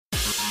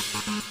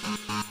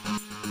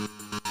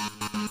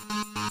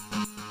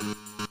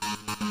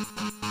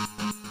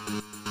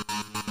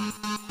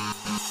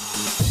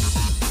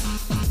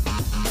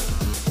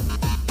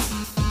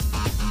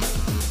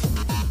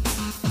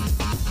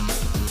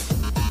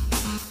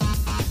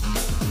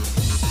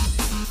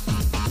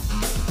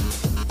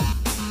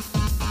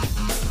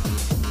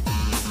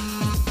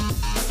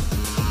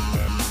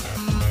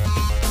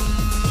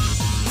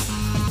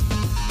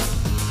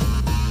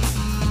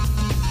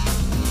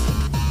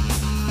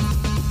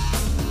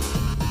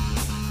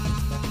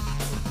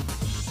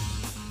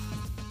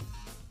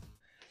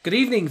Good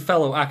evening,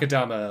 fellow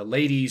Akadama,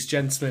 ladies,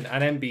 gentlemen,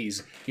 and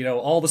MBs. You know,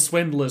 all the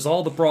swindlers,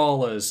 all the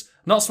brawlers.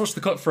 Not so much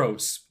the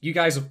cutthroats. You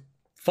guys are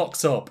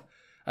fucked up.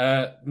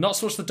 Not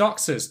so much the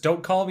doxers.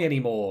 Don't call me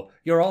anymore.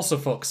 You're also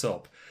fucked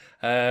up.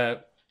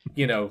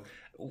 You know,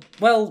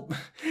 well,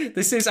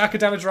 this is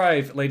Akadama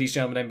Drive, ladies,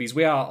 gentlemen, MBs.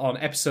 We are on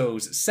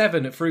episodes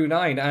 7 through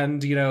 9,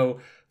 and, you know,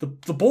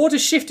 the board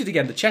has shifted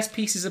again. The chess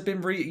pieces have been,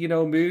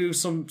 moved.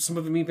 Some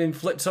of them have been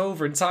flipped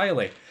over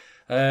entirely.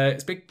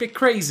 It's bit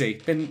crazy.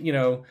 Been, you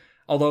know...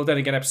 Although, then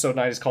again, episode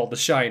 9 is called The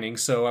Shining,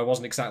 so I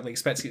wasn't exactly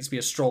expecting it to be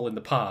a stroll in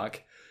the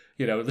park.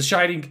 You know, The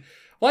Shining...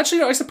 Well, actually,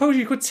 no, I suppose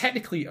you could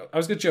technically... I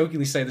was going to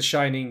jokingly say The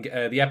Shining,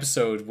 the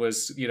episode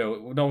was, you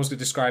know, no one's going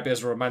to describe it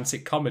as a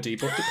romantic comedy,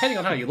 but depending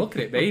on how you look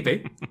at it,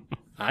 maybe.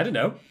 I don't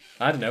know.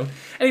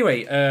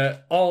 Anyway,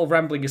 all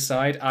rambling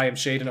aside, I am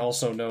Shaden,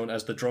 also known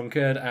as The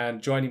Drunkard,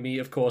 and joining me,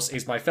 of course,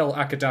 is my fellow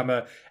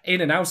Akadama in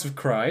and out of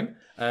crime.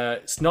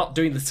 It's not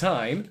doing the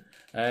time...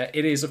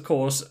 it is, of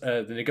course,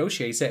 the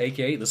Negotiator,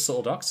 aka the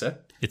Subtle Doctor.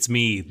 It's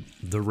me,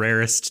 the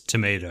rarest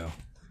tomato.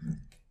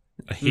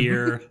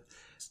 Here,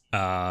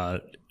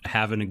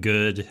 having a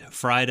good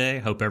Friday.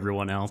 Hope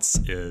everyone else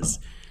is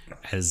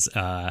as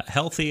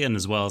healthy and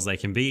as well as they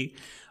can be.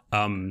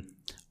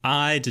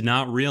 I did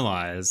not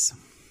realize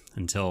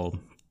until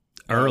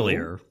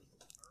earlier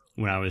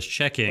when I was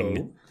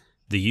checking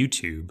the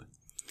YouTube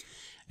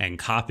and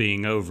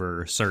copying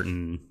over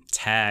certain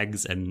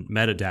tags and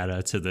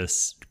metadata to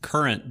this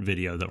current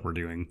video that we're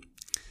doing,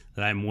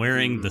 that I'm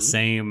wearing the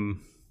same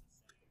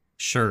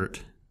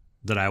shirt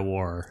that I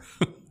wore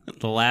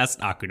the last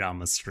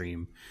Akudama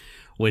stream,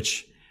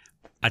 which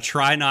I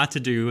try not to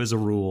do as a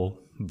rule,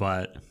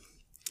 but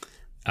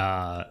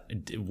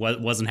it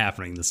wasn't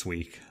happening this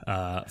week.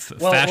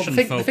 Fashion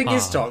faux pas.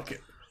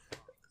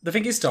 The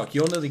thing is, Doc,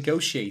 you're the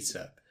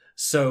Negotiator.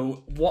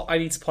 So what I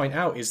need to point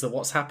out is that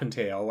what's happened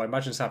here, or I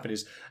imagine has happened,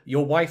 is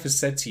your wife has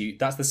said to you,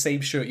 that's the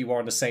same shirt you wore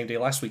on the same day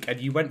last week, and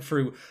you went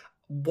through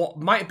what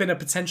might have been a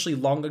potentially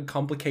long and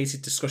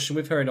complicated discussion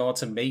with her in order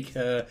to make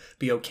her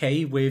be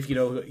okay with, you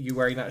know, you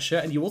wearing that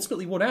shirt, and you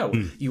ultimately won out.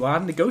 You are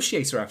a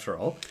negotiator after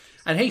all.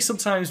 And hey,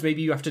 sometimes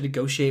maybe you have to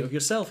negotiate with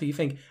yourself, and you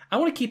think, I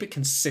want to keep it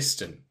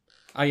consistent.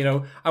 I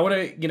want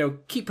to,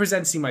 keep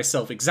presenting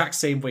myself exact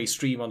same way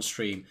stream on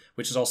stream,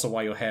 which is also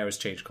why your hair has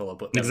changed colour,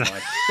 but never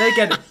mind. Then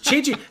again,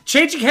 changing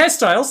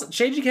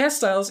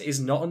hairstyles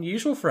is not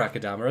unusual for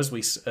Akadama,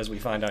 as we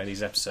find out in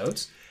these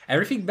episodes.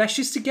 Everything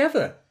meshes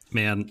together.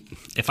 Man,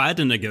 if I had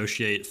to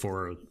negotiate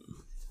for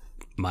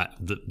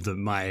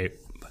my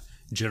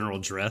general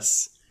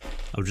dress,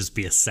 I would just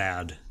be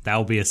that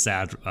would be a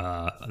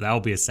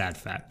sad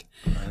fact.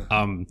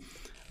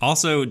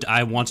 Also,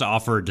 I want to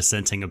offer a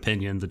dissenting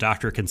opinion. The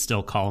doctor can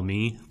still call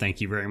me. Thank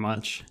you very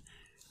much.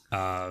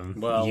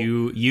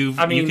 You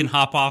can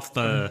hop off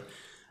the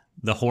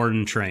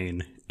Horden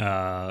train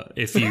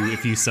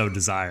if you so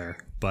desire.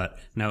 But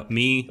no,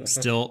 me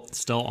still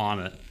on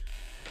it.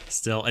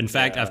 Still, in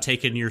fact, I've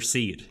taken your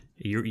seat.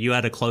 You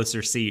had a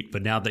closer seat,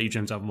 but now that you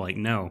jumped up, I'm like,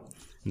 no.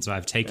 And so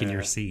I've taken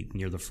your seat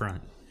near the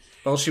front.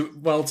 Well,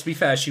 to be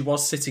fair, she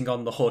was sitting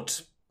on the hood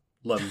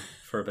lum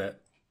for a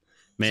bit.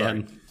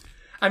 Man. Sorry.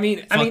 I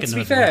mean, to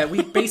be fair,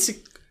 we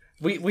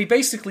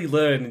basically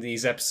learn in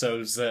these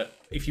episodes that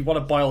if you want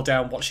to boil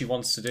down what she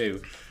wants to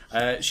do,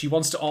 she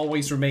wants to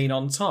always remain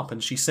on top,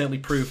 and she certainly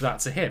proved that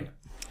to him.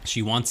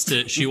 She wants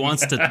to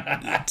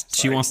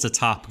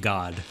top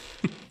God.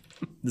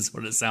 This is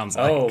what it sounds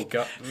like. Oh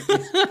God.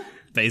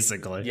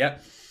 Basically.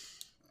 Yep.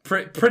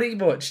 Pretty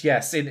much,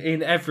 yes.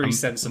 In every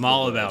sense. I'm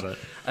all about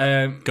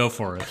it. Go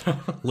for it.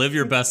 Live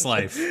your best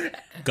life.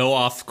 Go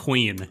off,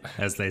 Queen,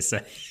 as they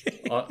say.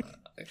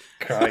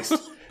 Christ.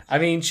 I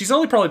mean, she's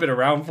only probably been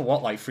around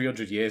for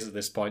 300 years at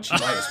this point. She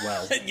might as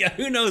well. Yeah,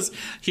 who knows?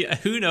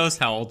 Who knows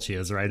how old she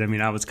is, right? I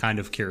mean, I was kind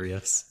of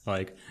curious.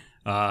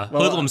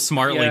 Hoodlum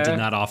smartly did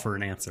not offer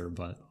an answer,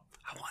 but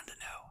I wanted to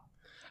know.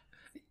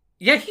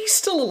 Yeah, he's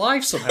still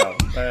alive somehow,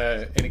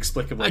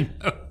 inexplicably. I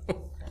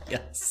know.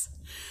 Yes,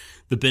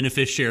 the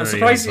beneficiary of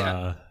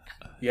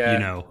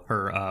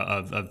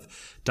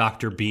of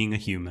Doctor being a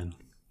human.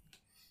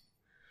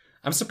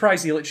 I'm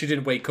surprised he literally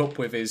didn't wake up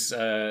with his.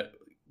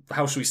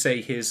 How should we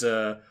say, his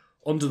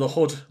under the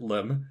hood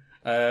limb,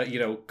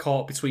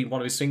 caught between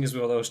one of his fingers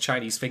with all those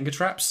Chinese finger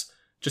traps,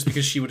 just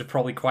because she would have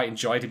probably quite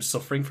enjoyed him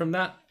suffering from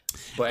that.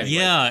 But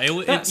anyway,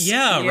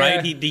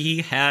 right.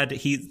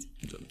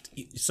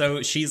 So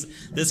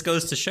this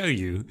goes to show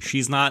you,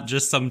 she's not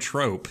just some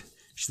trope.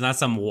 She's not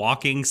some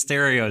walking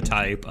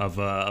stereotype of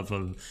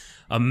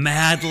a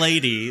mad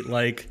lady.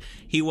 Like,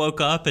 he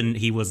woke up and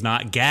he was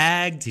not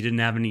gagged. He didn't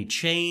have any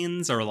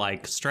chains or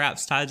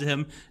straps tied to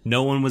him.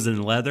 No one was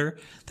in leather.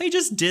 They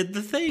just did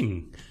the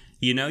thing.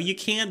 You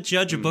can't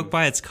judge a book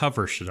by its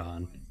cover,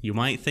 Shadon. You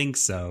might think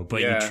so,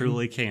 but you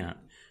truly can't.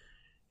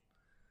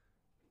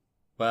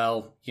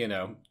 Well,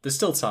 there's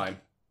still time.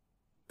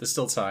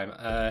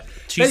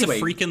 She's a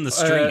freak in the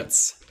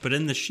streets, but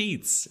in the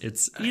sheets,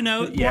 it's,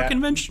 more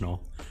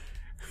conventional.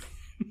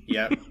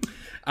 Yeah.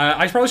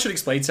 I probably should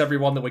explain to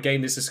everyone that we're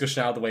getting this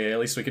discussion out of the way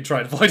early so we can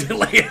try and avoid it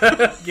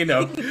later.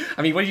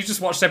 I mean, when you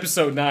just watched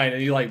episode 9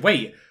 and you're like,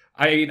 wait,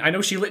 I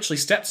know she literally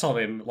stepped on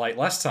him like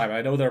last time.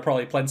 I know there are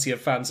probably plenty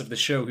of fans of the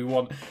show who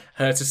want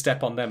her to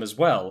step on them as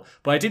well.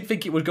 But I didn't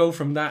think it would go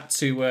from that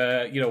to,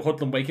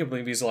 Hoodlum waking up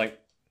and he's like,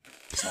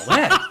 it's not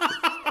there.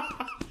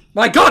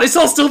 My God, it's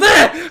all still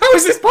there. How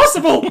is this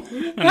possible?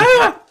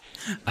 Ah!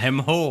 I am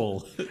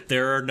whole.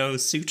 There are no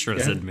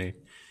sutras in me.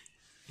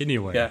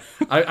 Anyway. Yeah.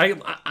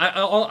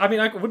 I mean,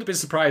 I wouldn't have been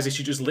surprised if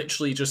she just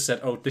literally just said,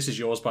 oh, this is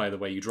yours, by the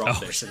way, you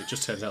dropped this, and it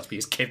just turns out to be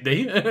his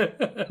kidney.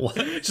 What?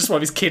 Just one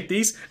of his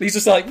kidneys. And he's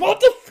just like, what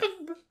the fuck?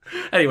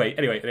 Anyway.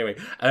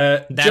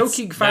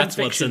 Joking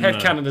fanfiction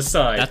headcanon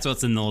aside. That's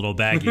what's in the little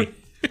baggie.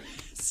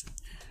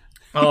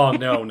 Oh,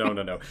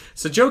 no.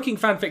 So, joking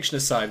fanfiction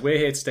aside, we're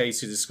here today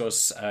to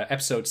discuss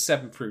episodes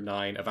 7 through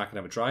 9 of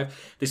Academic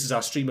Drive. This is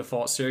our Stream of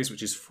Thought series,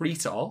 which is free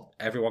to all.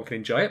 Everyone can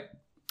enjoy it.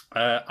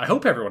 I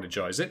hope everyone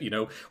enjoys it.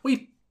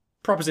 We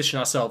proposition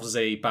ourselves as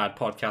a bad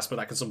podcast, but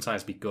that can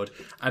sometimes be good.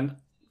 And,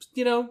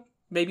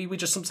 maybe we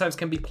just sometimes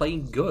can be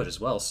plain good as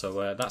well.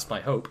 So that's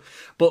my hope.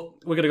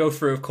 But we're going to go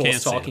through, of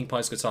course, talking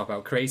points. We're going to talk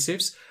about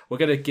creatives. We're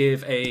going to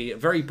give a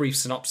very brief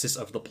synopsis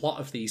of the plot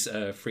of these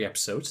 3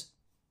 episodes.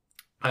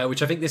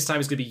 Which I think this time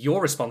is going to be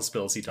your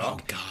responsibility,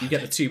 Doc. Oh, God. You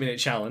get the 2-minute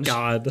challenge.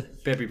 God.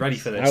 Better be ready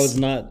for this. I was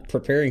not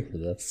preparing for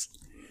this.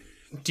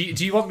 Do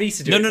you want me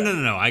to do it?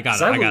 No. I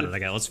got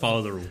it. Let's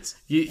follow the rules.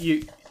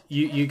 You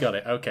got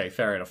it. Okay,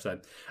 fair enough then.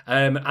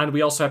 And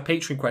we also have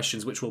Patreon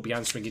questions, which we'll be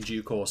answering in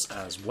due course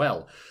as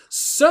well.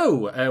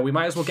 So, we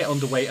might as well get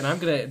underway, and I'm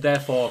going to,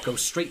 therefore, go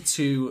straight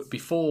to,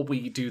 before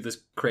we do the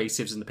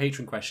creatives and the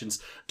Patreon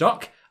questions,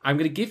 Doc, I'm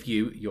going to give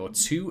you your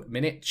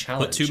 2-minute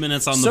challenge. Put 2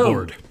 minutes on the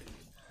board.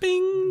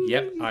 Bing!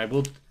 Yep, I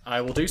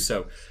will do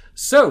so.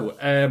 So,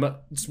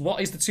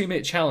 what is the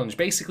 2-minute challenge?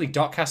 Basically,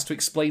 Doc has to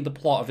explain the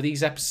plot of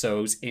these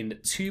episodes in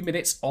 2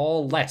 minutes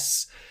or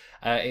less.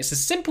 It's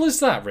as simple as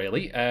that,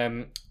 really.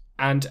 And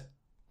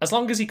as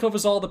long as he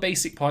covers all the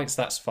basic points,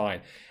 that's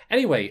fine.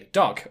 Anyway,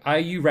 Doc, are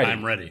you ready?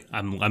 I'm ready.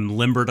 I'm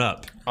limbered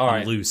up. All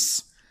right. I'm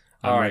loose.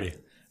 I'm ready.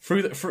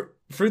 Through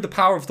the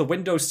power of the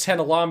Windows 10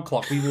 alarm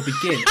clock, we will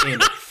begin in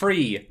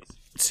 3,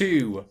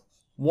 2,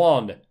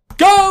 1,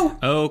 go!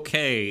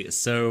 Okay,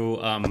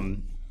 so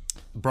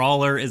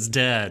Brawler is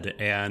dead,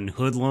 and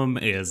Hoodlum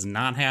is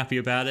not happy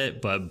about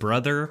it, but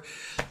Brother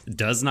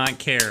does not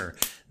care.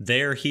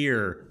 They're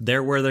here.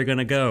 They're where they're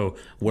gonna go.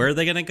 Where are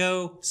they gonna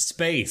go?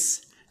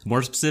 Space.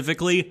 More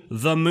specifically,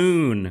 the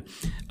moon.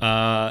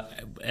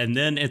 And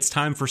then it's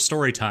time for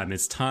story time.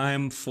 It's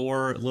time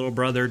for little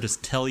brother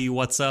to tell you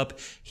what's up.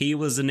 He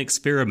was an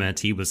experiment.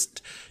 He was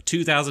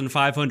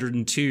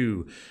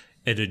 2,502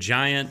 at a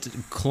giant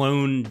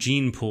clone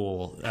gene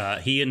pool.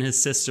 He and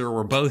his sister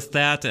were both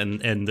that,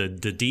 and the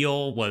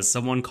deal was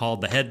someone called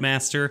the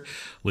Headmaster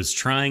was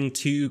trying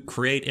to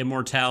create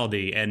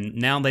immortality, and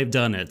now they've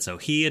done it. So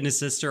he and his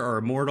sister are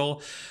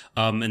immortal,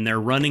 and they're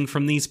running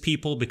from these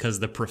people because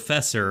the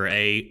professor,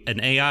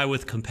 an AI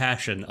with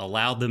compassion,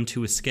 allowed them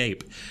to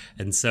escape.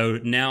 And so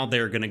now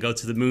they're going to go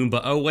to the moon,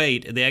 but oh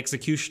wait, the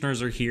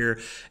executioners are here,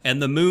 and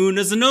the moon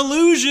is an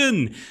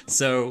illusion!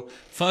 So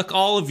fuck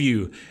all of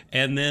you.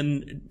 And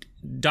then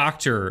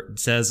Doctor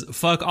says,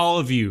 fuck all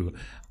of you.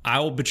 I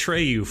will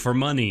betray you for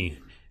money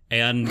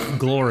and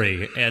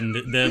glory, and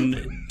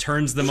then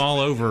turns them all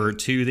over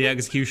to the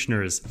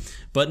executioners.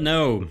 But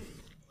no,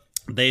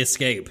 they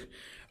escape.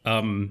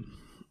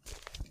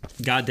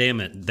 God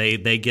damn it.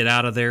 They get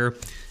out of there.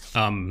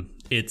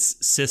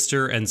 It's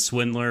sister and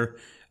swindler,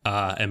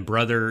 and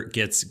brother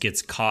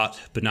gets caught,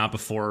 but not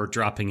before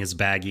dropping his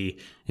baggie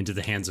into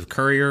the hands of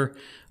Courier.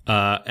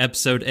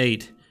 Episode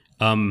 8,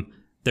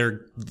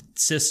 their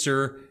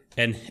sister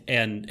and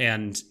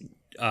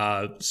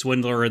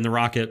swindler in the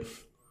rocket,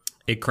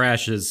 it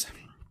crashes,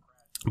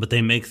 but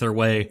they make their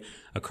way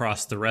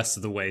across the rest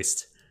of the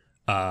waste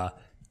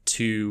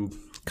to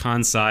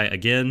Kansai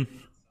again.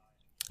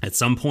 At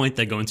some point,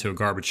 they go into a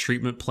garbage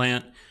treatment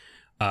plant.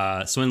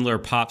 Swindler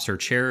pops her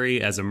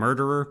cherry as a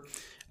murderer,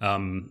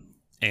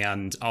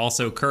 and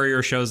also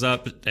Courier shows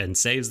up and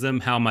saves them.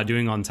 How am I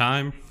doing on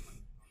time?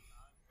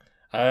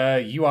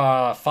 You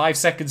are 5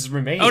 seconds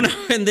remaining. Oh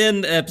no! And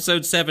then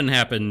episode 7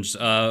 happens.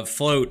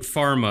 Float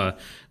Pharma.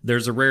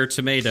 There's a rare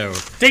tomato.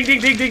 Ding, ding,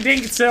 ding, ding,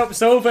 ding. It's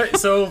over.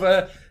 It's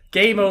over.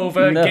 Game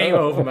over. No. Game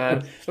over,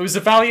 man. It was a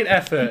valiant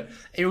effort.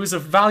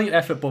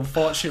 But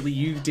unfortunately,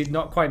 you did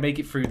not quite make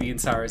it through the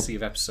entirety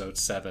of episode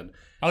 7.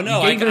 Oh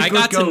no! I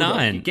got to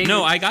 9.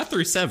 No, I got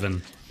through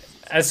 7.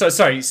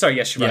 Sorry. Yes,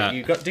 you're right. Yeah.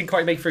 You didn't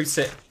quite make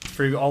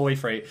through all the way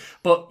through 8.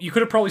 But you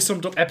could have probably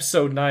summed up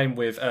episode 9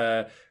 with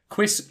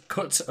Quis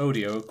Cut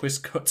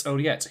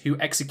Odiet, who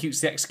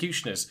executes the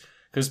executioners.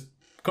 Because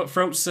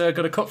Cutthroat's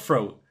got a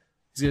cutthroat.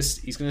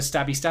 He's gonna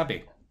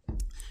stabby.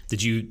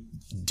 Did you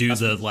do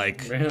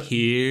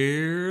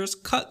here's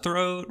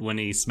Cutthroat when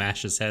he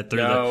smashed his head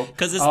through the...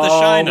 Because it's the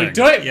Shining. We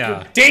do it!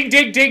 Yeah. Ding,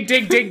 ding, ding,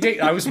 ding, ding,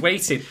 ding. I was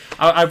waiting.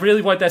 I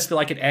really wanted there to be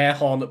like an air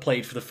horn that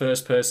played for the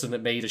first person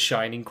that made a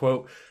Shining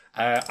quote.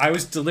 I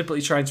was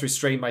deliberately trying to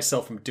restrain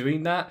myself from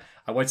doing that.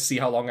 I wanted to see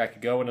how long I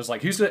could go, and I was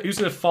like, who's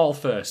gonna fall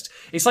first?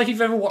 It's like if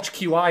you've ever watched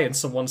QI and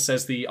someone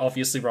says the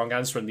obviously wrong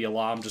answer and the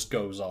alarm just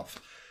goes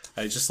off.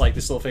 It's just like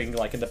this little thing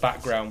like in the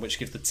background which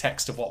gives the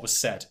text of what was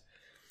said.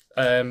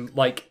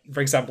 Like,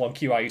 for example, on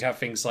QI, you'd have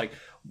things like,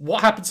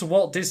 what happened to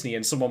Walt Disney?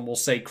 And someone will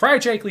say,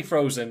 cryogenically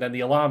frozen, then the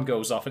alarm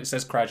goes off and it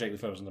says cryogenically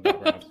frozen in the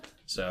background.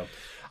 So,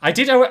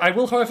 I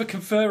will, however,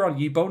 confer on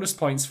you bonus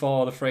points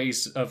for the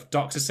phrase of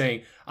Doctor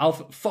saying, I'll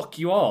fuck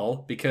you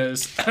all,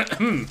 because...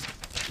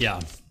 Yeah.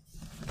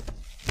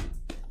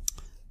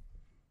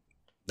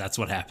 That's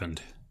what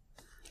happened.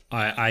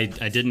 I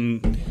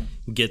didn't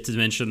get to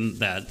mention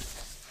that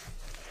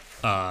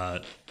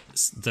the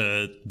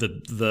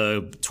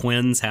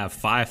twins have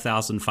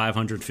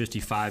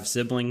 5,555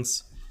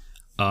 siblings.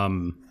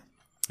 I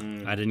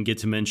didn't get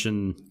to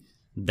mention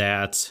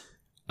that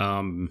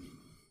a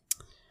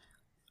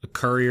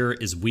Courier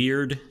is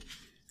weird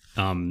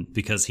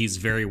because he's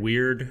very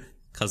weird.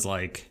 Because,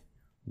 like,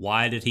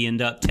 why did he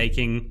end up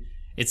taking...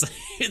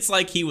 It's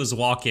like he was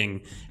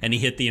walking and he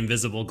hit the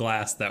invisible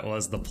glass that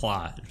was the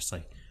plot. It's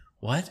like,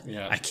 what?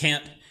 Yeah. I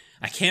can't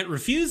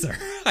refuse her.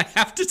 I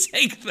have to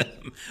take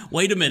them.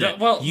 Wait a minute.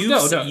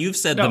 You've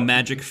said the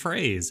magic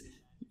phrase.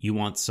 You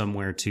want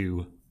somewhere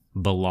to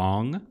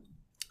belong?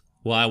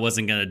 Well, I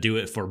wasn't going to do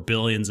it for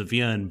billions of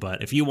yen,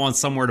 but if you want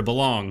somewhere to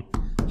belong,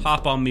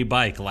 hop on me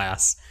bike,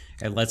 lass,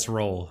 and let's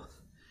roll.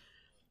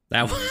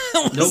 That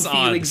was no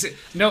feelings.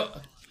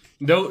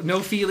 No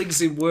feelings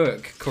in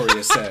work,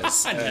 Courier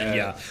says.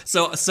 Yeah.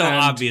 So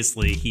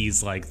obviously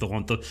he's like the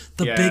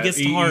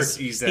biggest heart.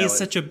 He has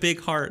such a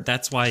big heart.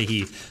 That's why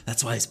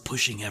he's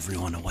pushing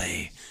everyone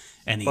away.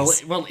 And he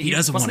doesn't want to get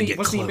close.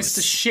 Wasn't he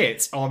Mr.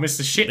 Shit or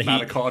Mr.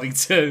 Shitman according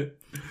to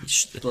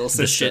little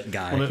sister? The shit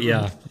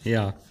guy.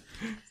 Yeah.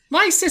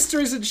 My sister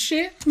isn't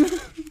shit.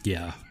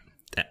 Yeah.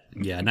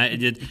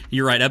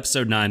 You're right.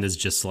 Episode 9 is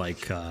just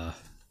like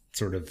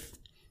sort of.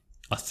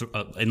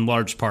 In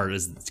large part,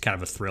 is kind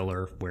of a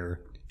thriller where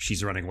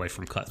she's running away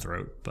from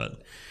Cutthroat,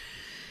 but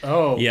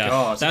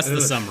God, that's the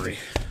summary,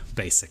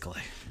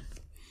 basically.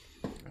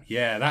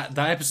 Yeah, that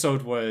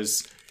episode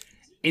was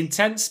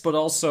intense, but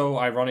also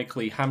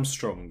ironically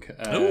hamstrung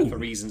for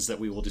reasons that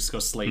we will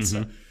discuss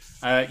later.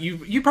 Mm-hmm.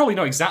 You probably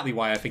know exactly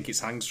why I think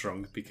it's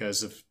hamstrung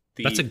because of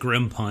the. That's a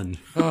grim pun.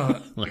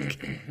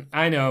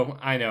 I know.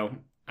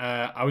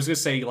 I was gonna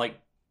say like.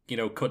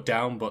 Cut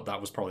down, but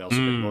that was probably also a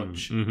bit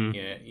much. Mm-hmm.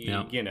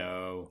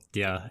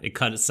 Yeah, it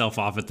cut itself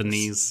off at the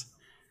knees.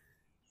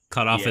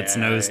 Cut off its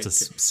nose to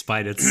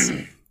spite its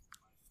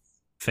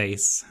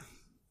face.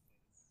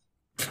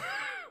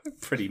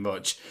 Pretty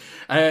much.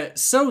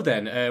 So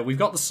then, we've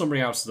got the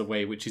summary out of the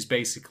way, which is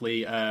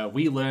basically,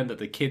 we learn that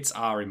the kids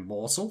are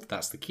immortal.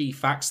 That's the key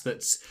facts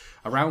that's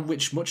around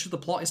which much of the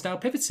plot is now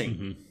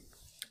pivoting.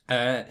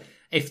 Mm-hmm.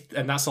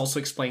 And that also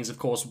explains, of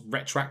course,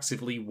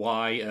 retroactively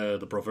why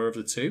the brother of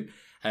the two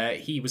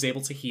he was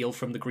able to heal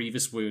from the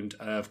grievous wound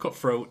of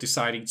Cutthroat,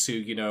 deciding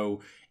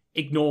to,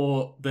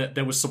 ignore that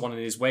there was someone in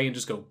his way and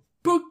just go,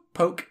 boop,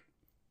 poke.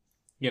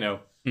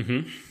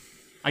 Mm-hmm.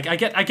 I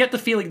get the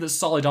feeling that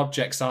solid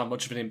objects aren't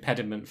much of an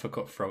impediment for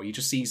Cutthroat. He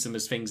just sees them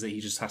as things that he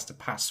just has to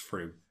pass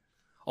through.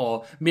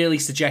 Or merely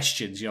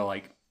suggestions,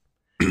 like...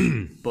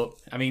 But,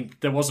 I mean,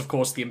 there was, of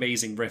course, the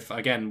amazing riff.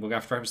 Again, we'll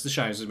have to reference the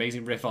Shine. It was an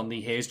amazing riff on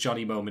the Here's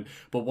Johnny moment.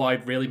 But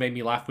what really made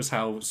me laugh was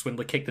how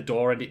Swindler kicked the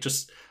door and it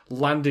just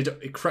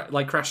landed,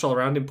 crashed all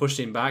around him, pushed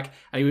him back.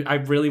 And I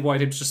really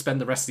wanted him to just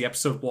spend the rest of the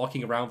episode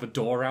walking around with a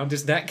door around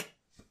his neck.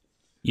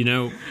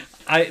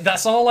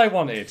 That's all I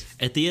wanted.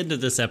 At the end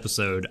of this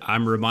episode,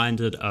 I'm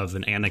reminded of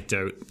an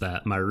anecdote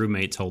that my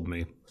roommate told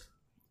me.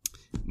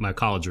 My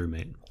college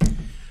roommate.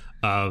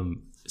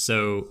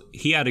 So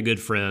he had a good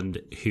friend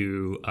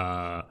who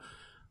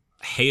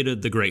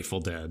hated the Grateful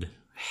Dead.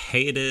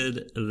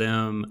 Hated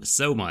them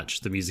so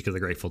much, the music of the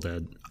Grateful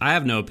Dead. I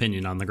have no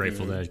opinion on the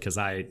Grateful Dead because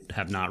I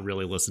have not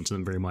really listened to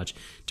them very much.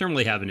 Don't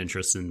really have an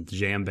interest in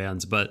jam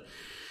bands, but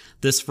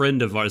this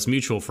friend of ours,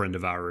 mutual friend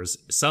of ours,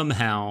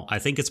 somehow, I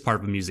think it's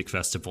part of a music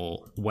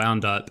festival,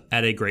 wound up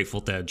at a Grateful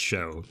Dead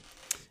show,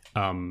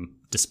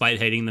 despite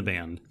hating the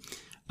band.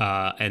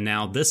 And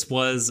now this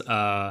was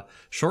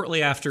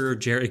shortly after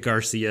Jerry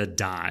Garcia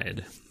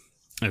died.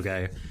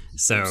 Okay,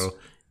 so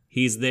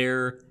he's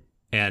there,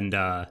 and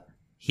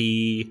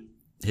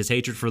his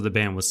hatred for the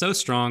band was so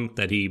strong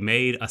that he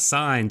made a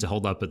sign to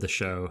hold up at the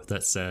show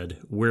that said,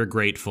 "We're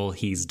grateful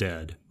he's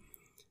dead."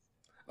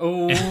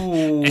 Oh,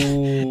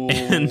 and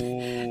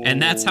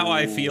that's how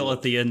I feel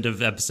at the end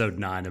of episode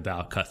 9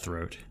 about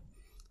Cutthroat.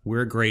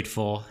 We're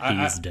grateful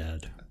he's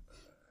dead.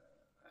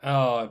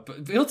 Oh,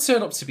 but he'll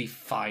turn up to be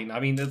fine. I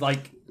mean,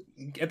 like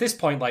at this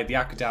point, like the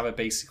Akudama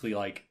basically,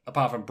 like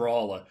apart from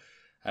Brawler,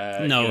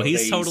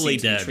 he's totally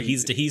dead.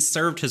 He's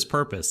served his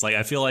purpose. Like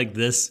I feel like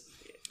this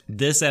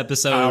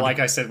episode, like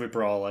I said with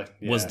Brawler,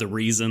 was the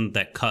reason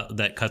that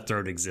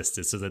Cutthroat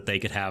existed, so that they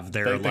could have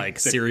their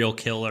serial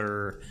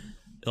killer,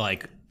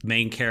 like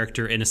main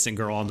character, innocent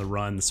girl on the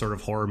run, sort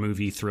of horror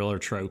movie thriller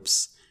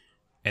tropes,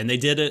 and they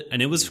did it,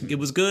 and it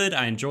was good.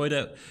 I enjoyed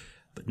it.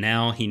 but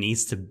now he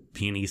needs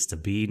to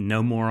be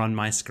no more on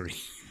my screen.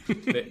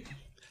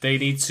 They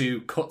need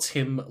to cut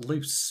him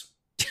loose.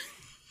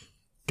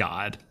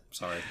 God.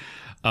 Sorry.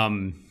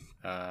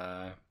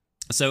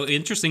 So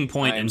interesting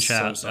point in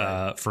chat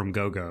so from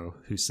Gogo,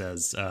 who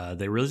says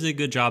they really did a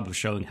good job of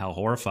showing how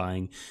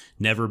horrifying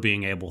never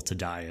being able to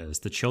die is.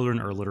 The children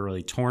are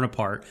literally torn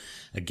apart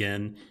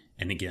again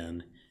and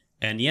again.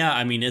 And yeah,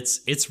 I mean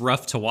it's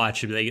rough to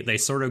watch. They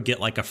sort of get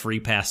like a free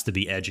pass to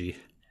be edgy.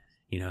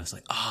 You know, it's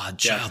like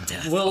child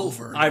death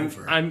over and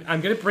over.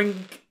 I'm gonna bring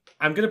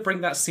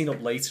that scene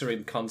up later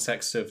in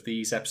context of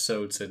these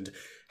episodes and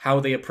how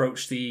they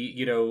approach the,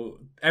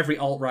 every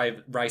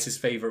alt-right's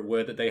favorite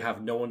word that they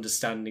have no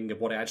understanding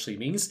of what it actually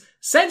means.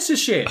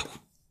 Censorship!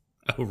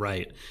 Oh,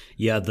 right.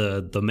 Yeah,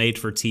 the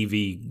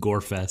made-for-TV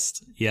gore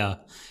fest. Yeah.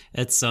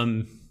 It's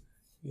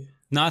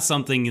not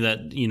something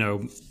that,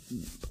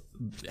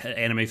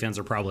 anime fans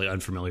are probably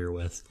unfamiliar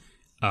with.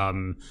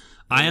 I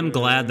am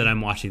glad that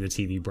I'm watching the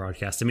TV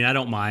broadcast. I mean, I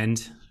don't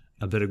mind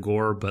a bit of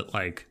gore, but,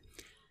 like,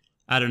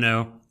 I don't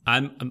know.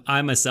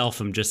 I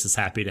myself am just as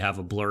happy to have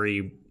a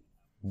blurry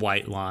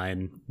white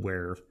line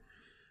where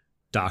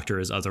Doctor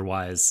is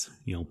otherwise,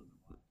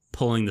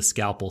 pulling the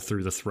scalpel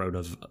through the throat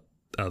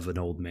of an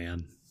old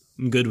man.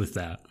 I'm good with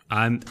that.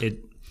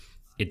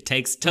 It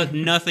takes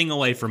nothing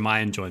away from my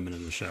enjoyment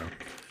of the show.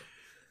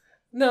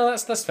 No,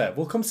 that's fair.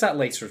 We'll come to that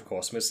later, of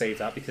course. I'm going to save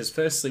that because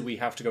firstly we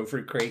have to go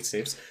through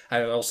creatives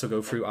and also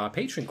go through our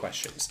Patreon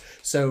questions.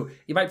 So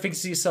you might think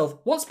to yourself,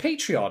 what's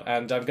Patreon?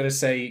 And I'm going to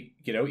say,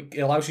 it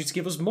allows you to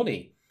give us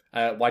money.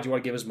 Why do you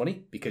want to give us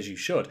money? Because you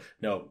should.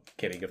 No,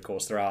 kidding, of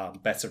course. There are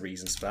better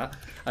reasons for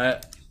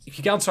that. If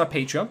you get onto our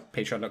Patreon,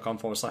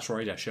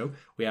 patreon.com/RoryDeshShow,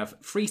 we have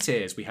 3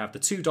 tiers. We have the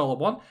 $2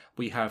 one,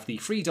 we have the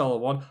 $3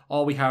 one,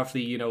 or we have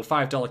the, $5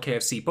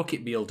 KFC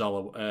bucket meal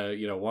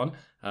one.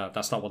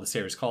 That's not what the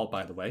tier is called,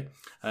 by the way.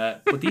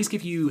 But these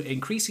give you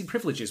increasing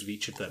privileges with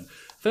each of them.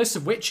 First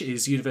of which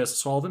is Universal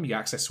Swallow. You get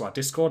access to our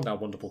Discord and our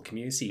wonderful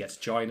community. You get to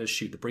join us,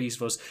 shoot the breeze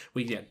with us.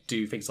 We get to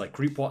do things like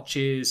group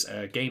watches,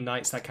 game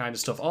nights, that kind of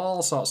stuff.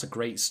 All sorts of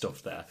great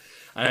stuff there.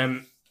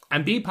 And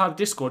being part of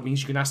Discord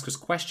means you can ask us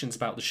questions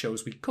about the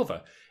shows we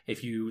cover.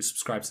 If you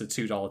subscribe to the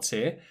 $2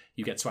 tier,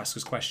 you get to ask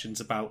us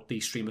questions about the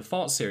Stream of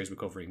Thought series we're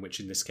covering, which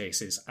in this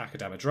case is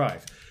Akudama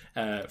Drive.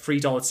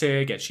 $3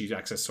 tier gets you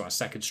access to our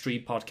second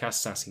stream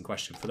podcasts, asking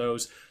questions for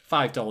those.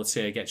 $5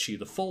 tier gets you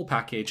the full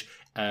package,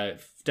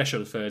 Desho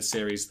the Third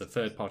series, the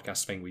third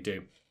podcast thing we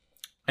do.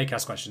 I can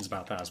ask questions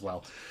about that as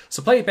well.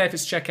 So plenty of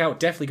benefits to check out.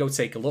 Definitely go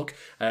take a look.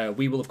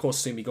 We will, of course,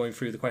 soon be going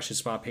through the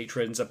questions from our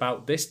patrons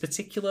about this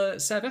particular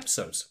set of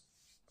episodes.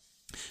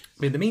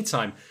 In the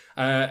meantime,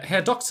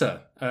 Herr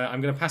Doctor, I'm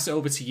going to pass it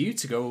over to you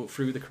to go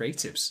through the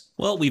creatives.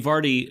 Well,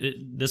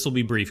 this will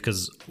be brief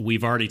because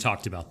we've already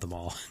talked about them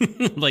all.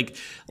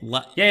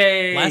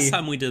 Yay! Last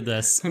time we did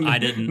this, I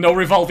didn't. No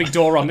revolving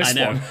door on this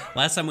one.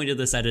 Last time we did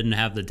this, I didn't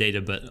have the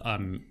data, but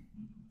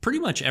pretty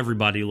much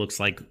everybody looks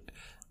like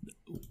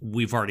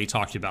we've already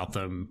talked about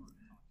them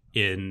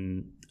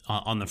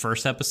on the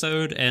first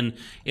episode, and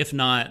if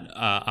not,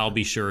 I'll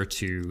be sure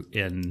to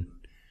in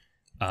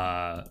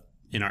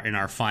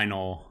our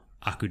final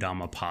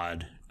Akudama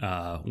pod,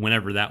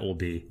 whenever that will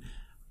be.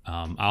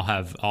 I'll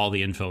have all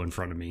the info in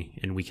front of me,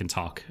 and we can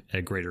talk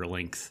at greater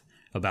length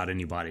about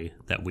anybody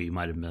that we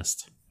might have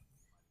missed.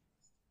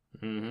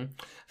 Mm-hmm.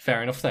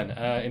 Fair enough then.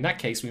 In that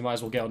case, we might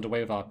as well get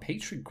underway with our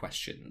Patreon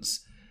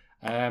questions.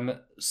 I'm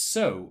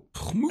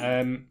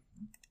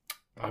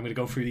going to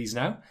go through these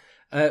now.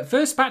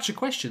 First batch of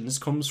questions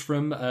comes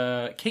from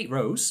Kate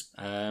Rose.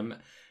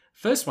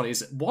 First one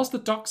is, was the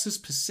Doctor's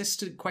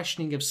persistent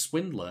questioning of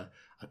Swindler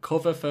a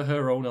cover for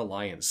her own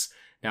alliance?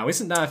 Now,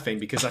 isn't that a thing?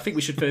 Because I think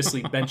we should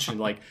firstly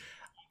mention,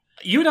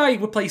 you and I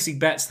were placing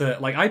bets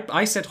that,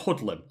 I said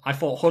Hoodlum. I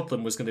thought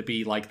Hoodlum was going to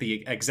be,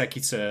 the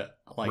executor,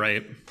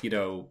 right.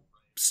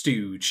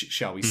 stooge,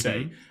 shall we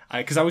say.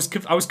 Because I was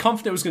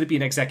confident it was going to be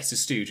an executor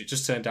stooge. It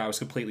just turned out I was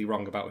completely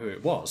wrong about who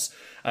it was.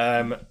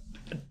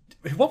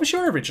 What was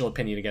your original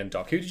opinion again,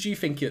 Doc? Who did you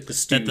think the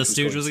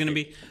stooge was going to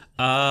be?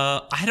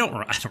 I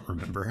don't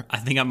remember. I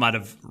think I might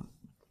have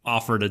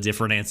offered a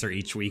different answer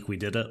each week we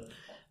did it.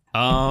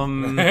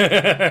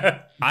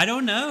 I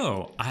don't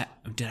know.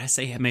 Did I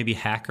say maybe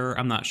Hacker?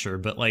 I'm not sure,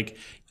 but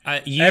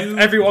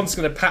everyone's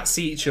going to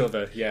patsy each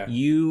other. Yeah.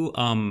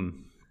 You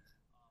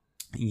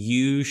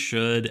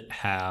should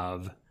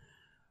have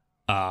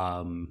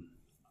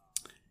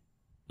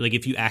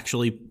if you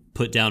actually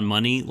put down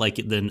money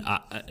then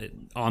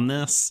on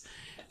this,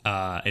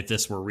 if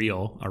this were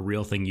a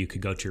real thing you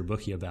could go to your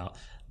bookie about,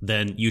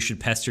 then you should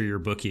pester your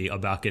bookie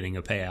about getting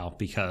a payout,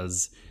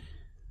 because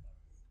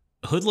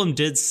Hoodlum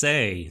did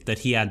say that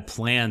he had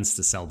plans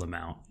to sell them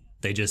out.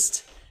 They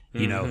just,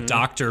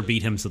 Doctor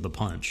beat him to the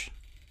punch.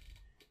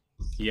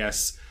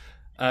 Yes.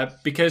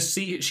 Because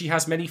she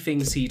has many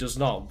things he does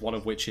not, one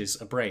of which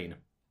is a brain.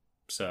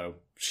 So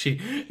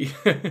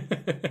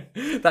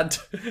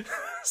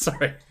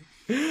sorry.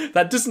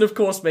 That doesn't, of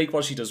course, make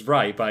what she does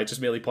right, but it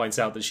just merely points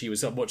out that she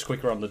was much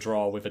quicker on the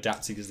draw with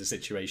adapting to the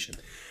situation.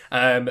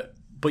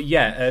 But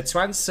yeah, to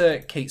answer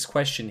Kate's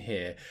question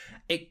here,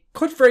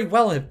 Could very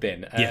well have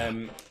been. Yeah.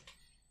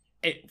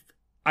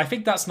 I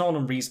think that's not an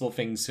unreasonable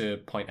thing to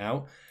point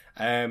out.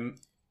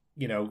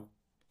 You know,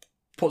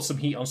 put some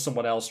heat on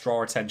someone else,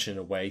 draw attention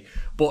away.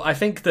 But I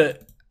think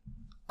that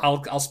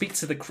I'll speak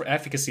to the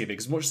efficacy of it,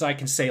 because as much as I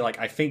can say, like,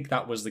 I think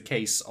that was the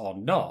case or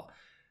not,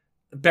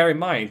 bear in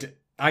mind,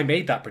 I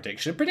made that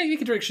prediction. Predicting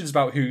predictions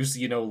about who's,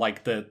 you know,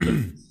 like the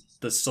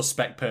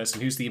suspect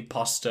person, who's the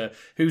imposter,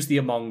 who's the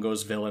Among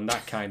Us villain,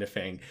 that kind of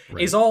thing,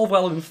 is all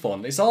well and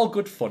fun. It's all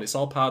good fun. It's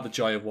all part of the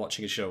joy of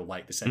watching a show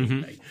like this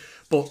anyway.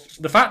 But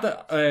the fact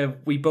that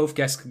we both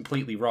guessed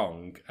completely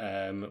wrong,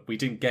 we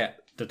didn't get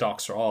the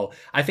Doctor at all,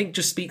 I think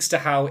just speaks to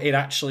how it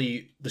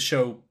actually, the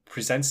show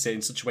presented it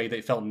in such a way that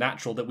it felt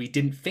natural, that we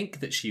didn't think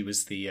that she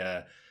was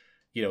the,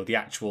 you know, the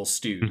actual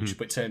stooge,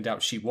 but it turned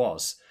out she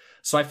was.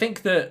 So I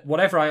think that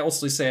whatever I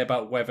also say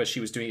about whether she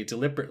was doing it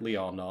deliberately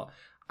or not,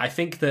 I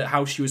think that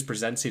how she was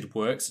presented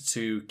worked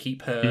to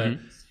keep her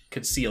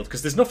concealed,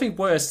 because there's nothing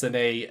worse than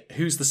a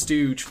who's the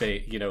stooge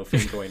thing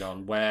going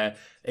on, where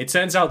it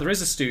turns out there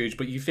is a stooge,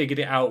 but you figured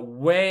it out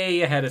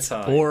way ahead of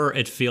time. Or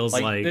it feels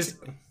like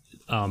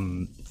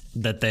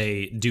that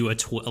they do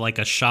like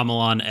a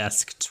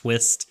Shyamalan-esque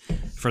twist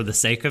for the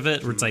sake of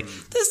it, where it's like,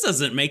 this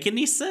doesn't make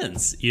any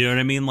sense. You know what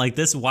I mean? Like,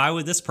 this, why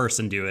would this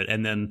person do it?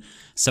 And then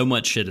so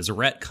much shit is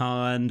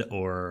retconned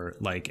or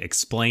like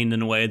explained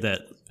in a way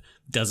that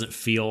doesn't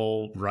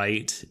feel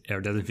right or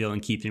doesn't feel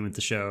in keeping with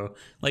the show.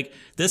 Like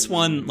this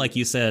one, like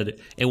you said,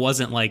 it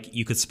wasn't like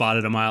you could spot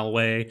it a mile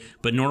away,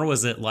 but nor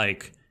was it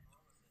like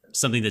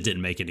something that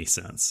didn't make any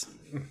sense.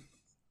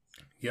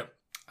 Yep.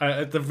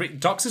 The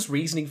Doctor's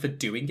reasoning for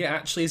doing it,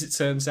 actually, as it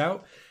turns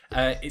out,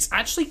 it's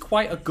actually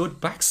quite a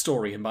good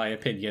backstory, in my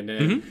opinion.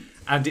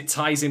 And it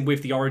ties in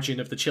with the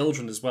origin of the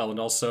children as well, and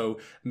also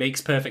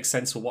makes perfect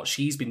sense for what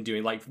she's been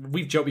doing. Like,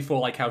 we've joked before,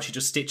 like how she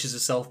just stitches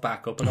herself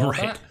back up and all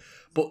that.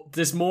 But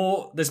there's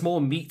more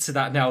meat to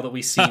that now that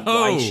we see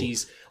why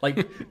she's like,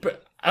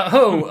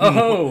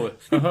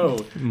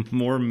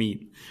 more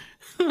meat.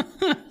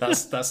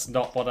 That's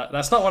not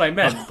what I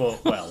meant.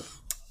 But well,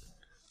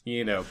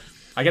 you know,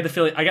 I get the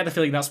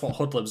feeling that's what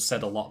Hoodlums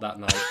said a lot that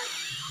night.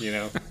 You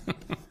know,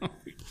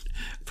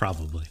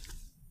 probably.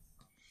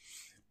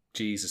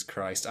 Jesus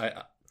Christ,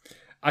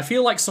 I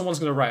feel like someone's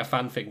going to write a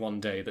fanfic one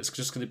day that's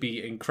just going to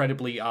be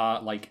incredibly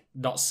like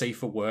not safe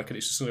for work, and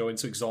it's just going to go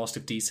into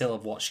exhaustive detail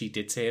of what she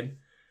did to him,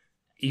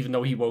 even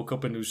though he woke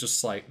up and was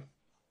just like,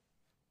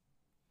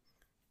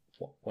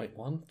 what? Wait,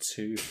 1,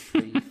 2,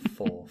 3,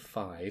 4,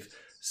 5,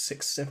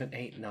 6, 7,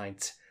 8, 9.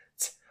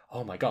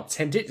 Oh my god,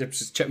 10 digits.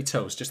 Just check your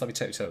toes. Just let me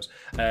check your toes.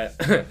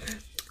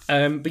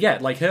 But yeah,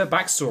 like her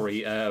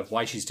backstory of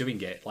why she's doing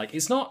it, like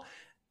it's not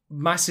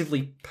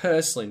massively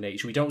personal in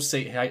nature. We don't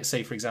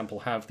say, for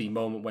example, have the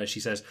moment where she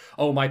says,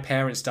 "Oh, my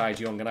parents died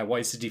young, and I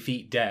wanted to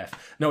defeat death."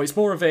 No, it's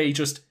more of it's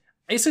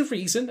a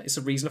reason. It's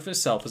a reason for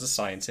herself as a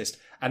scientist,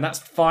 and that's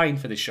fine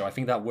for this show. I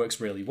think that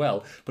works really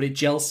well, but it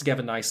gels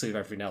together nicely with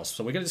everything else.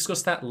 So we're going to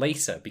discuss that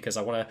later, because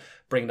I want to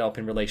bring that up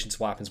in relation to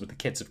what happens with the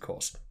kids, of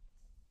course.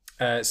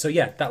 So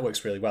yeah, that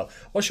works really well.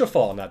 What's your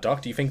thought on that,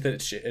 Doc? Do you think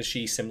that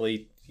she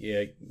similarly,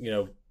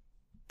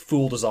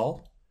 fooled us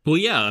all? Well,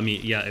 yeah. I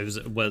mean, yeah. It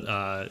was what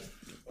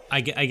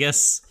I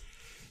guess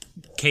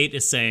Kate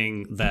is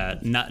saying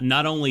that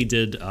not only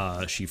did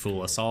she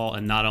fool us all,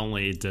 and not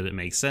only did it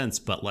make sense,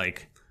 but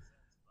like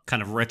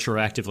kind of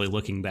retroactively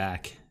looking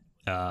back,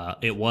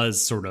 it was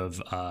sort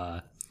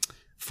of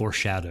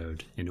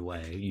foreshadowed in a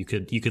way. You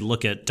could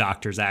look at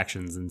Doctor's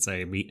actions and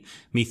say,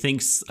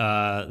 methinks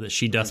that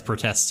she doth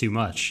protest too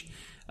much.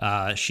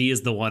 She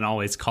is the one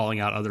always calling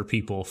out other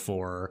people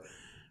for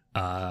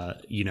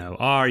you're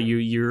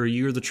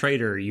the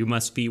traitor, you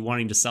must be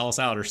wanting to sell us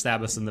out or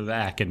stab us in the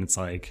back. And it's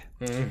like,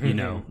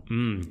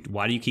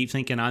 why do you keep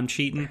thinking I'm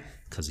cheating?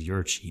 Because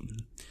you're cheating.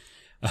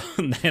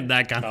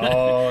 that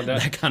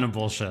kind of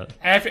bullshit.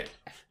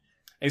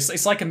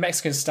 It's like a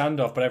Mexican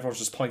standoff, but everyone's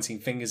just pointing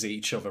fingers at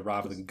each other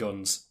rather than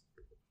guns.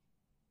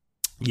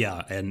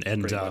 Yeah,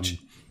 and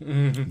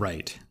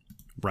right.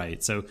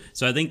 So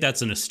I think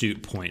that's an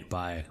astute point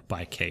by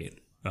Kate.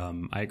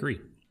 I agree.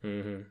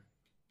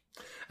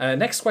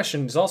 Next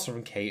question is also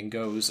from Kate and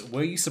goes,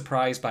 "Were you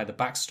surprised by the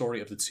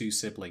backstory of the two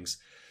siblings?"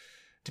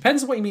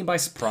 Depends on what you mean by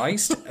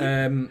surprised.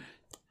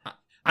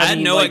 I had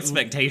no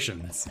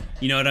expectations.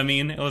 You know what I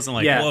mean? It wasn't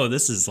like, whoa,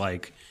 this is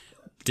like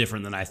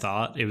different than I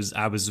thought.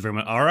 I was very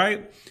much, all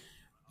right,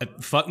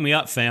 fuck me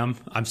up, fam.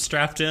 I'm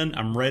strapped in.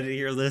 I'm ready to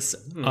hear this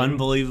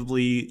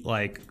unbelievably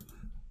like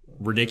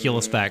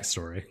ridiculous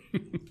backstory.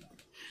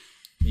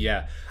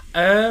 Yeah.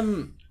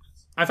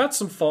 I've had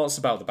some thoughts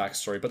about the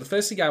backstory, but the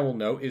first thing I will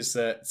note is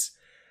that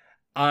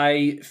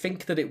I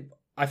think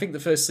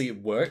that firstly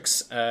it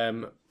works.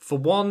 For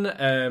one,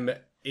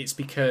 it's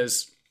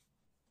because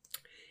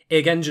it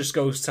again just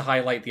goes to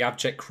highlight the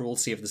abject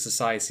cruelty of the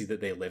society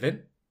that they live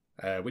in,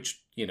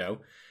 which,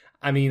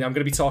 I mean, I'm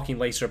going to be talking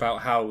later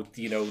about how,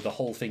 the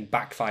whole thing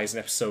backfires in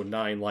episode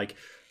 9, like,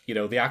 the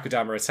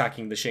Akudama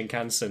attacking the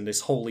Shinkansen,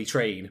 this holy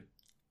train.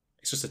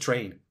 It's just a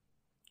train.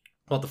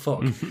 what the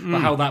fuck, but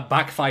how that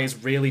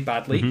backfires really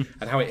badly,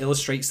 and how it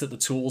illustrates that the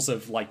tools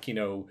of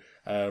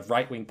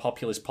right-wing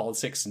populist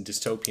politics and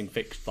dystopian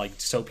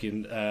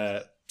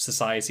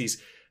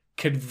societies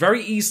could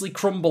very easily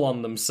crumble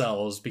on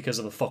themselves because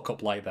of a fuck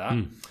up like that.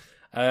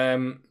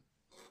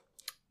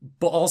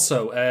 But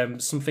also,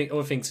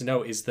 other thing to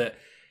note is that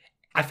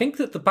I think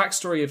that the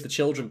backstory of the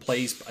children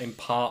plays in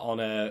part on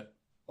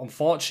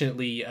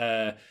unfortunately,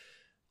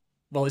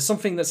 it's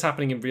something that's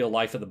happening in real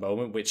life at the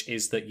moment, which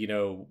is that,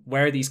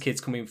 where are these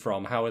kids coming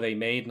from? How are they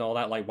made and all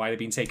that? Like, why are they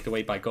being taken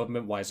away by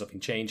government? Why is nothing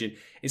changing?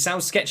 It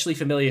sounds sketchily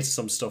familiar to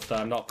some stuff that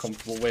I'm not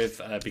comfortable with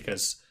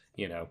because,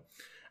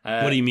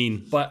 what do you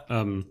mean? But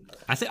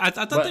I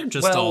thought they're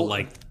just all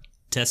like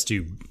test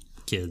tube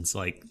kids,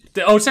 like.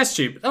 Test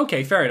tube.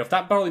 Okay, fair enough.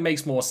 That probably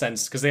makes more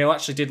sense because they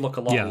actually did look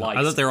a lot alike.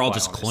 I thought they were all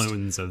just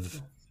clones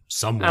of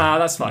someone.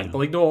 That's fine.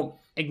 Well,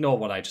 ignore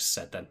what I just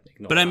said then.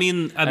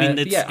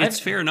 It's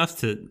fair enough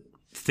to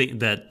think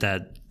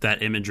that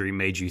imagery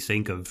made you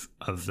think of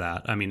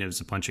that. I mean, it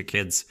was a bunch of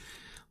kids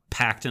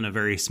packed in a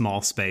very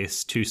small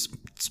space, too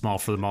small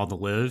for them all to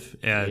live.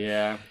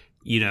 I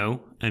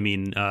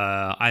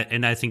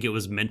think it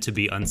was meant to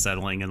be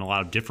unsettling in a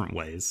lot of different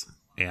ways,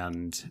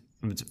 and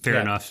it's fair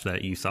enough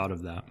that you thought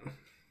of that.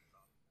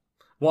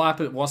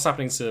 What's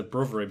happening to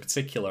Brother in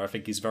particular, I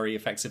think, is very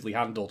effectively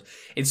handled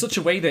in such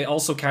a way that it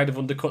also kind of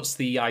undercuts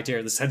the idea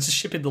of the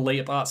censorship in the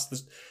later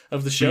parts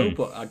of the show.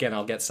 But again,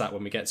 I'll get to that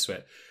when we get to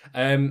it.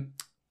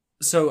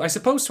 So I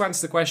suppose to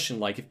answer the question,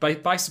 like, if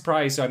by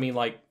surprise, I mean,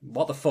 like,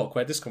 what the fuck?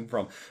 Where'd this come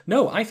from?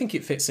 No, I think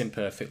it fits in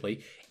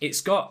perfectly.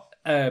 It's got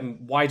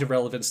wider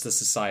relevance to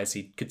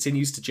society,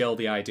 continues to gel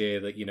the idea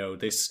that,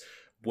 this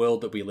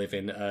world that we live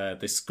in,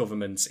 this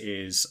government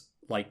is,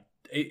 like...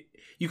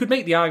 You could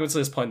make the argument to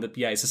this point that,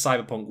 it's a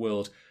cyberpunk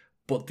world,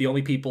 but the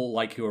only people,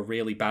 like, who are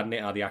really bad in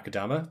it are the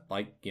Akadama,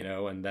 like,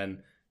 and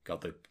then got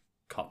the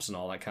cops and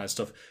all that kind of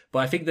stuff. But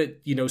I think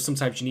that,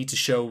 sometimes you need to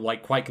show,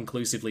 like, quite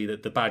conclusively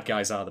that the bad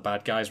guys are the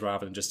bad guys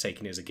rather than just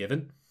taking it as a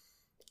given.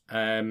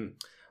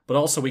 But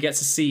also we get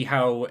to see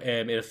how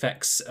it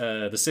affects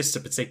the sister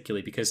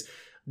particularly, because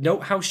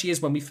note how she is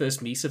when we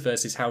first meet her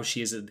versus how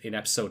she is in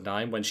episode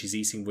 9 when she's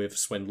eating with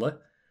Swindler.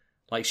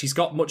 Like, she's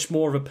got much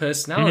more of a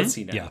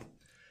personality now. Yeah.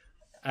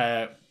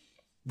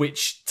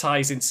 Which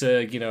ties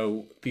into,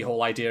 the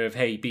whole idea of,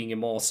 hey, being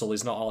immortal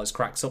is not all it's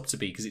cracked up to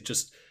be, because it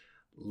just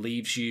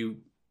leaves you,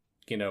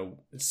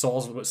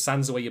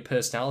 sands away your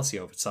personality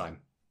over time.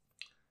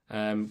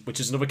 Which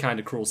is another kind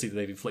of cruelty that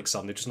they've inflicted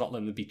on. They're just not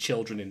letting them be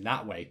children in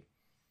that way.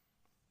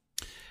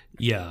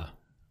 Yeah.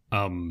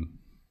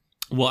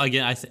 Well,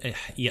 again,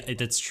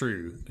 that's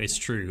true. It's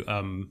true.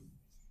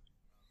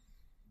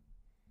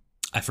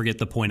 I forget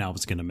the point I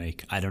was going to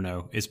make. I don't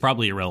know. It's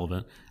probably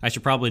irrelevant. I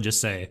should probably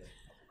just say,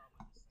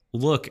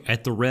 look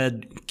at the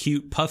red,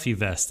 cute, puffy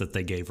vest that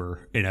they gave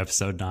her in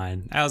episode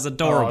 9. That was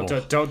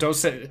adorable.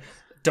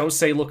 Don't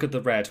say look at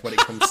the red when it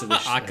comes to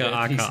this.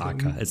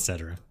 Aka,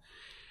 etc.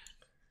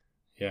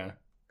 Yeah.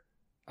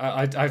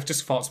 I've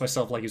just thought to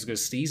myself like he was going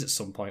to sneeze at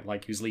some point,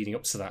 like he was leading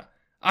up to that.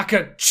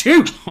 Aka,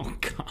 chew! Oh,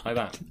 God. Like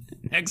that.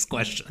 Next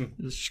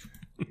question.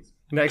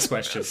 Next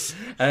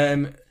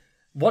question.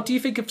 What do you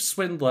think of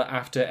Swindler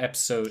after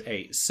episode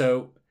 8?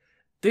 So,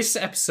 this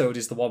episode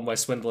is the one where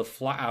Swindler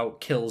flat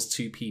out kills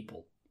 2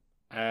 people.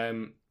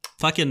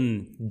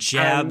 Fucking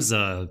jabs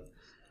the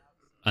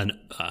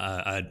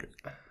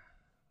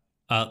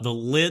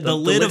lid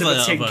of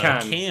a tin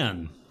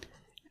can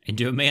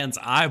into a man's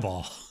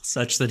eyeball,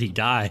 such that he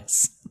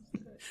dies,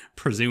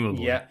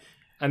 presumably. Yeah,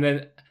 and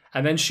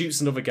then shoots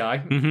another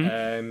guy.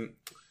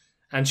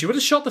 And she would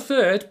have shot the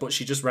third, but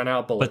she just ran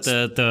out of bullets.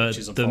 But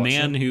the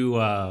man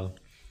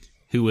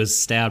who was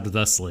stabbed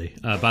thusly.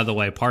 By the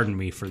way, pardon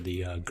me for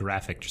the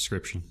graphic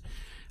description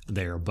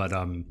there, but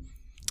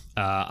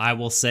I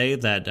will say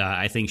that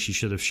I think she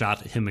should have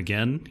shot him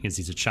again because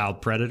he's a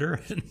child predator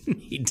and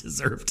he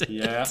deserved it.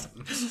 Yeah.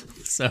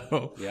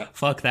 So,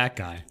 fuck that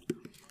guy.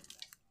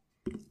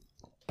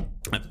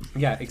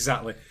 Yeah,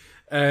 exactly.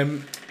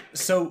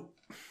 So,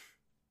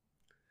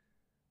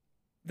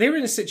 they're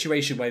in a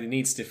situation where they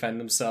need to defend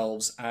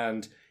themselves,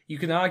 and you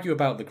can argue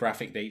about the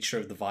graphic nature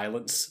of the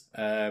violence.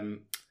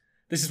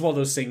 This is one of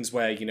those things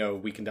where,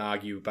 we can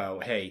argue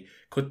about, hey,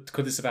 could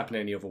this have happened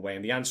any other way?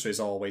 And the answer is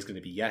always going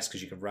to be yes,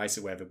 because you can write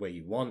it whatever way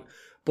you want.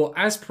 But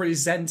as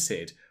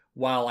presented,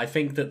 while I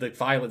think that the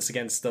violence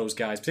against those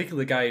guys,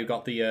 particularly the guy who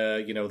got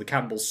the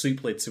Campbell's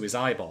soup lid to his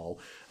eyeball,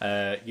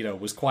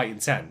 was quite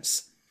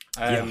intense.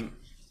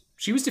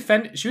 She was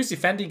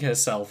defending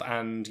herself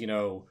and,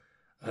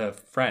 her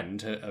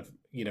friend,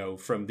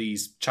 from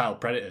these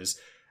child predators.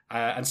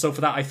 And so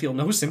for that, I feel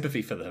no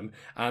sympathy for them.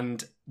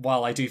 And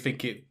while I do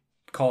think it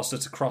caused her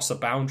to cross a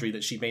boundary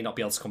that she may not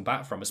be able to come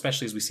back from,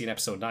 especially as we see in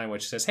episode 9 where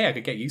she says, hey, I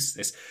could get used to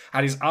this,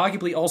 and is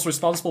arguably also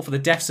responsible for the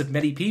deaths of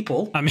many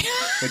people,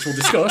 which we'll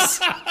discuss.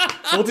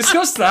 We'll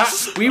discuss that.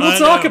 We will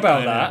talk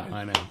about that.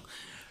 I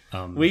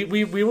know.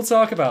 We will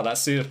talk about that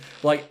soon.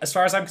 Like, as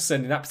far as I'm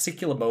concerned, in that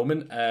particular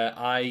moment,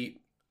 I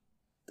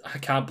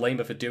can't blame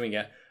her for doing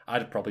it.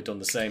 I'd have probably done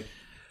the same.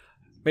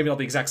 maybe not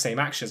the exact same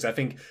actions. I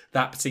think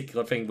that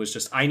particular thing was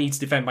just, I need to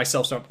defend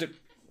myself, so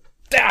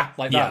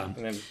like that,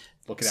 and then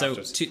looking so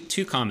afterwards.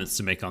 two comments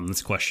to make on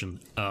this question.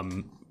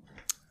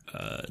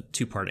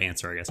 Two-part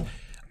answer, I guess.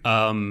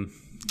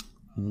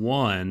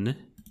 One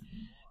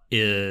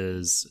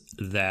is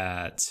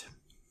that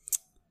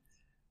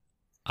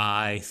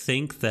I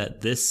think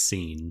that this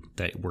scene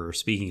that we're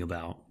speaking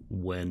about,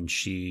 when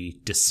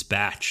she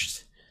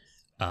dispatched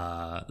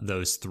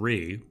those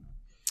three,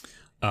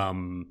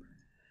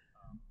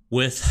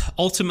 with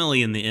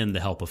ultimately in the end the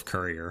help of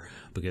Courier,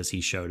 because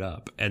he showed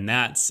up, and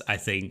that's, I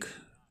think,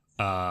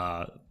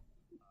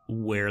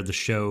 where the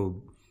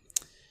show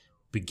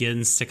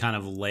begins to kind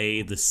of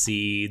lay the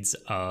seeds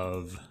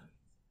of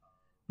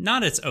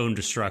not its own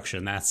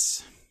destruction,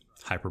 that's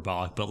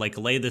hyperbolic, but like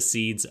lay the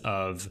seeds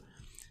of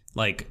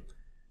like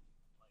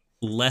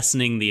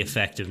lessening the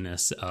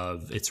effectiveness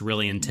of its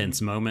really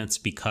intense moments,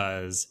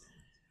 because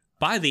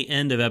by the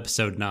end of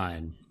episode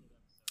 9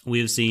 we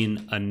have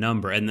seen a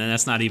number, and then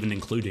that's not even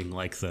including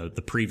like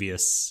the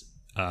previous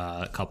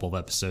couple of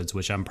episodes,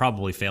 which I'm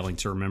probably failing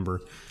to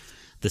remember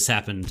this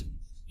happened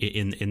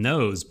in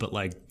those, but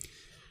like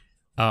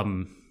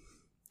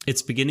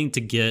it's beginning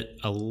to get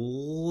a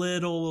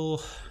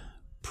little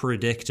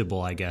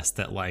predictable, I guess,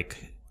 that like,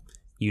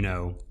 you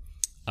know,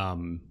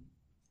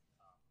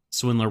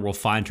 Swindler will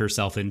find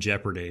herself in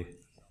jeopardy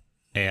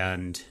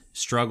and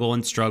struggle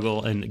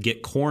and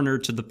get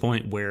cornered to the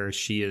point where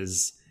she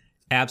is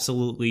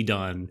absolutely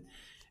done,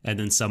 and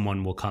then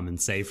someone will come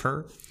and save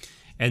her.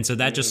 And so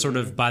that just sort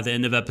of, by the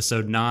end of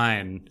episode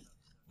 9,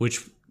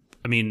 which,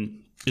 I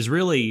mean, is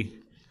really...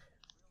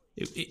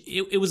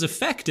 It was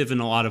effective in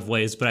a lot of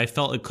ways, but I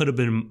felt it could have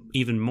been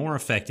even more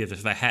effective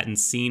if I hadn't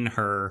seen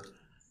her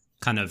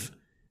kind of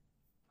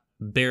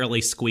barely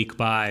squeak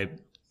by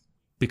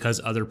because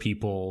other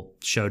people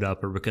showed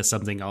up or because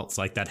something else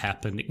like that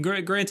happened.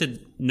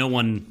 Granted, no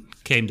one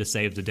came to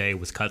save the day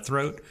with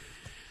Cutthroat,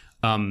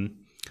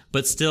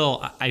 but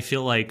still, I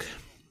feel like,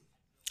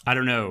 I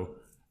don't know,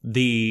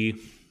 the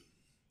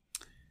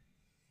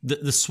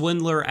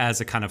Swindler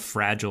as a kind of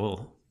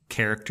fragile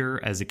character,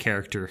 as a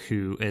character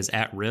who is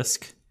at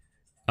risk,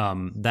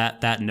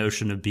 that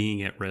notion of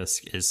being at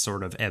risk is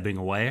sort of ebbing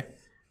away,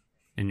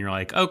 and you're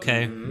like,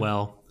 okay,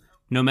 well,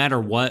 no matter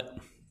what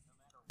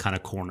kind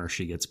of corner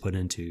she gets put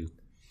into,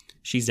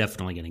 she's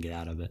definitely going to get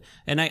out of it.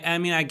 And I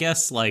mean, I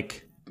guess,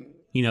 like,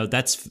 you know,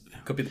 that's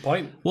could be the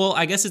point. Well,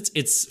 I guess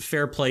it's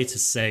fair play to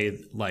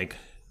say like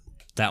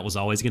that was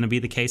always going to be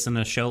the case in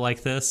a show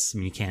like this. I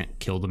mean, you can't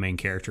kill the main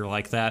character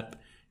like that,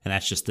 and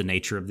that's just the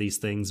nature of these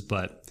things.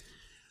 But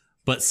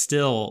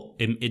still,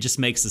 it just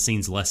makes the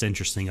scenes less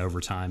interesting over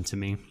time to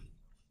me.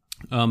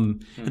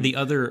 The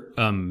other,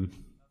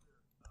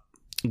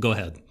 go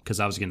ahead, because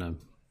I was gonna.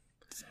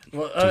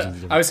 Well,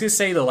 I was gonna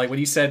say though, like when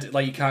you said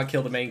like you can't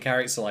kill the main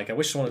character, like I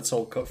wish someone had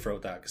told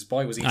Cutthroat that, because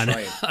boy was he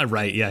trying.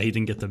 Right? Yeah, he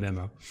didn't get the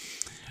memo.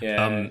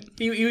 Yeah,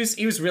 he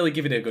was really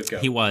giving it a good go.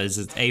 He was.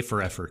 It's A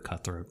for effort,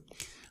 Cutthroat.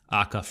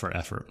 Aka for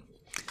effort.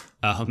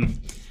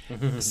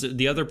 So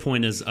the other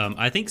point is,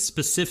 I think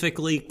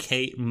specifically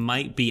Kate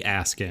might be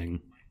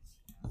asking,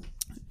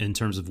 in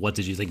terms of what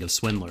did you think of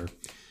Swindler,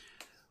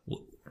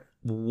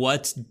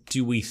 what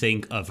do we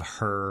think of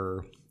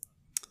her,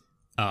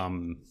 how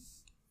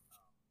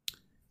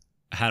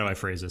do I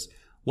phrase this?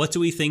 What do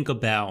we think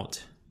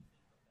about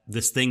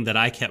this thing that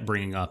I kept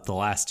bringing up the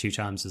last 2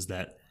 times, is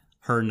that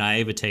her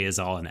naivete is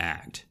all an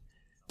act,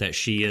 that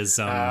she is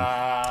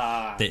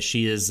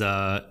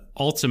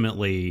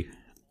ultimately,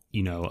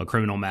 you know, a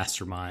criminal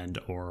mastermind,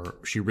 or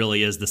she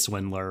really is the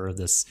Swindler,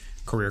 this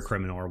career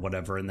criminal or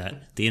whatever, and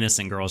that the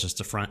innocent girl is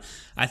just a front.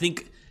 I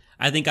think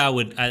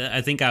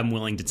I'm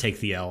willing to take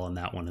the L on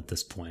that one at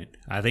this point.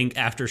 I think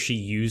after she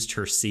used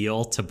her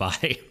seal to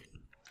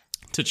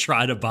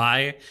try to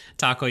buy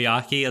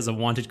Takoyaki as a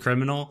wanted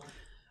criminal,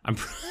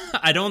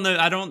 I don't know.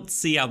 I don't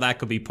see how that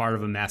could be part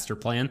of a master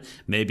plan.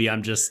 Maybe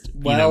I'm just,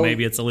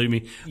 maybe it's eluding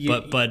me.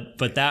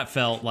 But that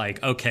felt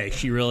like, okay,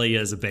 she really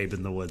is a babe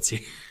in the woods here.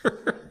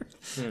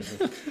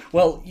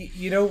 Well,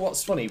 you know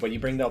what's funny when you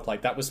bring that up?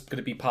 Like that was going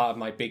to be part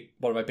of one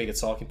of my bigger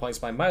talking points.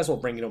 But I might as well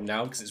bring it up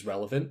now because it's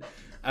relevant.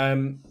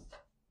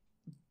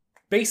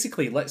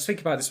 Basically, let's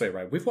think about it this way,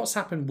 right? With what's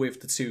happened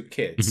with the 2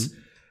 kids,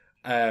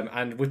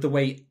 and with the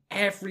way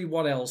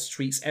everyone else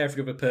treats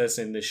every other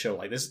person in this show,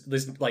 like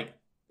there's like.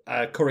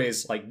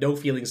 Courier's like no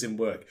feelings in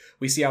work.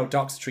 We see how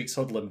Doctor treats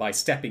Hoodlum by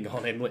stepping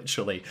on him,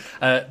 literally.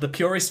 The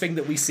purest thing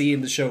that we see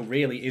in the show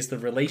really is the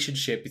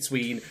relationship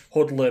between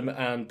Hoodlum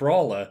and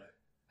Brawler,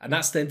 and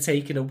that's then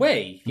taken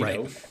away. You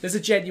know, there's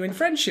a genuine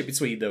friendship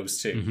between those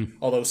two.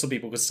 Although some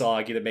people could still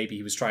argue that maybe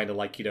he was trying to,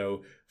 like, you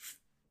know,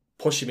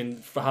 push him in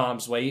for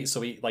harm's way, so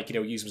he, like, you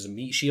know, use him as a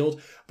meat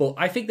shield. But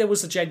I think there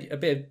was a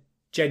bit of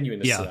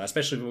genuineness to that,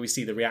 especially when we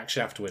see the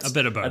reaction afterwards. A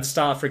bit of both. At the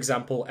start, for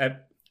example.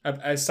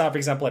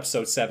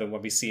 Episode 7,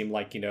 when we see him,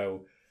 like, you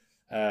know,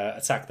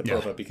 attack the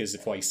brother because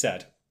of what he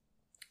said.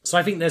 So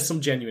I think there's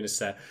some genuineness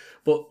there.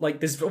 But, like,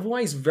 there's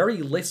otherwise very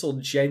little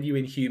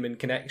genuine human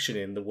connection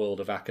in the world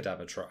of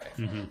Akadama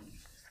Tribe.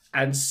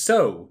 And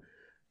so,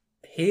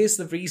 here's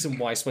the reason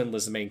why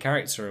Swindler's the main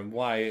character and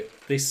why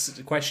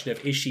this question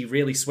of is she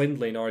really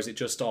swindling or is it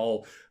just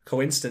all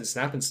coincidence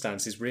and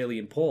happenstance is really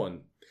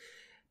important.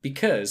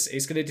 Because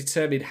it's going to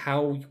determine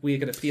how we're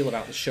going to feel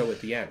about the show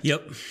at the end.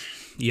 Yep.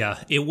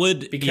 Yeah, it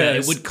would.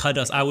 It would cut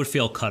us. I would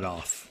feel cut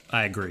off.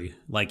 I agree.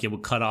 Like, it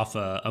would cut off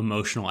a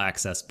emotional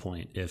access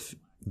point if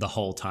the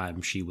whole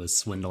time she was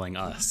swindling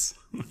us.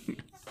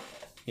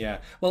 Yeah.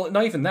 Well,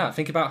 not even that.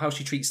 Think about how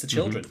she treats the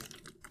children.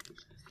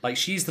 Like,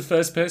 she's the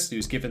first person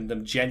who's given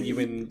them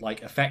genuine,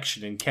 like,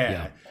 affection and care.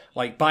 Yeah.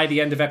 Like, by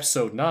the end of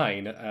episode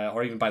 9,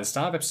 or even by the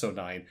start of episode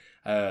 9,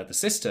 the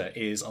sister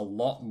is a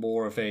lot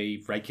more of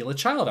a regular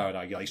child, I would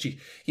argue. Like,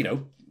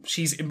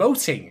 she's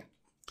emoting.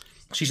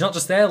 She's not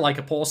just there like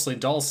a porcelain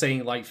doll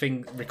saying, like,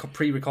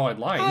 pre-recorded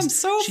lines. I'm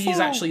so She's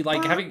actually,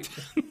 like, having...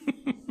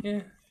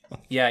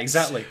 Yeah,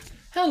 exactly.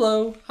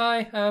 Hello,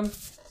 hi,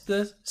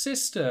 the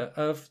sister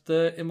of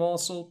the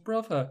immortal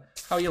brother.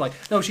 How are you? Like,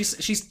 no,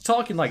 she's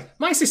talking like,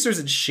 my sister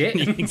isn't shit.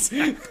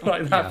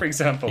 Like that, for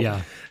example.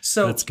 Yeah,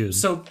 so that's good.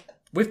 So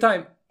with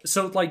that,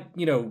 so like,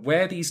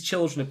 where these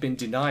children have been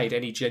denied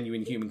any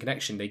genuine human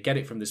connection, they get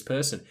it from this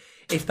person.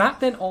 If that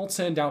then all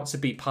turned out to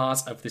be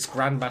part of this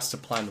grand master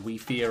plan we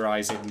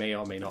theorize it may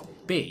or may not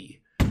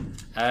be,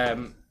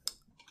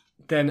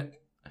 then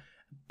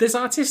there's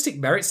artistic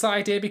merits to that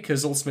idea,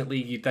 because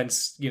ultimately you then,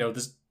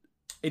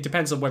 it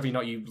depends on whether or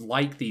not you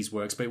like these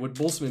works, but it would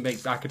ultimately make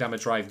Akudama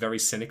Drive very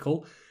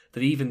cynical,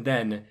 that even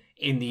then,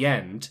 in the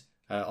end,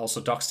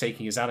 also Doc's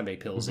taking his anime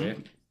pills here.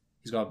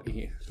 He's got...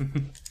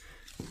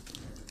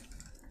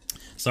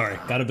 Sorry,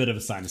 got a bit of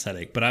a sinus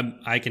headache, but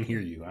I can hear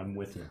you. I'm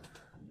with you.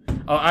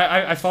 Oh,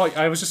 I thought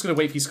I was just going to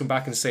wait for you to come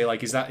back and say,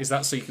 like, is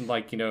that so you can,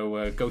 like,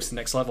 go to the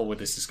next level with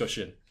this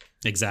discussion?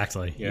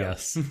 Exactly. Yeah.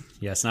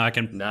 Yes. Now I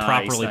can Nice.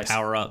 properly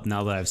power up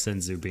now that I've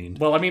Senzu beamed.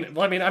 Well, I mean,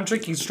 I'm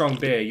drinking strong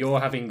beer. You're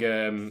having,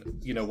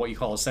 what you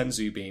call a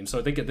senzu beam. So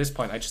I think at this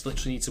point, I just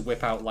literally need to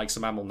whip out like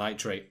some amyl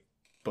nitrate.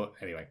 But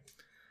anyway,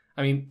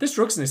 I mean, there's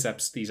drugs in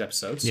these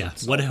episodes. Yeah.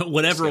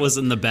 Whatever was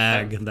in the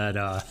bag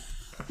that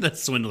that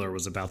Swindler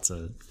was about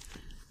to.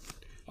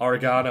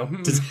 Oregano.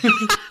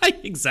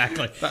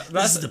 Exactly. That's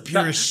this is the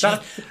purest shit.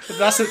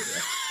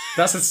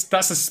 That's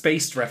a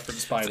spaced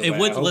reference, by the way. It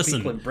would, I hope listen,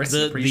 people in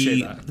Britain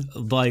appreciate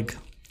that. Like,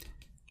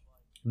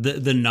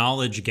 the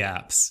knowledge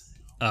gaps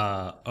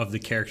of the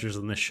characters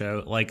in this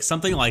show, like,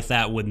 something like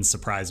that wouldn't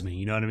surprise me.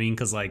 You know what I mean?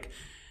 Because, like,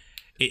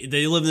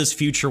 they live in this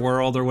future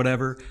world or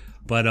whatever,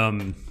 but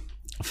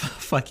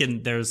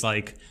fucking there's,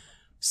 like,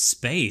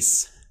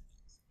 space.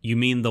 You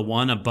mean the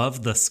one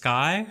above the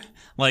sky?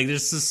 Like,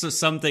 there's just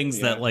some things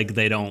that, like,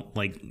 they don't,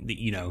 like,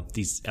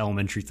 these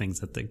elementary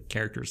things that the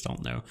characters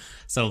don't know.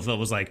 So if it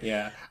was like,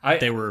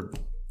 they were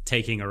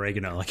taking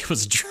oregano like it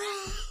was a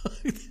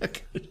drug.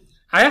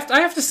 I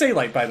have to say,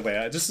 like, by the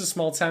way, just a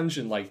small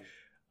tangent, like,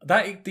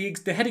 that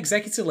the head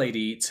executive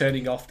lady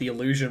turning off the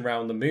illusion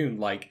around the moon,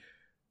 like,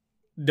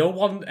 no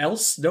one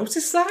else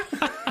noticed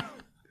that?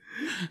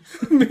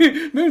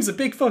 Moon's a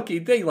big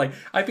fucking thing. Like,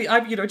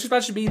 just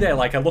imagine me there.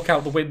 Like, I look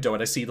out the window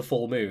and I see the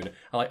full moon.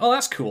 I'm like, oh,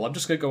 that's cool. I'm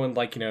just gonna go and,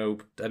 like,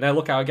 and I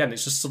look out again.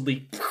 It's just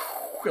suddenly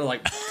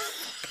like.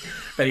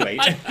 But anyway,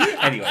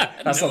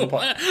 that's not the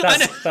point.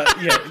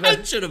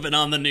 That should have been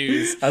on the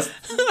news.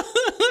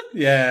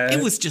 Yeah,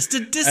 it was just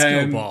a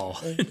disco ball.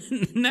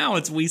 Now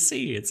we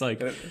see. It's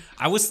like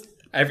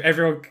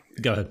everyone.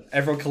 Go ahead.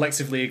 Everyone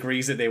collectively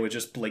agrees that they were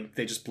just blinked.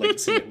 They just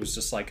blinked, and it was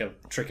just like a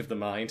trick of the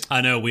mind.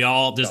 I know. We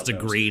all just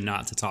agree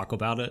not to talk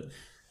about it.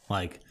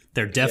 Like,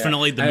 they're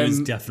definitely the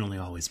moon's definitely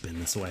always been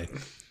this way,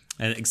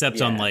 and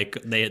except on like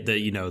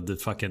the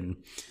fucking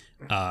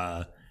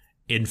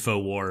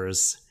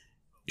InfoWars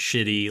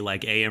shitty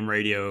like AM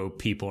radio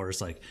people are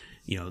just like,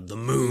 the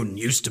moon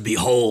used to be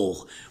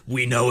whole.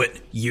 We know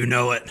it. You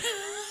know it.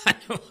 I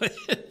know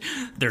it.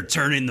 They're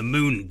turning the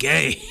moon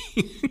gay.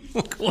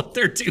 Look what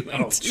they're doing.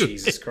 Oh,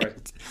 Jesus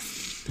Christ.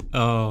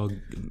 Oh.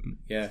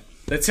 Yeah.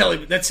 They're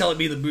telling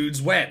me the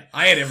moon's wet.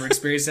 I had never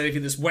experienced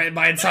anything this wet in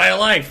my entire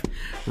life.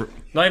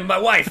 Not even my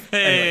wife.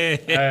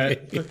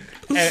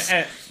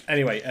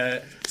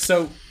 Anyway,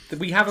 so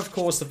we have, of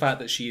course, the fact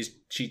that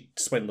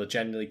Swindler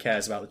genuinely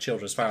cares about the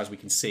children as far as we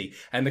can see.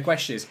 And the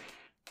question is,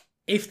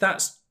 if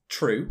that's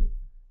true,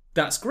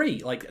 that's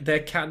great. Like, there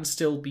can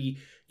still be,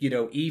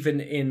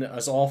 even in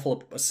as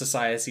awful a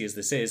society as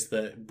this is,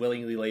 that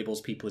willingly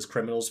labels people as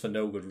criminals for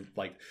no good,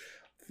 like,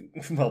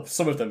 well,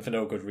 some of them for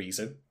no good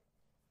reason.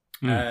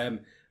 That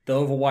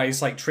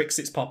otherwise, like, tricks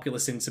its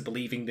populace into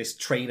believing this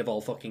train of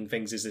all fucking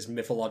things is this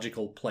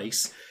mythological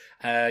place.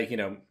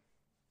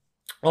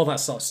 All that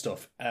sort of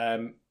stuff.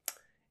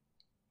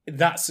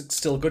 That's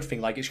still a good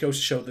thing. Like, it goes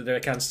to show that there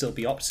can still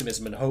be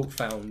optimism and hope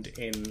found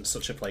in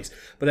such a place.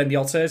 But then the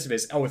alternative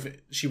is, if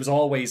she was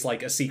always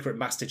like a secret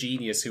master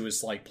genius who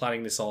was like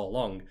planning this all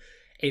along,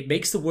 it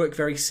makes the work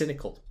very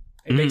cynical.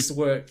 It makes the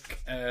work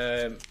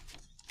a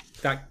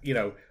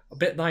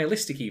bit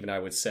nihilistic, even, I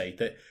would say,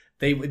 that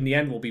they in the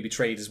end will be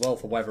betrayed as well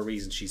for whatever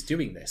reason she's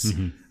doing this.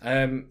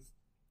 And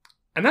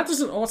that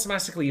doesn't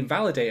automatically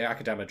invalidate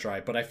Akudama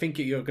Drive, but I think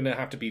you're going to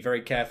have to be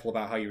very careful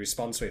about how you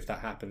respond to it if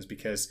that happens,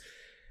 because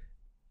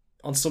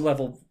on some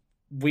level,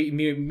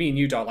 me and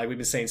you, Doc, like we've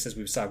been saying since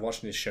we've started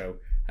watching this show,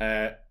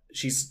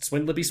 she's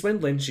Swindler be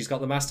swindling. She's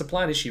got the master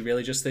plan. Is she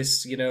really just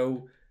this,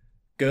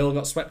 girl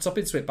got swept up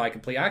into it by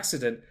complete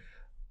accident?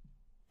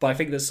 But I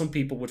think that some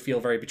people would feel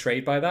very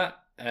betrayed by that.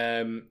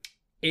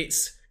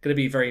 It's going to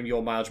be very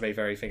your mileage may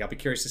vary thing. I'll be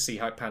curious to see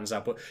how it pans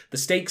out. But the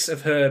stakes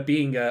of her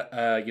being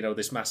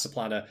this master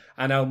planner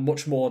are now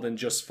much more than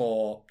just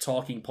for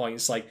talking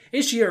points. Like,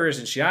 is she or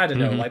isn't she? I don't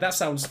know. Like, that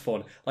sounds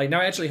fun. Like, now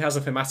it actually has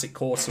a thematic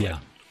course to it.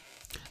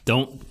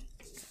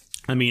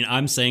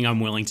 I'm saying I'm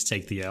willing to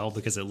take the L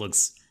because it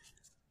looks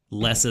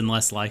less and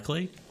less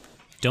likely.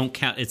 Don't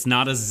count. It's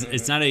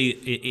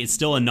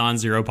still a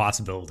non-zero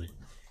possibility.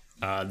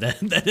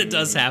 That it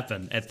does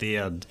happen at the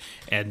end,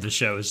 and the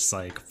show is just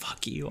like,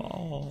 fuck you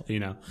all,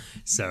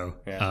 So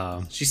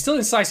she's still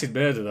incited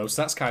murder though,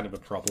 so that's kind of a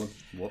problem.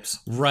 Whoops.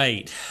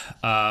 Right.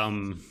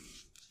 We'll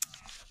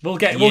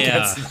get to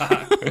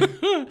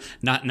that.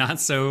 not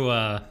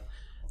so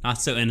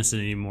innocent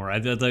anymore.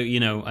 Because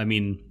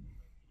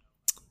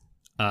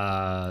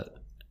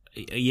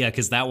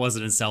that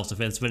wasn't in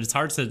self-defense, but it's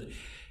hard to.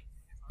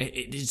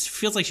 It just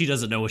feels like she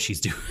doesn't know what she's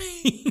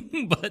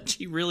doing, but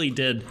she really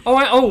did.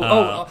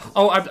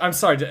 I'm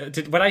sorry.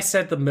 When I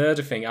said the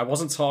murder thing, I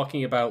wasn't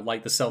talking about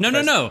like the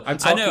self-defense. No. I'm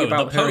talking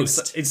about the her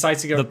post,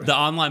 inciting the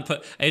online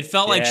post. It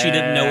felt like she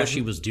didn't know what she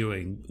was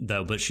doing,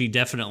 though, but she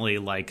definitely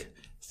like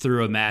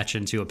threw a match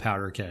into a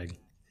powder keg.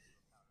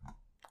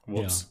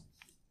 Whoops.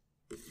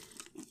 Yeah.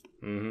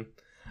 Mm-hmm.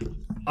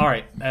 All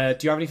right. Do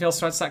you have anything else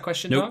to answer that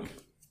question, Nope. Doc?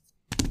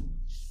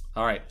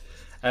 All right.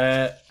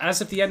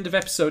 As of the end of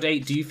episode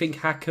 8, do you think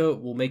Hacker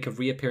will make a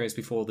reappearance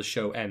before the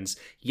show ends?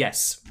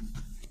 Yes.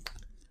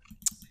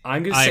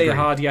 I'm going to say a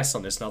hard yes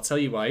on this, and I'll tell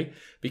you why.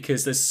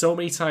 Because there's so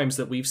many times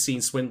that we've seen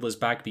Swindler's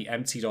bag be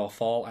emptied or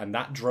fall, and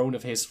that drone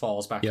of his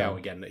falls back out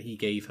again that he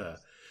gave her.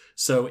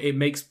 So it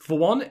makes, for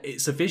one,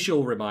 it's a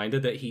visual reminder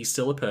that he's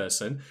still a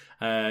person,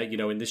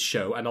 in this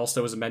show, and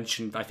also as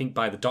mentioned, I think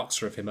by the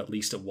Doctor of him at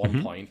least at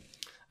one point.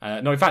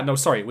 It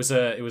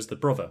was the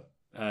brother.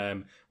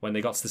 When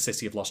they got to the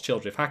City of Lost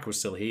Children, if Hacker was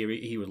still here,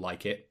 he would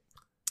like it.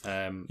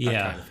 That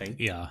kind of thing.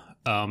 Yeah.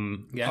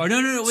 Yeah. Oh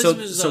no.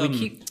 So we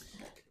keep.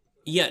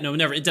 Yeah, no,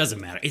 never. It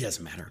doesn't matter.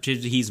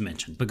 He's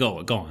mentioned, but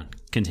go on.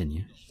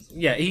 Continue.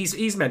 Yeah,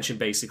 he's mentioned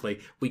basically.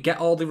 We get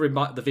all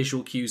the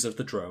visual cues of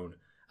the drone,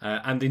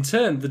 and in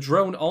turn, the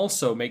drone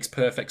also makes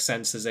perfect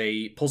sense as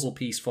a puzzle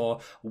piece for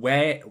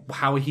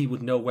how he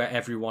would know where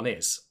everyone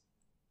is.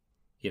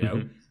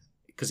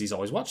 Because he's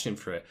always watching him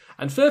for it.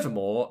 And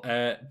furthermore,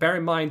 bear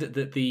in mind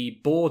that the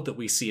board that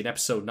we see in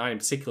episode 9, in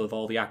particular of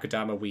all the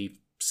Akudama we've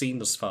seen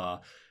thus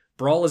far,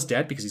 Brawler's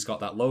dead because he's got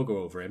that logo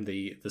over him,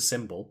 the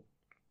symbol.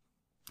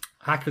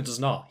 Hacker does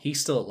not. He's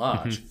still at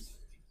large.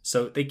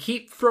 So they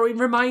keep throwing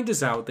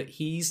reminders out that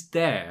he's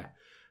there.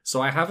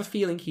 So I have a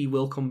feeling he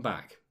will come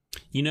back.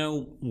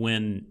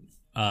 When...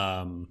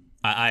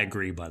 I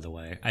agree, by the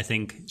way. I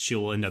think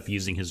she'll end up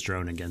using his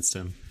drone against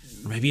him.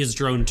 Or maybe his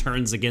drone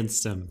turns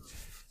against him.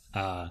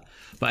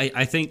 But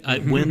I think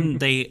when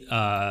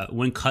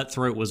when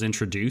Cutthroat was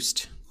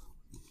introduced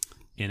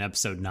in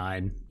episode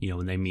 9,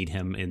 when they meet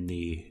him in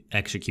the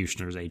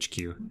Executioner's HQ,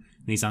 and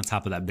he's on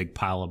top of that big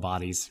pile of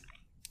bodies.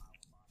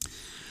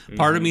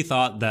 Part of me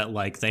thought that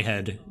like they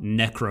had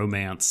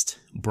necromanced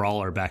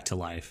Brawler back to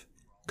life,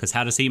 because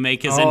how does he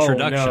make his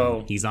introduction?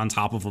 No. He's on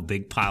top of a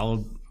big pile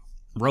of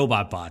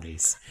robot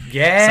bodies.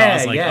 Yeah, so I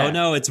was like, oh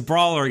no, it's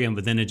Brawler again.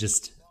 But then it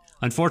just,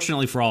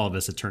 unfortunately for all of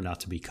us, it turned out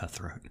to be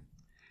Cutthroat.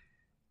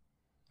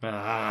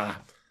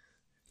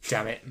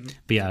 Damn it.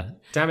 But yeah.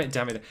 Damn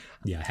it.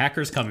 Yeah,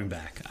 Hacker's coming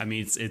back. I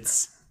mean,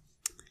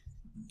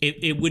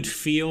 it would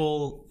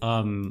feel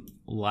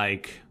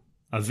like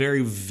a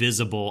very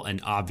visible and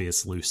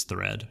obvious loose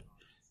thread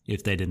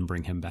if they didn't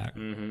bring him back.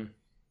 Mm-hmm.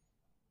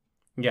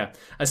 Yeah,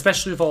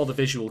 especially with all the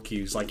visual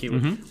cues, like he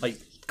would, like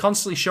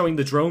constantly showing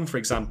the drone, for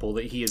example,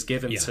 that he has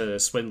given to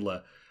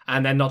Swindler,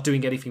 and then not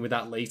doing anything with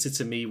that later,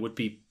 to me would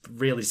be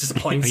really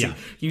disappointing.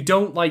 You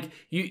don't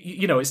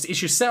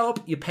it's your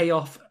setup, your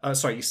payoff.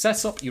 You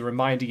set up, your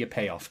reminder, your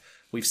payoff.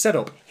 We've set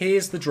up.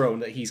 Here's the drone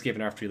that he's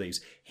given after he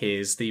leaves.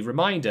 Here's the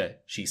reminder.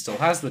 She still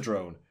has the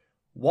drone.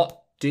 What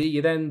do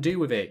you then do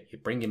with it? You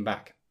bring him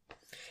back.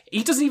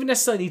 He doesn't even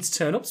necessarily need to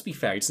turn up, to be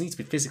fair. He doesn't need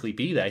to physically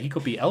be there. He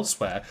could be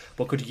elsewhere,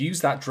 but could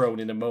use that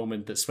drone in a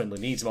moment that Swindler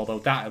needs him, although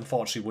that,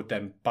 unfortunately, would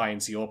then buy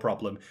into your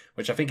problem,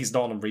 which I think is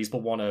not an unreasonable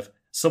one of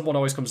someone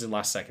always comes in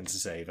last second to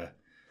save her.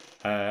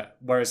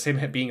 Whereas him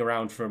being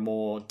around for a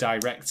more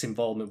direct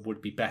involvement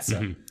would be better.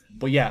 Mm-hmm.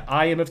 But yeah,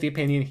 I am of the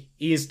opinion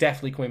he is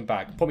definitely coming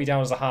back. Put me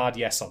down as a hard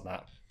yes on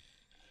that.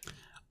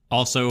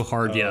 Also,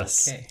 hard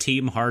yes.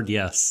 Team hard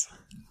yes.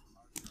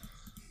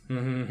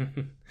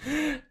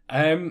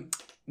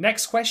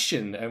 Next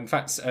question. In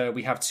fact,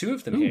 we have two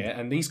of them here,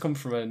 and these come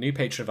from a new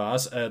patron of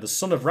ours, the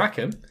son of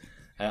Rackham.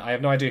 I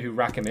have no idea who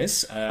Rackham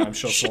is. I'm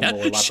sure someone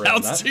will elaborate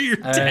on that. Shouts to your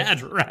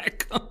dad,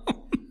 Rackham.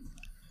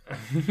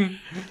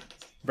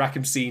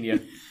 Rackham Senior.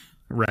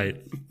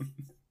 Right.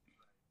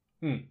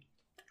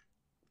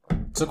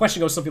 So the question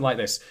goes something like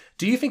this.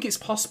 Do you think it's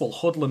possible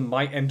Hoodlum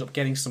might end up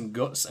getting some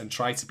guts and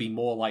try to be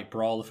more like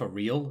Brawler for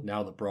real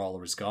now that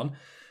Brawler is gone?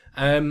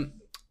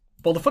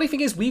 Well, the funny thing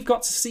is we've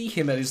got to see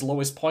him at his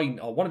lowest point,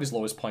 or one of his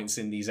lowest points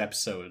in these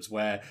episodes,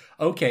 where,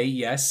 okay,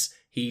 yes,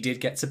 he did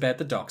get to bed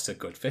the Doctor.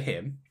 Good for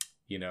him,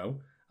 you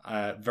know.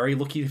 Very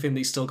lucky of him that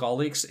he's still got all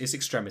his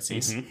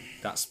extremities. Mm-hmm.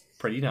 That's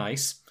pretty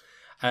nice.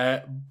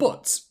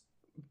 But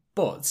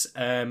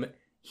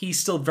he's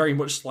still very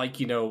much like,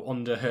 you know,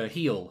 under her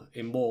heel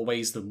in more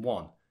ways than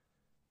one.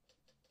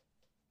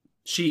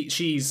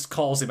 She's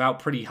calls him out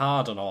pretty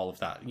hard on all of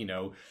that, you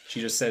know.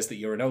 She just says that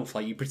you're an oaf,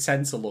 like you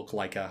pretend to look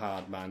like a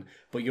hard man,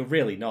 but you're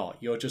really not.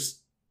 You're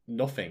just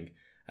nothing.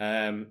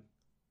 And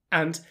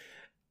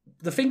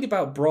the thing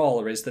about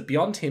Brawler is that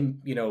beyond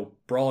him, you know,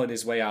 brawling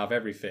his way out of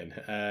everything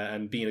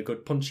and being a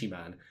good punchy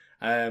man,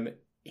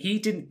 he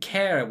didn't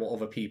care what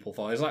other people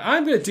thought. He was like,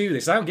 I'm going to do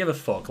this. I don't give a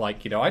fuck.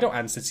 Like, you know, I don't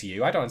answer to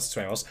you. I don't answer to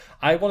anyone else.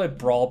 I want to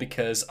brawl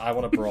because I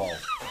want to brawl.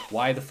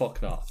 Why the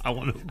fuck not? I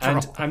want to brawl.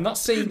 And I'm not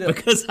saying that...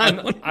 Because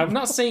I'm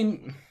not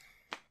saying...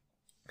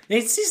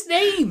 It's his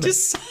name!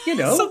 Just, you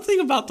know? Something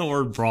about the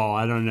word brawl.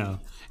 I don't know.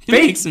 It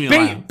makes me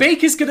laugh.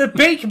 Baker's going to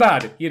bake,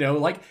 man! You know,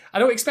 like, I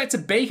don't expect a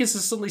baker to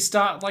suddenly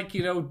start, like,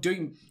 you know,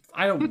 doing,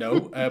 I don't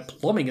know,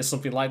 plumbing or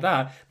something like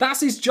that.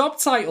 That's his job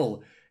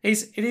title.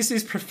 It is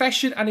his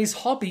profession and his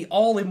hobby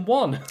all in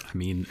one. I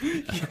mean,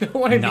 you know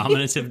what I mean?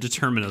 Nominative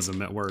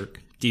determinism at work.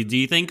 Do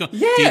you think? Yeah, do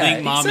you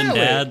think mom and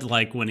dad,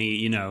 like when he,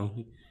 you know,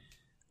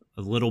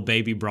 a little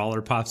baby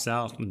Brawler pops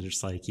out and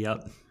just like,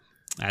 yep,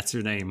 that's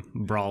her name,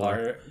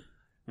 Brawler.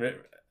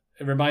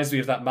 It reminds me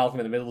of that Malcolm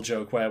in the Middle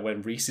joke where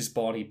when Reese is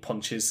born, he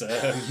punches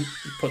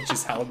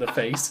Hal in the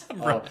face.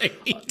 Right.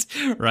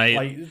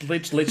 Like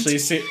literally,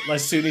 as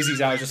soon as he's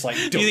out, just like.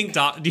 Do you think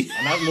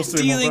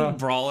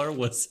Brawler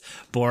was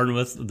born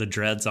with the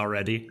dreads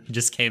already? He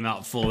just came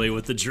out fully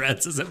with the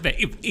dreads as a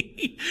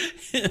baby.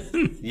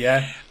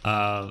 Yeah.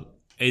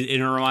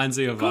 It reminds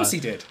me of. Of course, he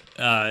did.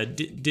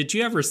 Did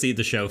you ever see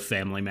the show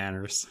Family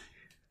Manners?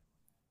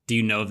 Do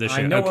you know of this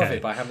show? I know of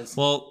it, but I haven't.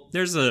 Well,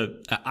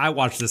 I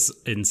watched this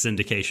in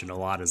syndication a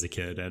lot as a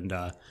kid, and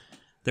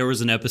there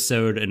was an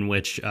episode in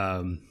which,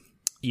 comedic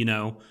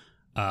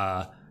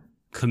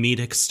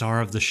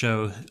star of the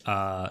show,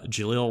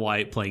 Jaleel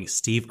White playing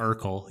Steve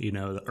Urkel, you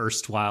know, the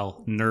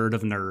erstwhile nerd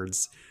of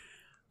nerds.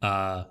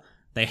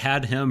 They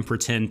had him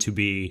pretend to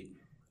be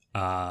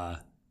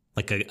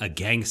like a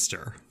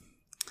gangster.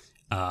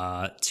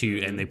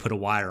 And they put a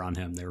wire on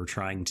him. They were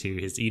trying to,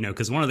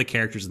 because one of the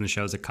characters in the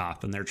show is a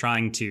cop, and they're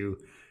trying to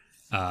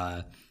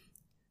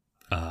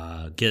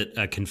get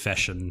a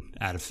confession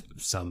out of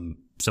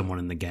someone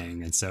in the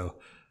gang. And so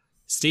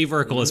Steve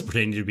Urkel is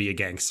pretending to be a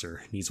gangster.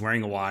 And he's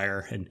wearing a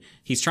wire, and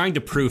he's trying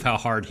to prove how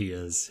hard he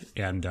is.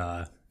 And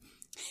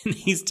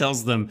he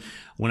tells them,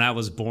 when I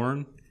was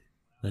born,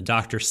 the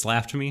doctor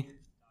slapped me.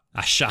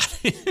 I shot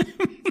him.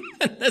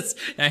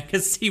 I can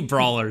see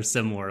Brawler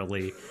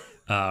similarly.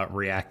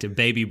 Reactive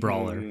baby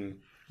Brawler.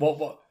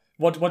 What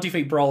do you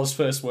think Brawler's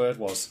first word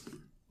was?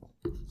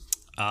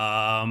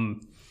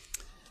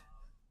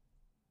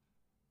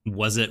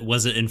 Was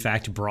it in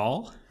fact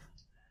brawl?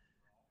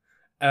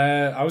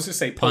 I was gonna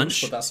say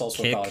punch, but that's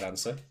also kick, a valid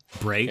answer.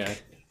 Break. Yeah.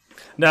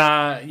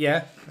 Nah,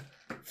 yeah.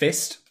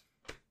 Fist.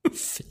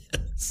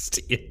 Fist.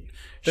 Yeah.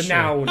 The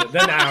noun.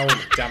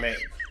 Damn it.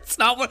 It's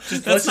not what.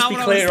 Let's just be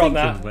clear on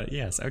that. But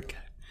yes, okay.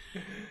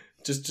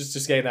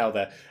 Just getting out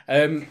there.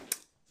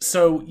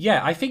 So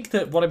yeah, I think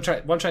that what I'm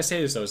trying to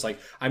say is though is like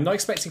I'm not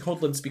expecting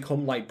Hoodlum to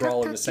become like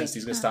Brawler in the sense that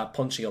he's going to start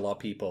punching a lot of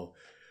people,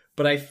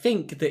 but I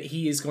think that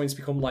he is going to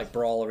become like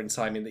Brawler in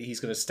time, in that he's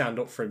going to stand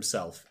up for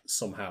himself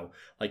somehow.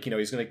 Like, you know,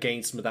 he's going to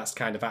gain some of that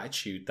kind of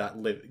attitude that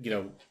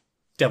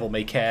devil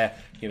may care,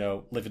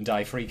 live and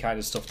die free kind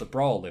of stuff that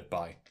Brawler lived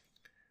by.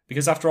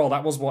 Because after all,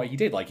 that was what he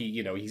did. Like he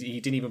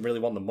didn't even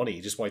really want the money;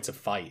 he just wanted to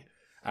fight.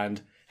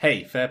 And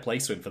hey, fair play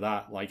to him for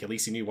that. Like at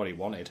least he knew what he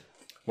wanted.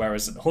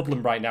 Whereas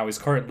Hoodlum right now is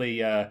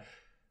currently, I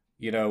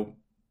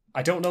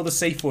don't know the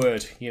safe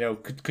word.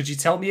 Could you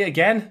tell me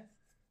again?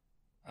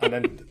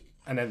 And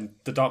then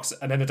the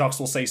docs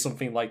will say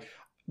something like,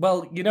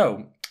 "Well,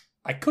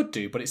 I could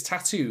do, but it's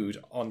tattooed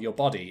on your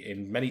body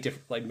in many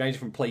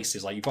different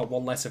places. Like you've got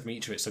one letter from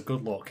each of it. So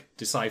good luck,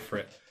 decipher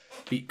it.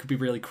 It could be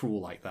really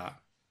cruel like that."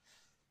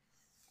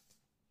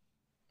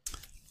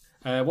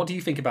 What do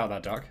you think about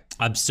that, Doc?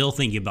 I'm still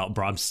thinking about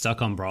I'm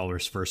stuck on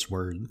Brawler's first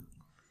word.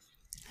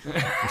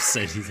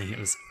 So do you think it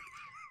was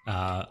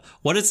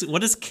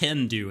what does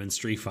Ken do in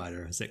Street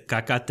Fighter? Is it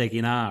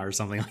Kakatekina or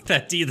something like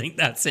that? Do you think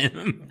that's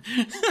him?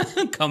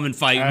 Come and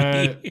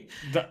fight me.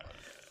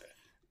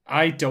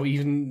 I don't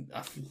even.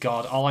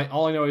 God, all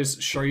I know is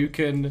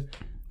Shoryuken.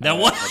 Now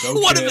one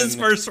of his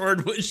first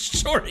word was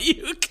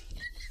Shoryuken.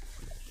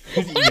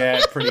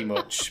 Yeah, pretty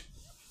much.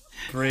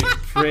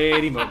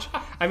 Pretty much.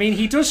 I mean,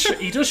 he does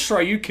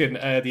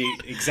Shoryuken the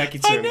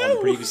executor in one of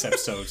the previous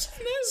episodes,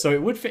 so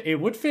it would fit.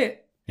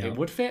 Yep. It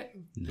would fit.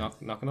 Not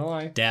gonna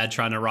lie. Dad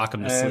trying to rock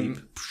him to sleep.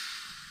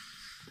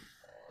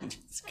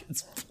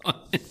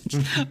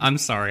 I'm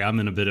sorry. I'm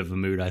in a bit of a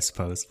mood, I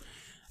suppose.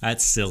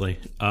 That's silly.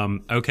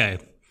 Okay.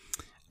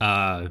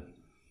 Go.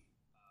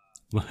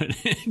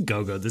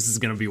 This is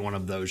going to be one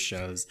of those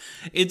shows.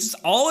 It's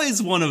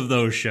always one of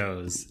those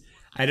shows.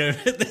 I don't.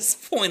 At this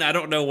point, I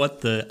don't know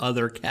what the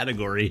other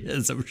category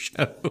is of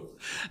show.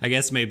 I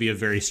guess maybe a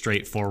very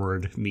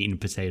straightforward meat and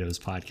potatoes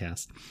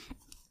podcast.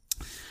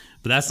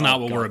 But that's not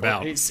what we're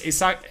about. It's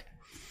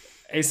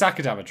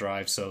Akadama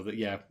Drive, so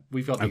that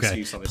we've got the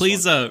excuse on this.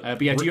 Please, one.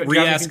 Do you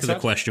re-ask the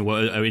question.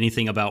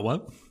 Anything about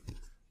what?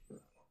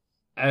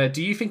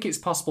 Do you think it's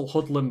possible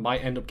Hoodlum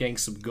might end up getting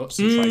some guts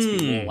and try to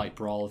be more like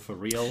Brawler for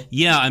real?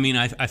 Yeah, I mean,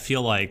 I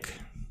feel like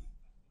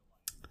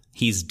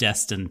he's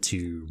destined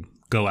to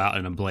go out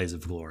in a blaze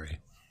of glory.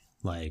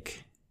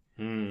 Like,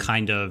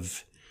 kind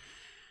of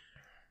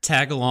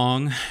tag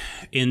along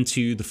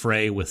into the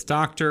fray with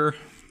Doctor,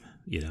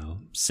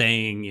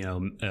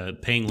 saying,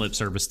 paying lip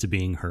service to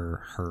being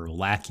her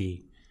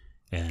lackey.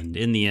 And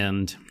in the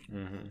end,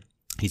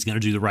 he's going to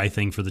do the right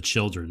thing for the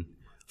children.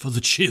 For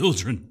the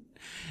children.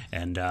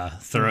 And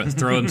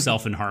throw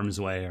himself in harm's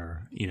way,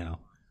 or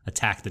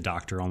attack the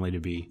Doctor only to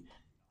be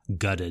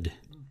gutted.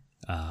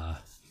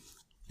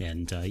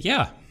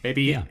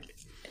 Maybe.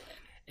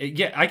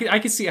 I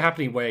could see it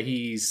happening where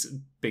he's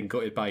been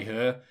gutted by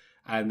her,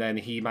 and then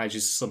he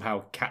manages to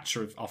somehow catch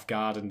her off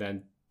guard and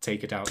then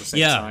take her down at the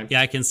same time.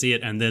 Yeah, I can see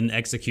it, and then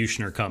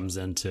Executioner comes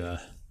in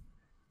to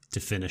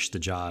finish the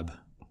job.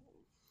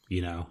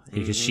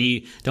 Because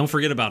she, don't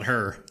forget about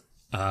her.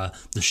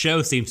 The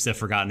show seems to have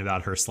forgotten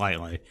about her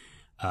slightly.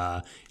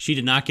 She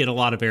did not get a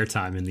lot of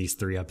airtime in these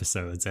 3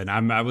 episodes, and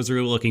I was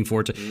really looking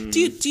forward to.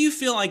 Do you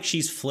feel like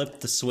she's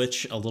flipped the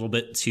switch a little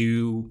bit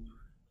too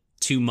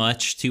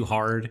much, too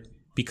hard?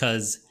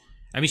 Because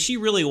I mean, she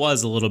really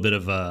was a little bit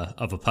of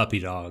a puppy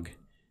dog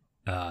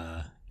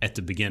at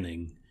the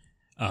beginning,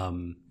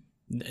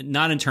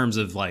 not in terms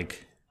of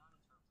like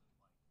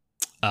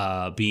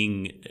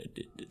being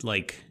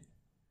like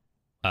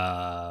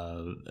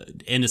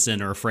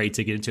innocent or afraid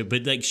to get into it,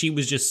 but like she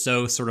was just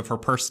so sort of, her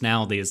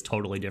personality is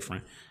totally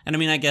different. And I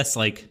mean, I guess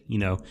like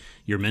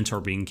your mentor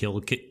being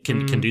killed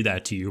can do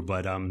that to you,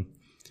 but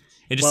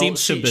it just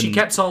seems to have been. She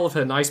kept all of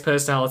her nice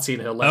personality in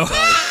her left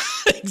eye.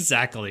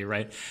 Exactly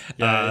right.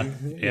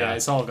 Yeah,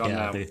 it's all gone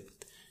now.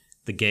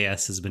 The gay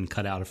ass has been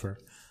cut out of her.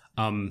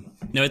 No,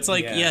 it's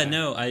like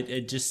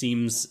it just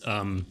seems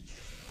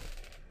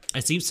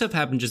it seems to have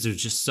happened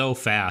just so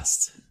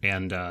fast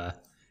and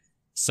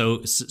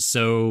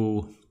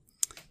so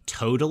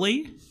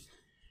totally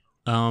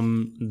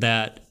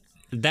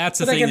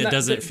that's a thing that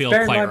doesn't feel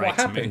quite right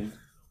to me.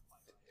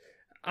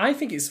 I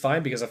think it's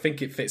fine because I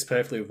think it fits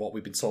perfectly with what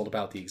we've been told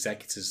about the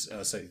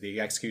the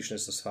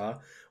executioners thus far,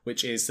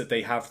 which is that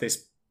they have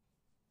this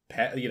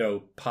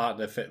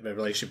partner fit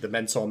relationship, the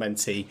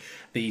mentor-mentee,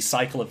 the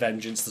cycle of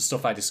vengeance, the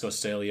stuff I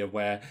discussed earlier,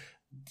 where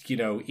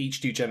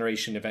each new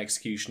generation of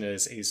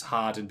executioners is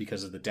hardened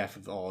because of the death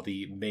of, or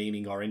the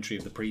maiming or injury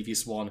of the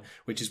previous one,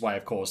 which is why,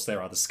 of course,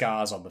 there are the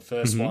scars on the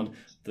first one.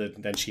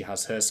 Then she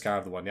has her scar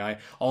of the one eye.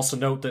 Also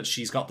note that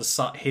she's got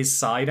his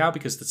side now,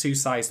 because the 2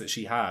 sides that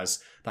she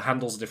has, the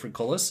handles are different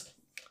colours.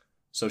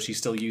 So she's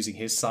still using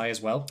his side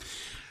as well.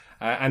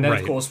 And then,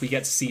 of course, we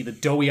get to see the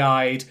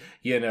doughy-eyed,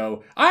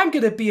 I'm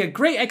going to be a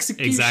great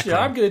executioner. Exactly.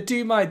 I'm going to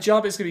do my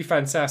job. It's going to be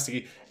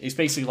fantastic. It's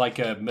basically like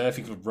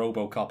Murphy from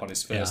RoboCop on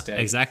his first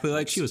day. Exactly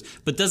like she was.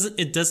 But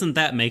doesn't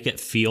that make it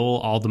feel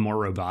all the more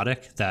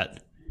robotic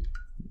that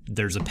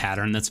there's a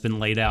pattern that's been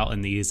laid out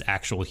and these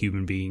actual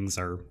human beings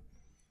are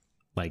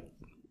like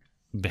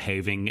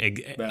behaving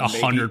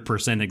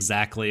 100%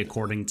 exactly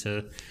according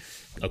to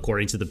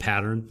the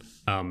pattern?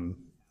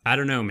 I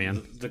don't know,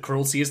 man. The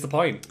cruelty is the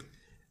point.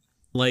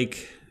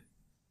 Like,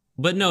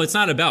 but no, it's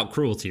not about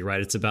cruelty, right?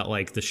 It's about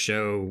like the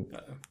show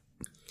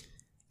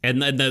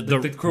and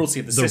the cruelty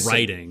of the system.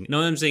 Writing.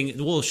 No, I'm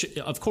saying, well,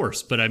 of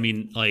course, but I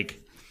mean,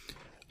 like,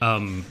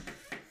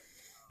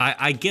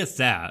 I get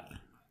that.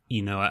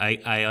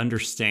 I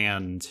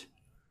understand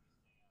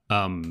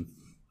the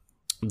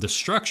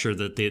structure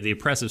that the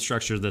oppressive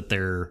structure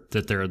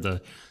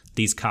that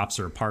these cops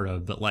are a part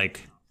of, but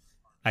like,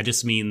 I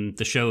just mean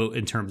the show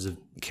in terms of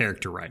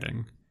character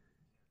writing.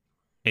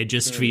 It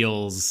just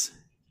feels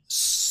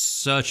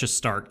such a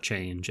stark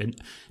change. And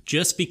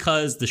just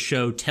because the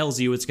show tells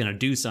you it's going to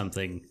do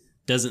something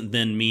doesn't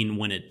then mean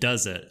when it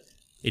does it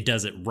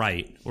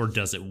right or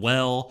does it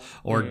well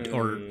or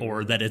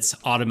that it's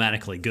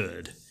automatically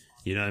good.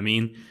 You know what I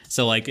mean?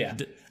 So like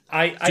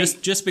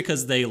just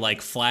because they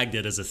like flagged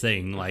it as a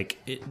thing, like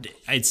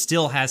it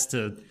still has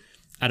to,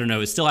 I don't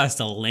know, it still has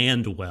to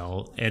land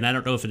well. And I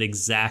don't know if it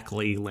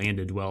exactly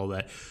landed well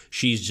that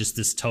she's just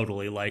this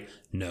totally like,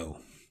 no,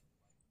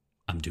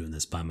 I'm doing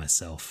this by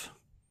myself.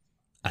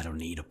 I don't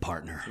need a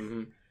partner.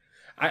 Mm-hmm.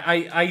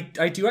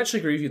 I do actually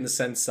agree with you in the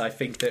sense that I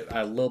think that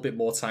a little bit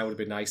more time would have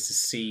been nice to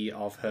see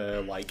of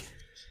her, like,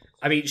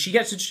 I mean, she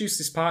gets to introduce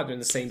this partner in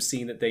the same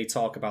scene that they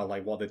talk about,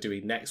 like, what they're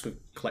doing next with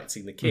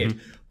collecting the kid.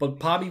 Mm-hmm. But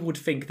part of me would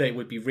think that it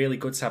would be really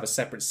good to have a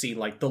separate scene,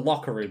 like the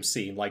locker room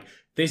scene, like,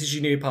 this is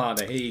your new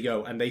partner, here you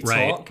go, and they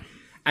talk,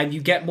 and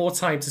you get more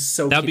time to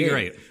soak it in. That'd be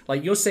great.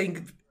 Like, you're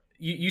saying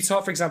you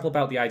talk, for example,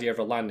 about the idea of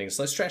a landing.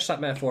 So let's stretch that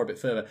metaphor a bit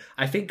further.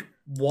 I think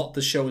what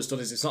the show has done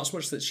is it's not so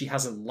much that she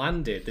hasn't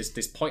landed,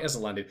 this point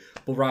hasn't landed,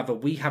 but rather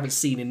we haven't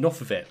seen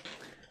enough of it.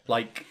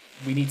 Like,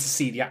 we need to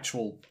see the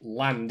actual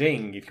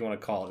landing, if you want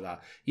to call it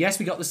that. Yes,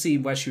 we got the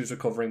scene where she was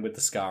recovering with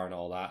the scar and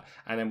all that,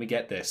 and then we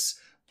get this.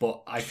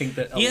 But I think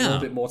that a little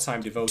bit more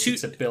time devoted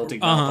to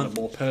building that on a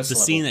more personal The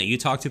level. scene that you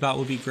talked about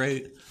would be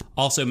great.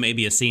 Also,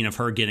 maybe a scene of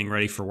her getting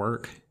ready for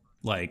work.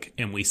 Like,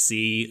 and we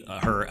see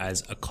her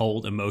as a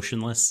cold,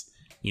 emotionless.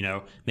 You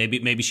know,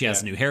 maybe she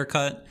has a new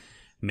haircut.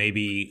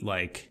 Maybe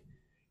like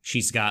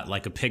she's got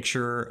like a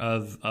picture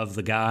of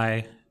the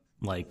guy,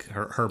 like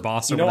her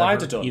boss. Or whatever,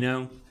 I'd have done.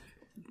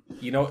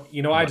 You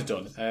know, I'd have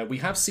done. We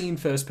have seen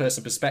first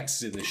person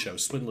perspectives in this show.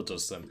 Swindler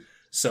does them.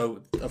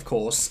 So of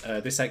course,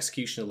 this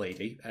executioner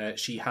lady,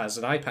 she has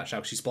an eye patch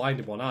now. She's blind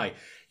in one eye.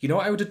 You know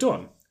what I would have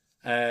done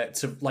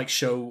to like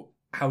show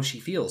how she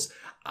feels.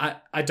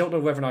 I don't know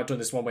whether or not I've done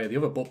this one way or the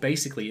other, but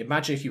basically,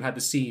 imagine if you had the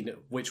scene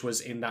which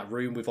was in that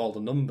room with all the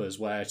numbers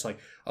where it's like,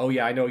 oh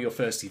yeah, I know your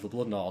first evil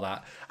blood and all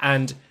that.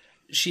 And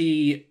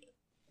she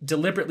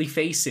deliberately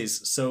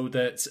faces so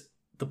that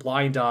the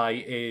blind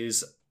eye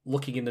is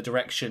looking in the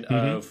direction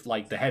of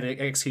like the head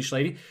execution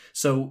lady.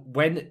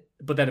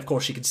 But then of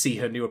course she can see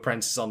her new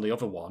apprentice on the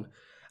other one.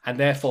 And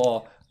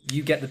therefore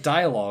you get the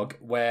dialogue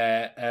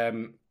where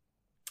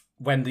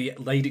when the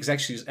lady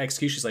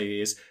execution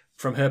lady is,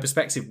 from her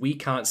perspective, we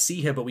can't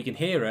see her, but we can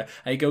hear her.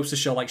 And it goes to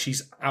show like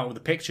she's out of the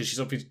picture. She's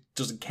something she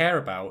doesn't care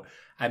about,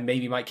 and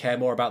maybe might care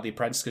more about the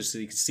apprentice because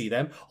you can see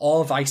them,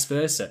 or vice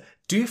versa.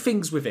 Do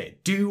things with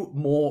it. Do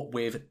more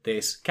with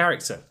this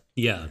character.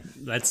 yeah,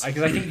 that's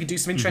Because I think you can do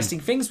some interesting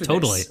things with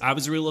totally. this. I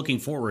was really looking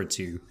forward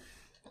to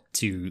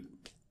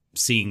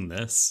seeing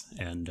this,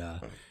 and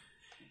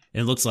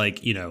it looks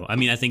like, you know, I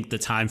mean, I think the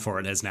time for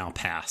it has now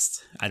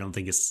passed. I don't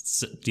think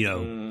it's, you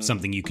know,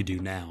 something you could do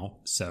now.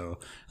 So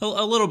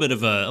a little bit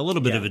of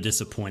a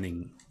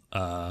disappointing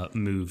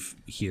move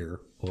here,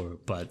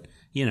 but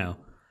you know,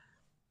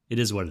 it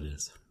is what it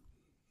is.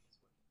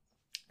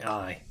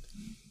 Aye.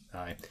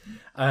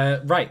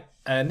 Right.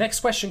 Next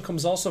question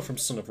comes also from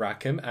Son of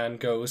Rackham and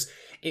goes,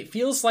 it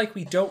feels like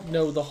we don't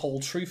know the whole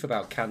truth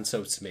about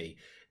Kanto to me.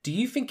 Do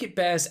you think it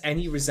bears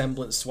any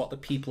resemblance to what the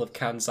people of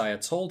Kanzai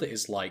are told it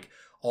is like?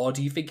 Or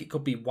do you think it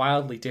could be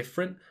wildly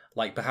different?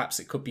 Like perhaps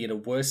it could be in a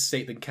worse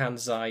state than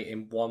Kanzai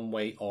in one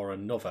way or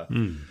another.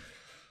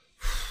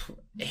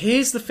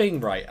 Here's the thing,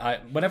 right?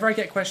 Whenever I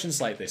get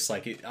questions like this,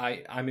 like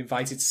I'm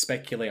invited to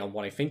speculate on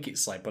what I think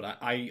it's like, but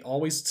I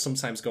always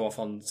sometimes go off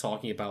on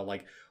talking about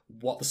like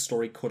what the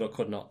story could or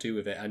could not do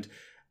with it. And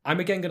I'm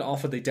again going to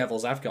offer the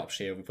devil's advocate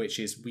option here, which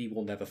is we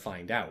will never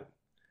find out.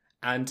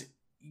 And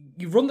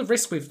you run the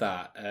risk with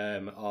that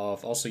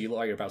of also you look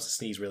like you're about to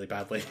sneeze really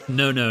badly.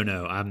 No,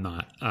 I'm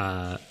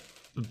not.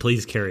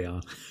 Please carry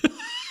on.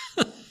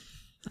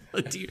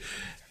 Are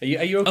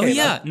you okay? Oh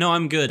yeah, no,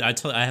 I'm good.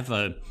 I have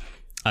a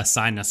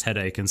sinus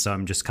headache, and so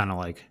I'm just kind of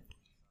like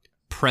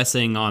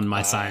pressing on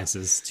my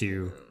sinuses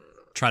to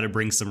try to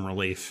bring some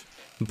relief.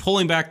 I'm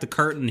pulling back the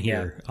curtain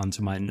here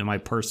onto my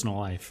personal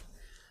life.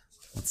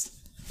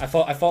 I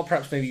thought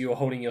perhaps maybe you were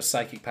holding your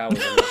psychic powers.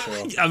 I'm not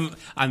sure.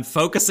 I'm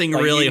focusing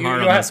really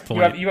hard on this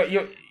point.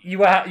 You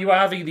were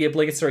having the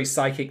obligatory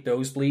psychic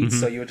nosebleed,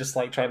 so you were just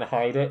like trying to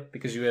hide it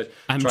because you were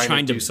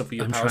trying to do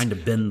something. I'm trying to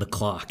bend the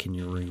clock in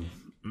your room.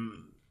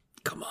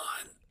 Come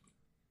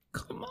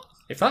on.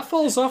 If that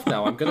falls off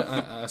now, I'm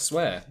gonna. I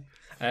swear.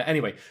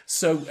 Anyway,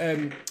 so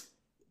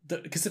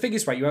because the thing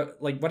is, right? You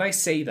like when I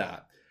say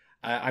that,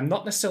 I'm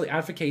not necessarily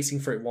advocating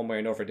for it one way or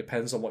another. It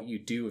depends on what you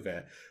do with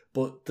it.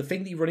 But the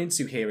thing that you run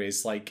into here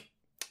is like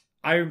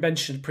I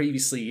mentioned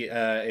previously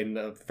in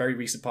a very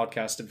recent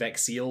podcast of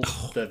Vexiel,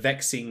 the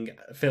vexing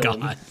film,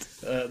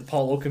 the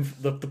Paul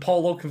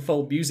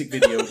Oakenfold music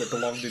video that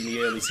belonged in the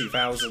early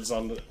 2000s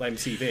on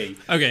MTV.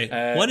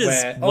 Okay, what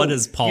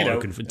is Paul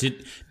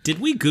Oakenfold? Did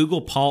we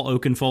Google Paul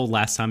Oakenfold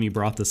last time you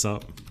brought this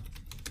up?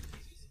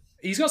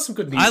 He's got some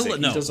good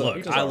music.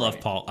 I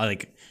love Paul.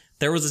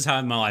 There was a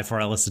time in my life where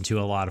I listened to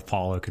a lot of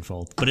Paul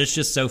Oakenfold, but it's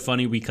just so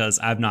funny because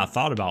I've not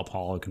thought about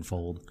Paul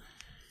Oakenfold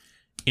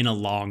in a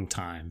long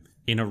time.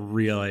 I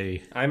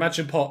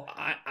imagine Paul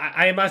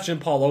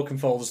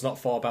Oakenfold has not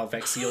thought about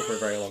Vexiel for a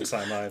very long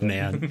time either.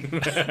 Man.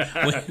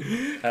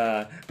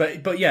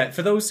 But yeah,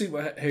 for those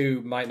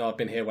who might not have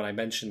been here when I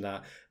mentioned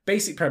that,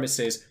 basic premise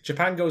is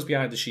Japan goes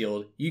behind the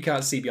shield, you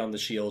can't see beyond the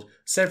shield,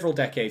 several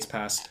decades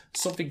pass,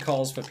 something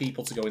calls for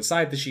people to go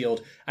inside the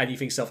shield, and you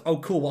think to yourself, oh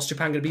cool, what's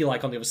Japan going to be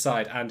like on the other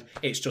side? And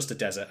it's just a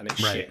desert, and it's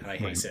shit, and I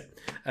hate it.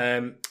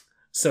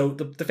 So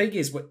the thing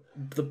is,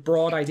 the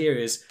broad idea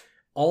is,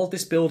 all of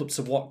this build up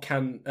to what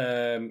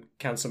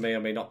Cancer may or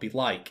may not be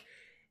like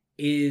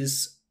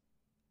is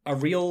a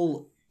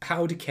real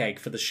powder keg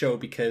for the show,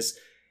 because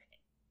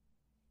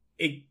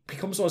it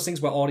becomes one of those things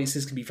where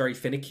audiences can be very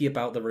finicky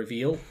about the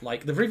reveal.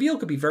 Like, the reveal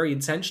could be very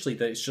intentionally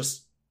that it's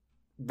just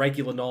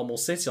regular normal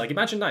city. Like,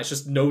 imagine that, it's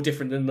just no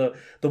different than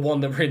the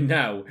one that we're in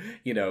now,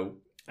 you know,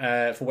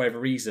 for whatever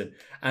reason.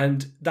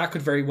 And that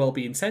could very well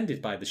be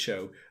intended by the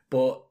show.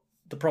 But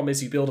the problem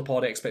is you build up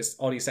audience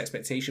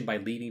expectation by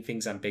leaving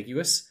things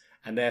ambiguous,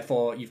 and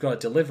therefore you've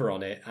got to deliver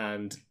on it,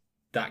 and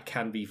that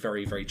can be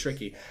very, very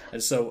tricky.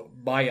 And so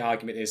my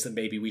argument is that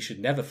maybe we should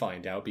never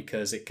find out,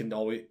 because it can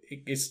always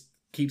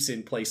keeps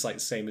in place like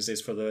the same as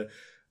is for the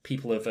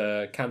people of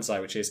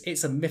Kansai, which is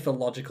it's a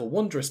mythological,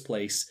 wondrous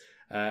place.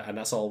 And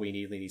that's all we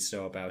need to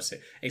know about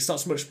it. It's not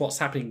so much what's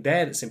happening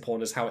there that's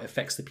important as how it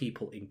affects the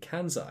people in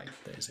Kansai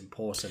that is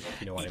important, if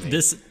you know what I mean.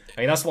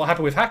 That's what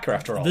happened with Hacker,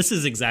 after all. This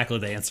is exactly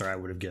the answer I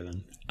would have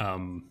given.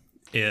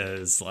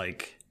 Is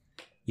like,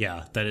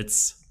 yeah, that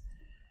it's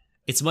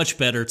much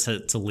better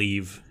to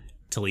leave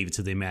it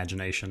to the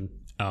imagination.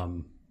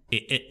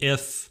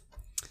 If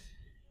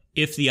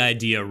the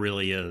idea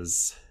really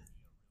is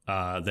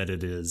that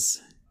it is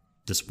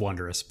this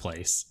wondrous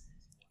place.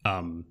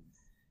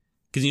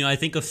 Because, I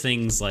think of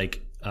things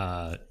like,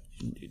 I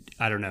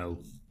don't know,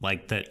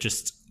 like that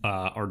just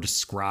are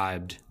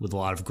described with a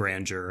lot of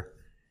grandeur,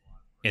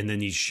 and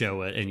then you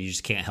show it and you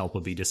just can't help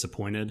but be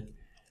disappointed.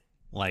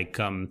 Like,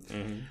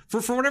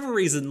 for whatever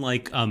reason,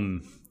 like,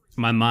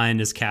 my mind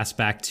is cast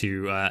back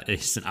to,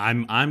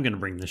 I'm going to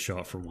bring this show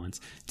up for once.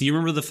 Do you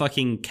remember the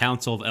fucking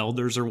Council of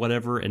Elders or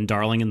whatever in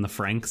Darling in the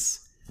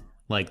Franxx?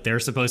 Like, they're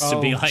supposed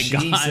to be like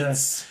Jesus.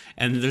 Gods.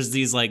 And there's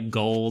these like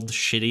gold,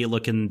 shitty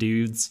looking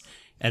dudes.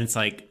 And it's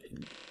like,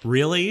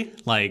 really?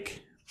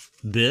 Like,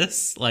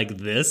 this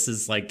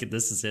is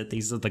it?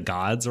 These are the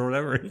gods or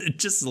whatever?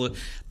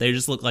 They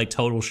just look like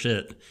total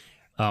shit.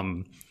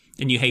 And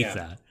you hate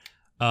that.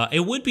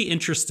 It would be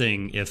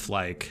interesting if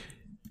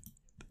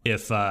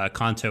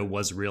Kanto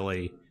was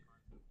really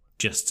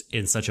just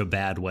in such a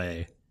bad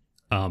way.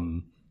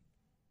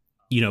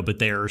 But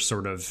they're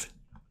sort of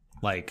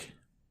like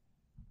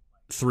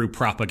through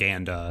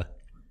propaganda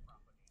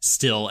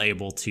still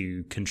able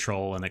to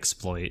control and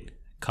exploit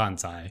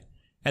Kansai,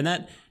 and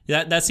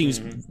that seems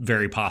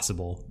very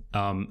possible.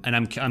 And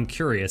I'm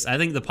curious. I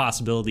think the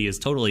possibility is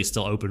totally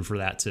still open for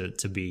that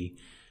to be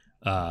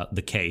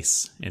the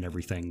case and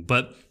everything.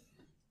 But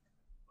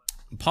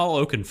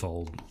Paul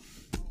Oakenfold,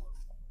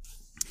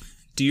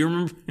 do you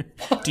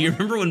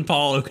remember when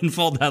Paul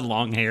Oakenfold had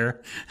long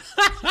hair?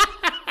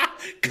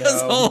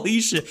 Because holy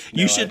shit,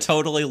 you should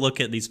totally look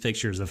at these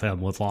pictures of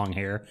him with long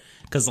hair.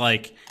 Because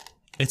like,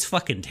 it's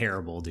fucking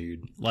terrible,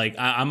 dude. Like,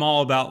 I'm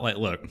all about like,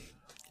 look,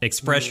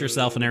 express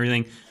yourself and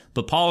everything,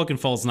 but Paul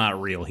Oakenfold's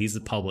not real. He's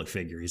a public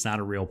figure. He's not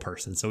a real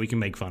person, so we can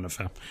make fun of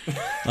him.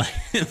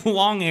 Like,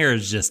 long hair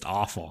is just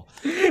awful,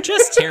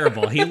 just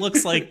terrible. He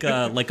looks like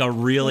a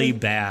really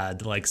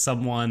bad, like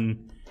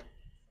someone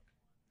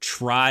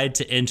tried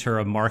to enter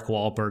a Mark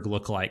Wahlberg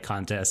lookalike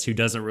contest who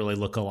doesn't really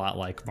look a lot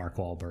like Mark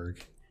Wahlberg,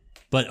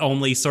 but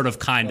only sort of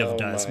kind of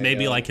does.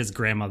 Maybe like his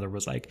grandmother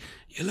was like,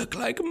 "You look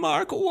like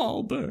Mark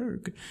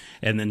Wahlberg,"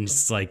 and then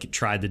just like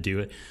tried to do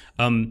it.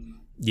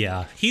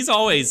 Yeah, he's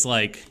always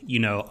like,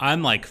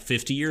 I'm like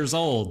 50 years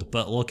old,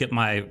 but look at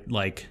my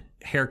like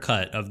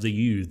haircut of the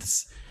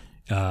youths.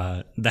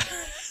 That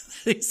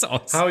he's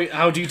always,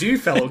 how do you do,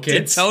 fellow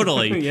kids?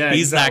 Totally, yeah,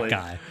 he's exactly that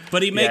guy.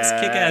 But he makes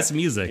kick-ass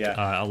music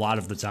a lot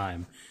of the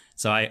time,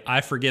 so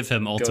I forgive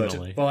him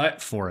ultimately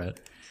for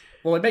it.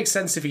 Well, it makes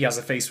sense if he has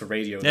a face for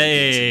radio.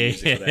 Hey,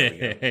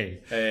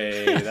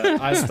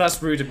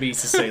 that's rude of me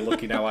to say,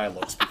 looking how I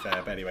look, to be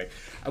fair. But anyway,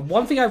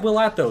 one thing I will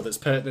add, though, that's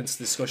pertinent to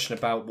the discussion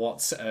about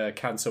what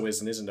Kanto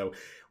is and isn't, though,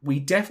 we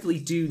definitely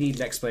do need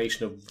an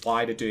explanation of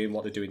why they're doing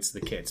what they're doing to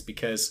the kids.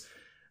 Because,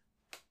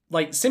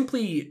 like,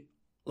 simply,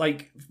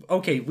 like,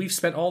 okay, we've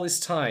spent all this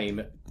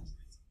time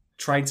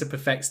trying to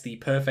perfect the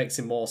perfect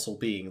immortal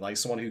being, like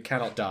someone who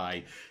cannot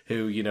die,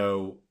 who,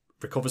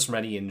 recovers from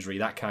any injury,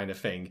 that kind of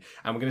thing,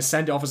 and we're going to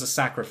send it off as a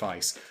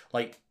sacrifice.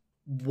 Like,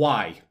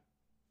 why?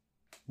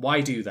 Why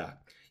do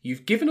that?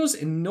 You've given us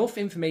enough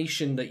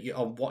information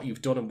on what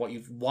you've done and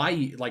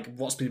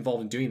what's been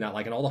involved in doing that,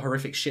 like, and all the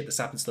horrific shit that's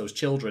happened to those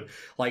children,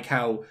 like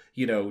how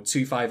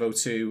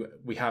 2502,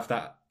 we have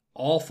that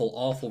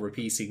awful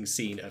repeating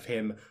scene of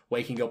him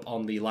waking up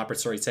on the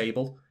laboratory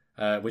table,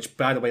 which,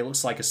 by the way,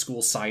 looks like a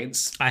school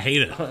science. I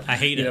hate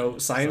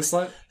it. Science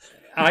lab.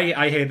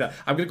 I hate that.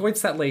 I'm going to go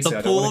into that later.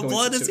 The pool of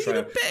blood is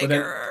even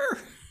bigger.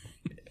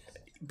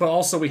 But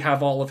also we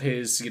have all of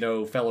his,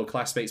 fellow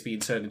classmates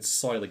being turned into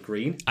Soylent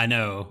Green. I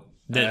know.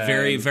 That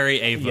very, very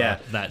Ava,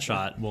 that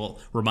shot will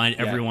remind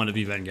everyone of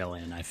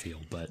Evangelion, I feel.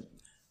 But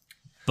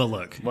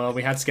look. Well,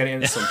 we had to get it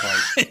in at some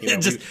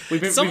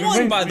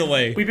point. By the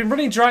way. We've been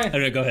running dry. Oh,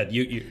 no, go ahead.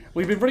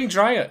 We've been running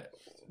dry.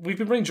 We've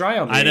been running dry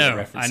on the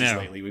references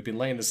lately. We've been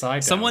laying the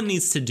side down. Someone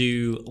needs to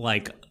do,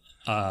 like,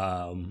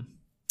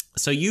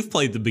 so you've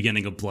played the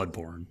beginning of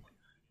Bloodborne,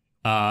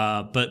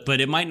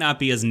 but it might not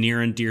be as near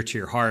and dear to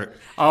your heart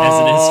as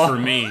it is for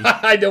me.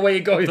 I know where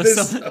you're going with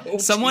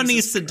this. Someone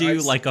needs to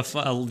do like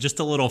just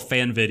a little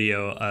fan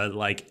video,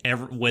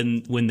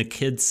 when the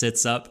kid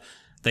sits up,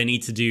 they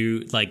need to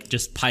do like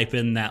just pipe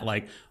in that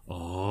like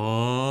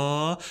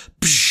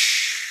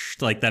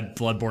psh, like that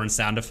Bloodborne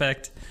sound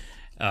effect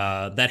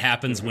that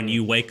happens when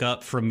you wake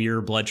up from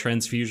your blood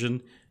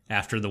transfusion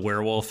after the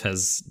werewolf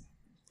has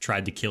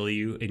tried to kill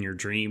you in your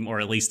dream, or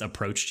at least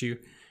approached you,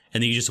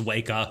 and then you just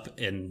wake up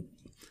and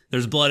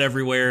there's blood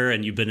everywhere,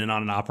 and you've been in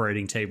on an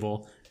operating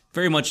table.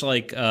 Very much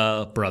like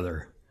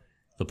Brother,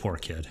 the poor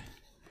kid.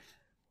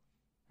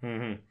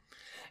 Mm-hmm.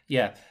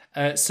 Yeah.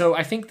 So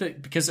I think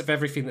that because of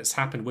everything that's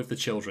happened with the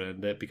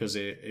children, that because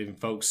it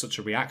invokes such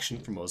a reaction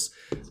from us,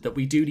 that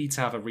we do need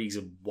to have a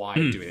reason why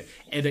we're doing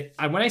it.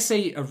 And when I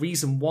say a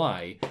reason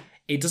why,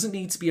 it doesn't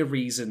need to be a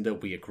reason that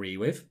we agree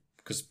with,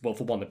 because, well,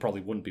 for one, there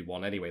probably wouldn't be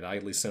one anyway.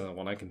 At least the only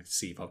one I can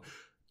conceive of.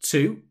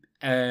 Two,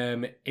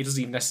 it doesn't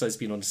even necessarily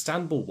be an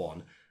understandable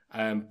one,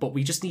 but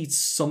we just need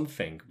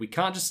something. We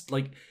can't just,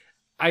 like...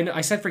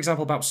 I said, for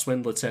example, about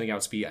Swindler turning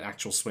out to be an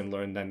actual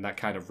swindler, and then that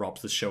kind of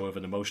robs the show of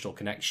an emotional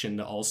connection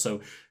that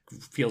also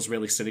feels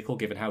really cynical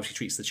given how she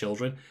treats the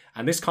children.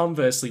 And this,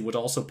 conversely, would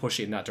also push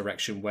it in that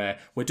direction where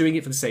we're doing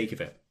it for the sake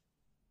of it.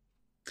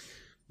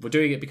 We're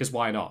doing it because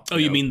why not? Oh,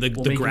 you mean the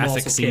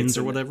graphic scenes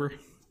or whatever?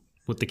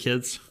 With the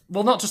kids?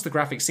 Well, not just the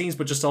graphic scenes,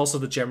 but just also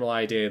the general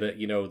idea that,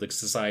 the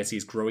society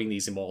is growing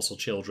these immortal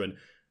children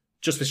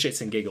just for shits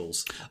and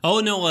giggles.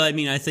 Oh, no, I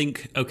mean, I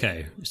think,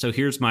 okay, so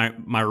here's my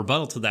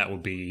rebuttal to that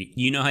would be,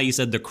 you know how you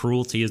said the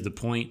cruelty is the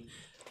point?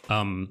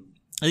 I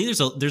think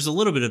there's a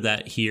little bit of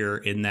that here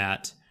in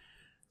that,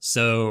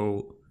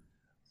 so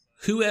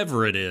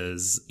whoever it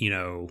is,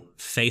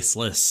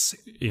 faceless,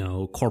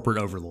 corporate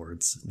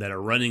overlords that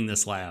are running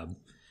this lab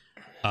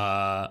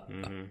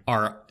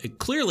are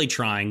clearly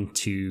trying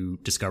to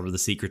discover the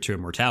secret to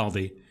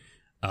immortality.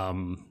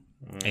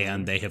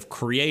 And they have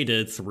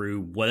created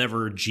through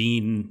whatever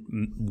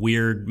gene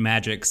weird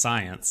magic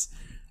science.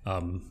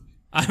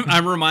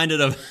 I'm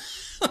reminded of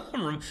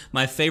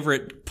my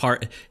favorite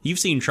part. You've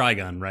seen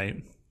Trigun,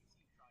 right?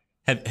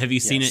 Have you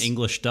seen it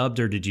English dubbed,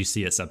 or did you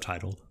see it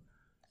subtitled?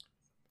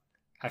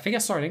 I think I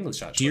saw it in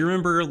English, actually. Do you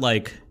remember,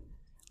 like,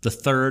 the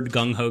third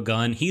Gung Ho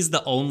Gun? He's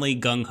the only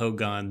Gung Ho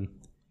Gun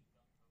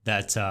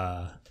that...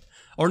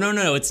 Or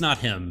no, it's not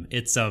him.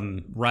 It's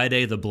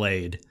Raide the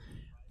Blade.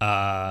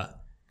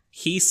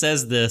 He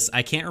says this,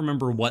 I can't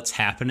remember what's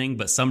happening,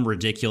 but some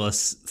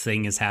ridiculous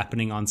thing is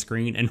happening on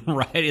screen, and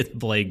Raide the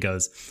Blade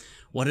goes,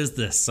 what is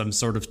this? Some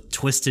sort of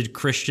twisted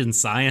Christian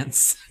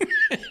Science?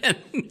 And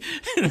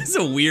it's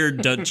a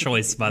weird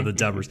choice by the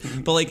dubbers.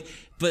 But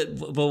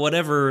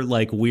whatever,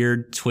 like,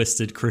 weird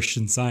twisted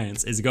Christian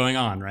Science is going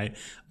on, right?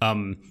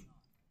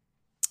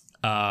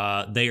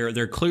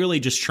 They're clearly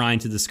just trying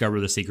to discover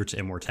the secret to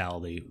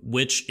immortality,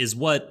 which is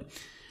what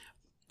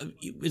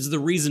is the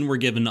reason we're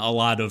given a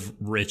lot of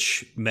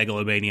rich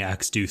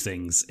megalomaniacs do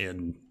things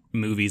in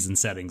movies and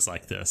settings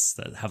like this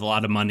that have a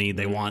lot of money.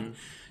 They want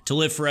to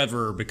live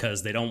forever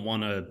because they don't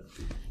want to,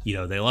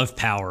 they love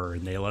power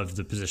and they love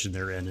the position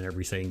they're in and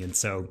everything. And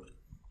so,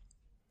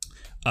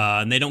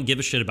 and they don't give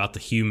a shit about the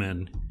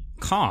human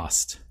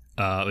cost.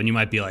 And you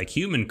might be like,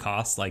 human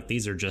cost? Like,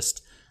 these are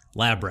just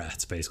lab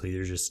rats, basically.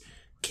 They're just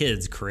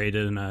kids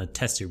created in a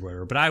test tube or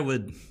whatever. But I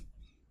would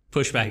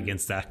push back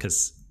against that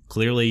because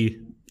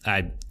clearly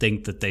I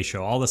think that they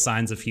show all the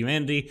signs of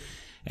humanity,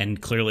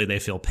 and clearly they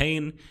feel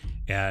pain,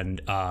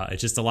 and it's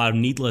just a lot of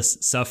needless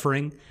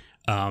suffering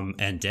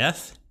and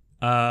death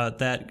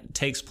that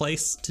takes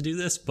place to do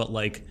this. But,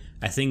 like,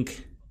 I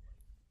think,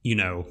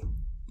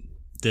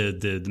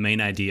 the main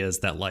idea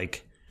is that,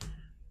 like,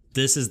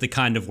 this is the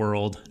kind of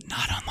world,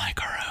 not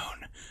unlike our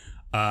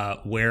own,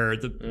 where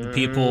the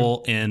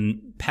people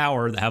in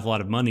power that have a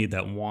lot of money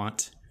that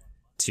want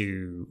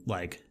to,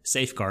 like,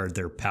 safeguard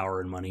their power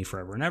and money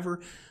forever and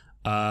ever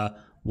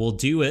will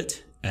do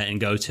it and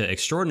go to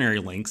extraordinary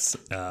lengths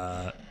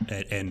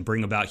and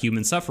bring about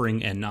human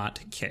suffering and not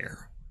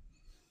care.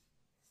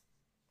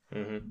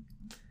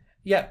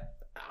 Yeah,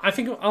 I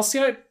think I'll see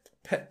how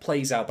it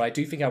plays out, but I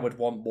do think I would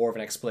want more of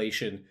an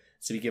explanation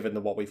to be given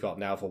than what we've got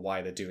now for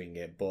why they're doing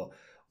it. But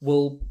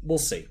we'll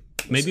see.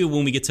 Maybe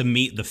when we get to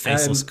meet the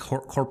faceless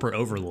corporate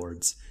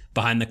overlords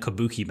behind the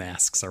kabuki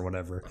masks or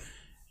whatever,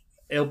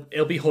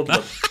 it'll be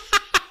hoodlum.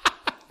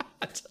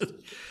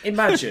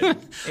 Imagine.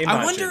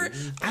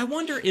 I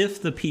wonder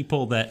if the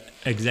people that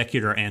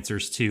Executor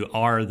answers to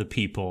are the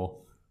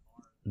people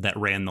that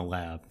ran the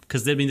lab,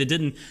 because they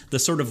didn't. The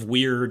sort of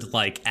weird,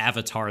 like,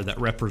 avatar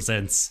that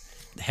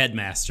represents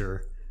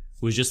Headmaster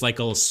was just like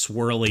a little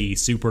swirly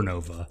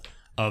supernova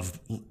of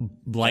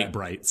light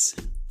brights.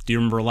 Do you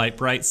remember light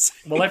brights?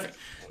 Well,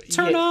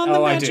 turn on the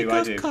magic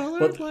I do.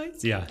 colored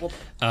lights. Yeah. Well,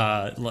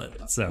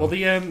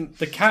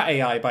 the cat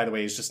AI, by the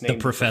way, is just named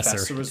the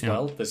Professor as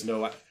well. There's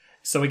no.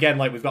 So again,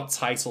 like, we've got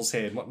titles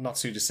here, not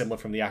too dissimilar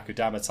from the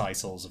Akudama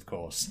titles, of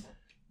course.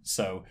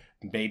 So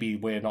maybe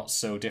we're not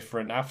so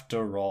different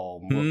after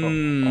all.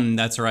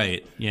 That's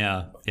right.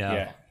 Yeah.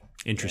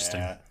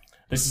 Interesting. Yeah.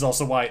 This is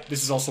also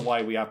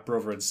why we have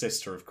brother and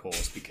sister, of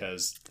course,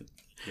 because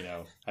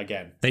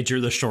again, they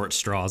drew the short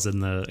straws in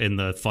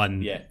the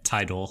fun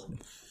title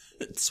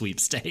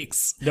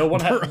sweepstakes. No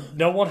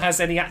one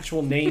has any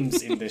actual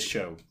names in this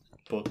show.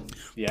 But,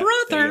 yeah,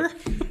 brother.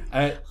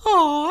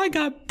 I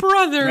got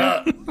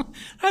brother.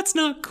 That's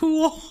not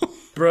cool.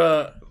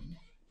 Brother.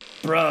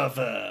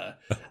 Brother.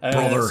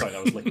 Sorry,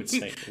 that was Liquid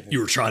Snake. You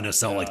were trying to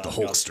sound like the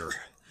Hulkster,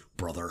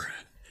 brother.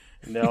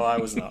 No, I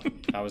was not.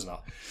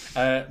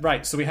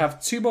 Right, so we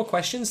have 2 more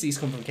questions. These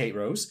come from Kate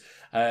Rose.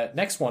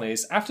 Next one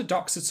is, after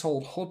Doxa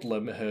told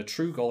Hoodlum her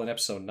true goal in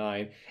episode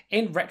 9,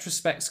 in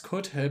retrospect,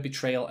 could her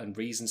betrayal and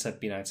reasons have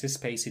been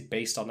anticipated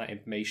based on that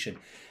information?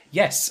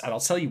 Yes, and I'll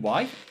tell you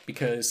why.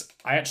 Because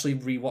I actually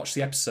rewatched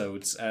the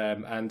episodes,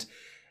 and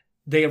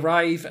they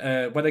arrive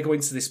when they go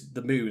into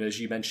the moon, as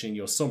you mentioned in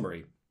your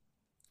summary.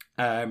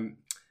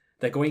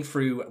 They're going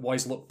through what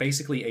is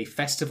basically a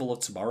festival of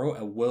tomorrow,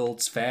 a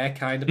World's Fair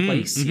kind of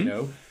place, you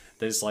know.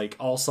 There's like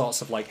all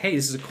sorts of like, hey,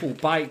 this is a cool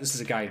bike, this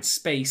is a guy in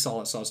space, all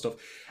that sort of stuff.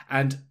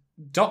 And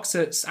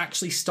Doxa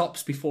actually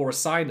stops before a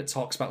sign that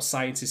talks about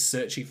scientists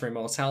searching for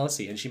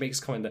immortality, and she makes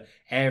a comment that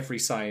every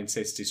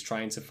scientist is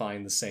trying to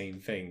find the same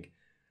thing.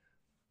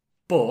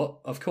 But,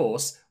 of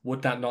course,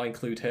 would that not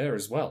include her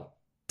as well?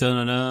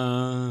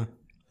 Da-na-na.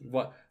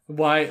 What?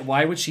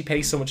 Why would she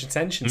pay so much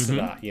attention to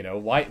that? You know,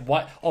 why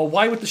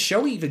would the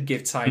show even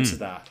give time to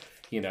that?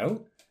 You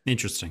know,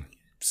 interesting.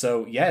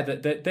 So yeah,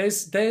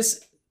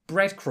 there's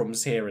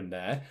breadcrumbs here and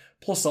there.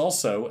 Plus,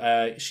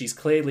 also, she's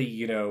clearly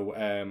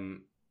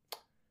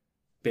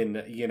been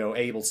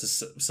able to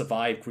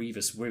survive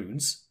grievous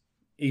wounds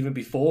even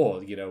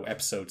before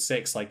episode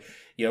 6. Like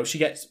she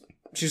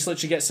just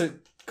literally gets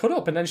cut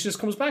up and then she just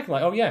comes back and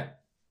like, oh yeah,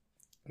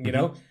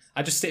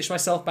 I just stitched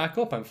myself back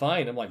up. I'm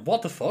fine. I'm like,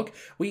 what the fuck?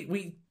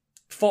 We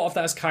thought of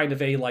that as kind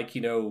of a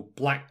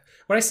black.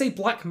 When I say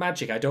black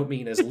magic, I don't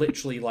mean as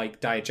literally like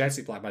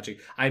diegetic black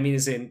magic. I mean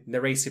as in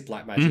narrative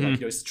black magic.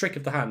 Like it's the trick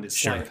of the hand, it's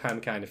sleight of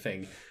hand kind of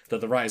thing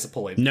that the writers are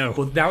pulling. No,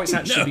 but now it's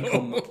actually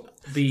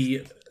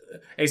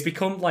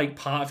become like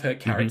part of her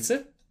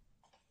character.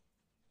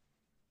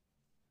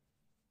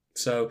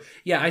 So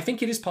yeah, I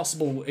think it is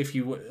possible if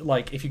you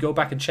go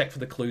back and check for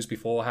the clues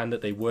beforehand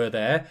that they were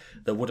there,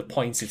 that would have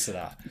pointed to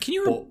that.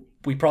 But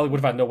we probably would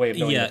have had no way of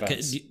knowing. Yeah,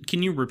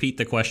 can you repeat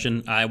the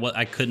question?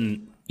 I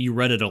couldn't. You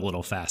read it a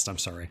little fast. I'm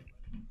sorry.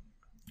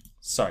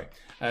 Sorry.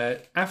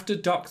 After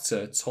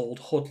Doxa told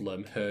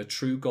Hoodlum her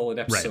true goal in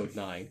episode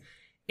 9,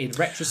 in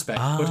retrospect,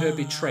 could her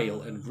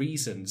betrayal and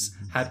reasons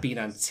have been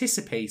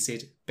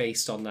anticipated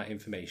based on that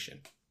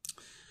information?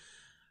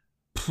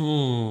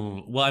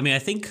 Well, I mean, I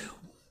think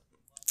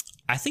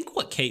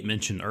what Kate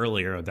mentioned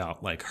earlier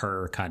about like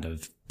her kind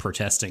of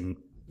protesting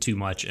too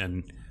much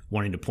and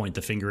wanting to point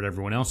the finger at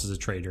everyone else as a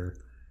traitor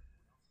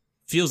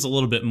feels a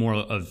little bit more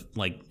of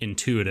like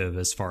intuitive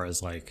as far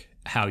as like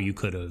how you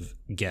could have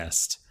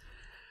guessed.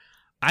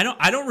 I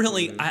don't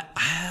really,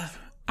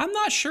 I'm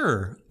not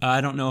sure. I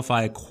don't know if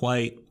I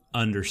quite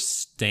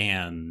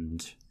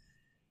understand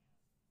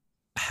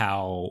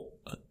how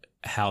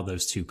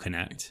those two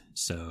connect.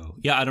 So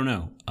yeah, I don't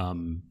know.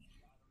 I'm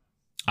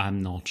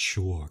not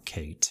sure,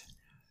 Kate.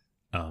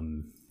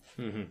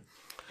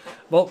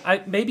 Well,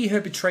 maybe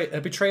her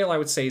betrayal, I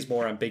would say, is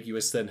more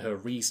ambiguous than her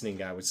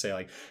reasoning. I would say,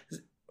 like,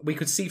 we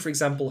could see, for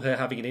example, her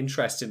having an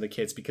interest in the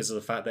kids because of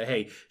the fact that,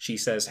 hey, she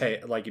says, hey,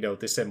 like,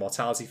 this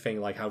immortality thing,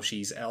 like how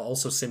she's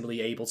also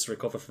similarly able to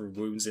recover from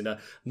wounds in a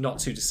not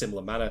too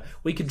dissimilar manner.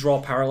 We could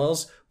draw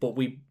parallels, but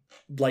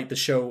the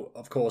show,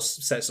 of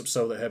course, sets up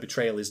so that her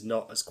betrayal is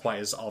not as quite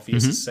as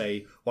obvious as,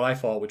 say, what I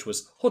thought, which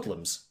was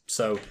Hoodlum's.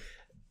 So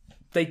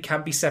they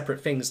can be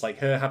separate things, like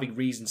her having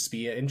reasons to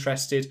be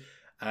interested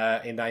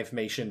in that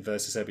information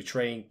versus her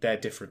betraying. They're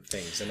different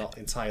things. They're not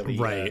entirely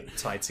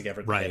tied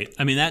together. Right.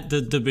 I mean, that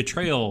the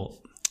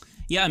betrayal.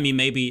 Yeah. I mean,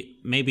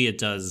 maybe it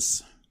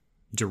does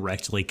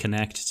directly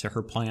connect to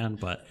her plan,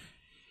 but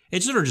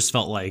it sort of just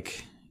felt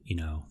like,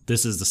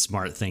 this is the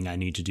smart thing I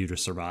need to do to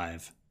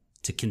survive,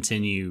 to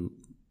continue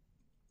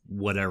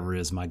whatever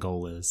it is my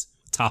goal is.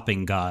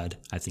 Topping God,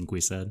 I think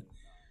we said.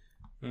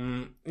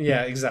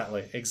 Yeah.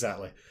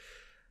 Exactly.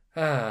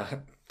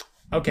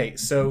 Okay.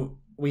 So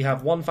we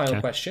have one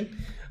final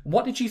question.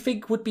 What did you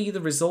think would be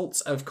the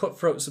result of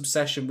Cutthroat's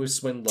obsession with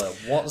Swindler?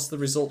 What's the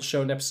result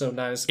shown in episode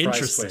 9 of Surprise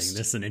Interesting. Twist?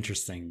 This is an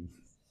interesting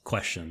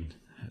question.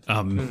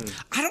 I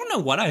don't know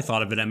what I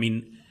thought of it. I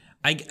mean,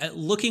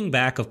 looking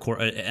back, of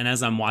course, and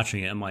as I'm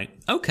watching it, I'm like,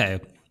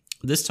 okay,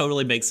 this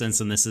totally makes sense,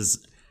 and this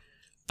is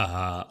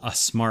a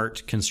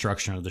smart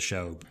construction of the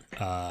show.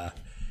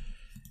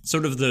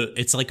 Sort of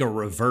it's like a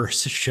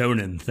reverse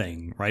shonen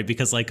thing, right?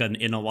 Because like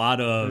in a lot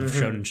of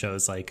shonen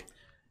shows, like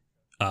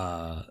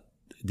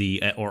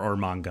or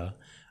manga,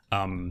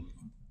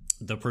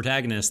 the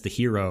protagonist, the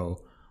hero,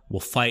 will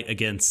fight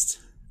against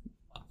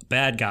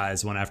bad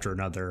guys one after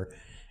another,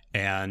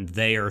 and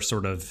they are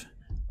sort of,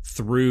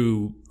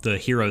 through the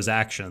hero's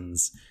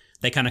actions,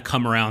 they kind of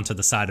come around to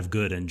the side of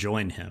good and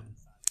join him.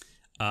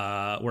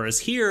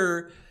 Whereas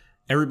here,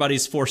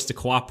 everybody's forced to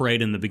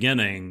cooperate in the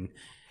beginning,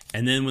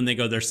 and then when they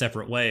go their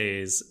separate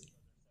ways,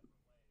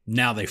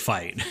 now they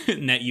fight.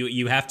 Now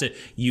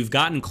you've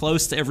gotten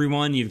close to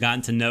everyone, you've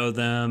gotten to know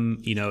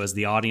them, as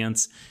the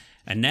audience,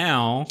 and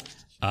now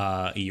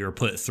you're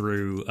put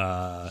through.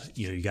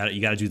 You got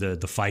to do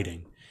the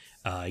fighting.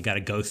 You got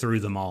to go through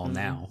them all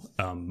now.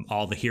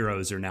 All the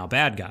heroes are now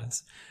bad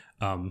guys.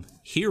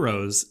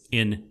 Heroes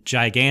in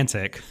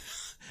gigantic,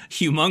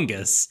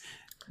 humongous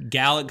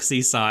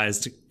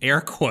galaxy-sized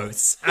air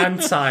quotes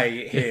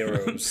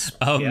Anti-heroes.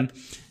 Yep.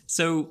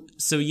 So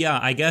yeah,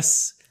 I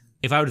guess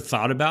if I would have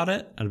thought about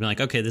it, I'd be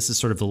like, okay, this is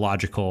sort of the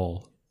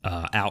logical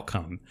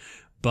outcome.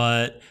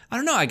 But I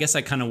don't know. I guess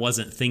I kind of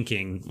wasn't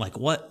thinking like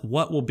what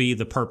will be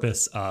the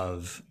purpose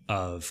of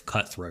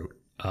Cutthroat.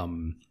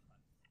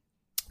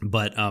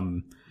 But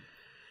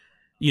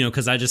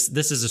because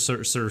this is a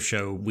sort of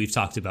show we've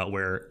talked about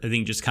where I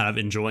think just kind of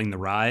enjoying the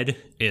ride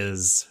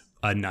is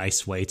a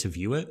nice way to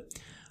view it.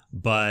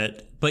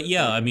 But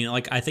yeah, I mean,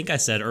 like I think I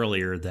said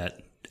earlier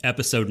that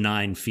episode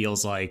 9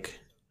 feels like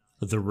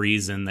the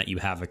reason that you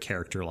have a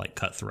character like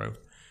Cutthroat.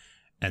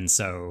 And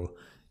so,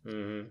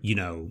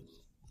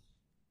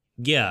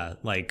 yeah,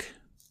 like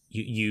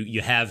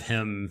you have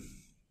him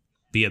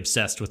be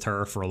obsessed with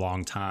her for a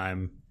long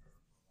time,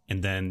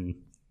 and then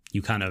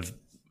you kind of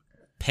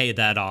pay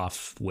that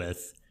off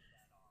with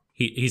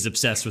he's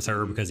obsessed with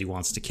her because he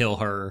wants to kill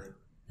her,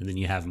 and then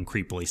you have him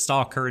creepily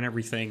stalk her and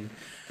everything.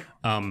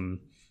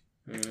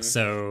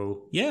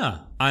 So yeah,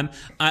 I'm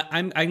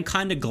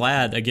kind of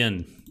glad.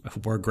 Again,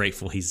 we're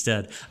grateful he's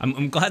dead.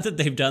 I'm glad that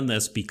they've done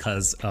this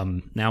because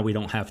now we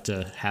don't have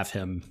to have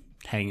him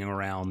hanging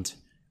around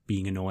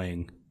being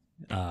annoying.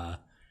 So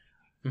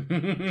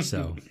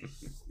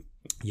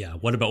yeah,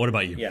 what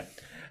about you? Yeah.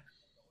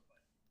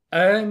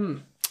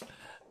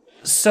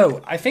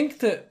 So I think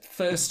that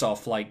first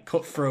off, like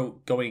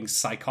Cutthroat going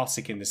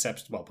psychotic in this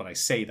episode. Well, when I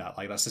say that,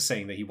 like that's the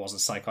saying that he wasn't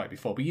psychotic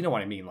before, but you know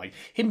what I mean. Like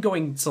him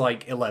going to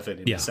like 11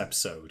 in this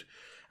episode.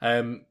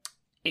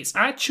 It's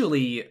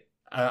actually,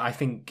 I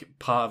think,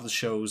 part of the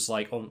show's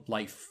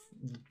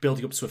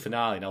building up to a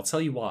finale, and I'll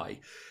tell you why.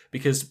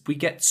 Because we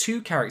get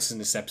two characters in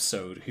this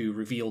episode who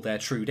reveal their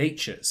true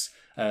natures.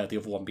 The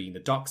other one being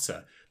the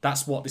Doctor.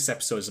 That's what this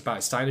episode is about.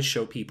 It's trying to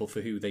show people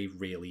for who they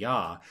really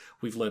are.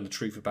 We've learned the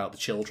truth about the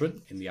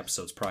children in the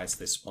episodes prior to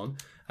this one.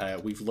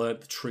 We've learned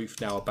the truth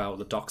now about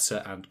the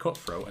Doctor and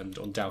Cutthroat, and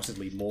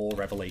undoubtedly more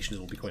revelations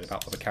will be coming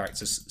about other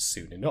characters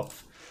soon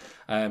enough.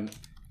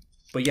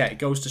 But yeah, it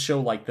goes to show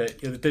like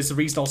that. There's a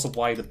reason also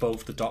why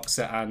both the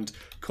Doctor and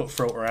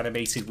Cutthroat are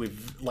animated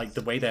with like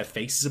the way their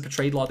faces are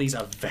portrayed. A lot of these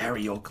are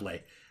very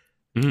ugly.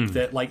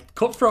 That like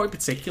Cutthroat in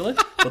particular,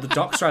 but the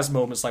Doctor has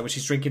moments like when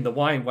she's drinking the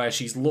wine where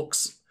she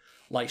looks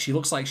like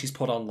she's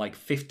put on like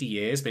 50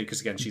 years, maybe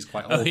because again she's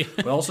quite old.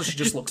 But also she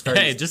just looks very.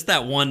 Hey, just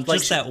that one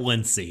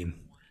scene.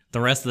 The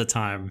rest of the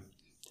time,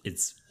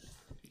 it's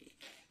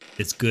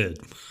good.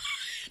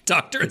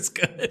 Doctor is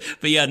good,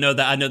 but yeah, no,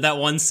 I know that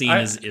one scene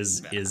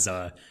is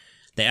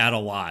they add a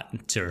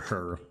lot to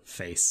her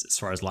face as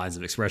far as lines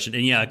of expression,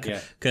 and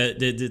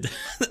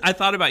I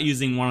thought about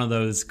using one of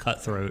those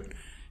Cutthroat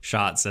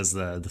shots as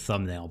the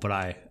thumbnail, but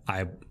I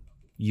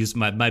used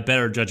my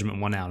better judgment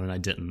won out, and I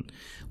didn't.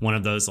 One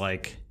of those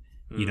like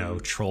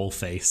troll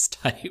face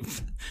type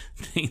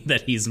thing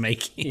that he's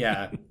making.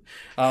 Yeah.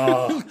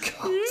 Oh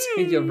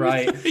God, you're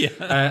right.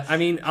 Yeah. I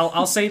mean,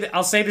 I'll say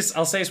this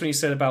when you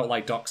said about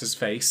like Doctor's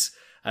face.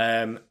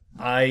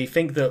 I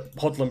think that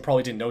Hudlin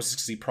probably didn't notice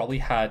because he probably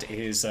had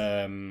his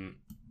how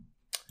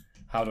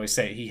do I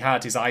say it? He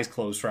had his eyes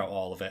closed throughout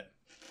all of it.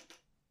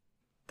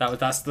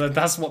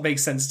 That's what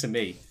makes sense to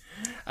me.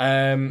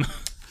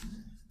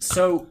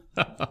 So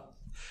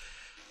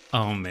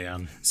oh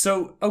man.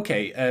 So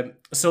okay,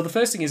 so the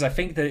first thing is I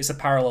think that it's a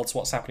parallel to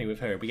what's happening with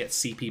her. We get to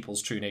see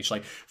people's true nature.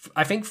 Like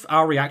I think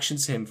our reaction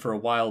to him for a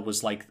while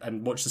was like,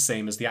 and much the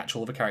same as the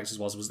actual other characters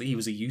was that he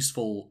was a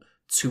useful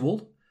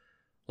tool.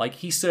 Like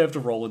he served a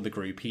role in the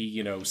group.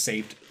 He,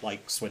 saved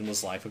like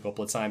Swindler's life a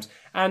couple of times,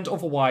 and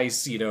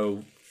otherwise,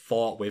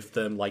 fought with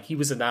them. Like he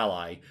was an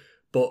ally,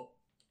 but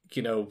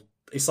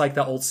it's like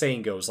that old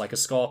saying goes, like a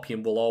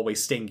scorpion will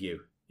always sting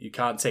you. You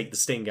can't take the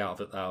sting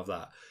out of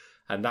that.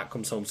 And that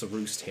comes home to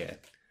roost here.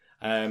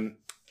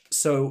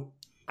 So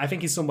I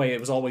think in some way it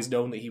was always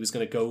known that he was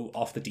going to go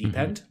off the deep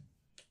end.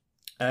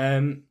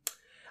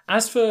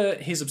 As for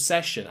his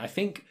obsession, I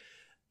think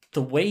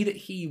the way that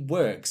he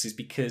works is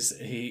because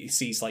he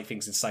sees like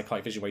things in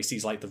psychotic vision where he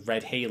sees like the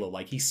red halo,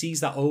 like he sees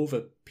that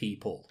over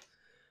people.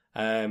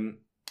 And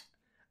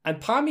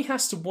part of me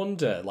has to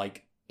wonder,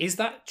 like, is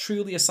that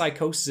truly a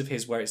psychosis of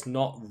his where it's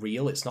not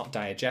real, it's not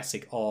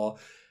diegetic, or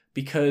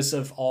because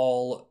of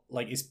all,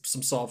 like, it's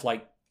some sort of,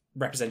 like,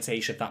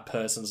 representation of that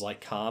person's,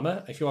 like,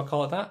 karma, if you want to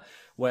call it that,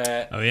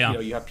 where,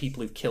 you have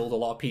people who've killed a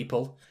lot of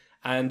people,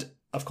 and,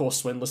 of course,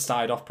 Swindler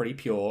started off pretty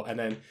pure, and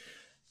then,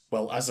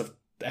 well, as of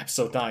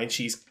episode 9,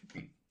 she's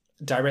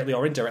directly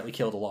or indirectly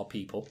killed a lot of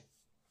people.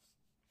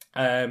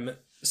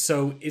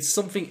 So it's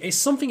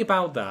something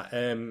about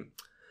that,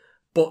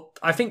 but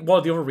I think one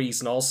of the other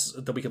reasons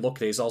also that we can look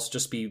at it is also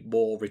just be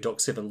more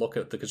reductive and look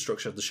at the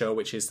construction of the show,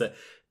 which is that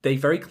they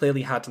very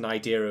clearly had an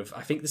idea of,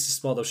 I think this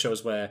is one of those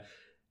shows where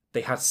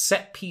they had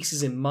set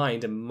pieces in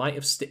mind and might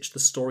have stitched the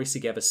stories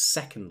together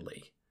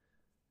secondly,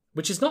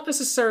 which is not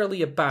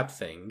necessarily a bad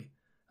thing.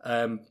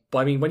 But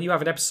I mean, when you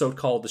have an episode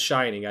called The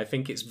Shining, I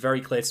think it's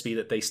very clear to me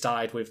that they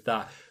started with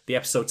the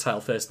episode title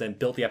first and then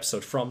built the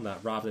episode from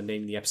that rather than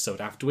naming the episode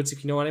afterwards,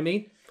 if you know what I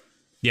mean.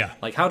 Yeah.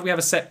 Like, how do we have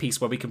a set piece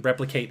where we can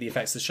replicate the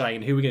effects of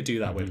Shine? Who are we going to do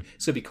that with?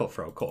 It's going to be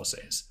Cutthroat, of course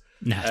it is.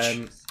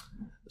 Natch.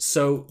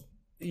 So,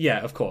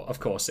 yeah, of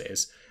course it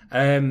is.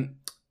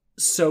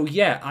 So,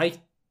 yeah, I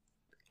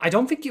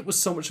don't think it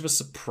was so much of a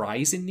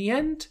surprise in the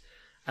end.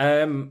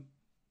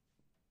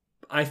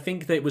 I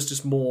think that it was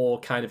just more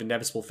kind of an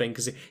inevitable thing,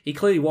 because he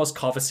clearly was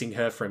coveting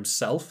her for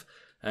himself,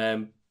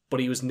 but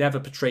he was never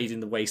portrayed in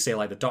the way, say,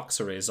 like the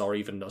Doxer is, or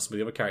even some of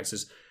the other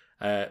characters,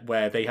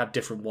 where they had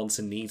different wants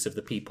and needs of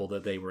the people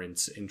that they were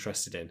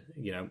interested in,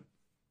 you know?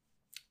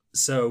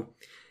 So,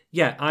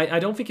 yeah, I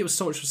don't think it was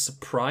so much of a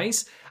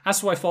surprise. As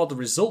to what I thought the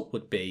result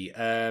would be,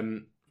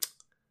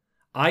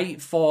 I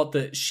thought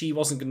that she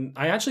wasn't going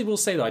to... I actually will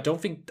say, though, I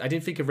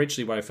didn't think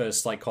originally when I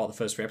first caught the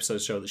first 3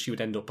 episodes show that she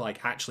would end up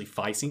actually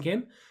fighting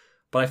him.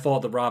 But I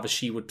thought that rather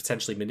she would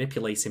potentially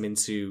manipulate him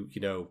into,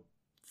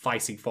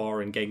 fighting for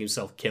her and getting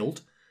himself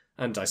killed.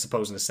 And I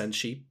suppose in a sense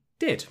she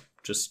did,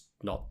 just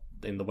not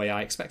in the way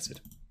I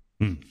expected.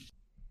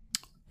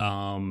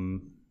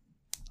 I'm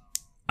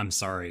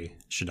sorry,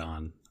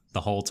 Shadon.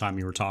 The whole time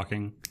you were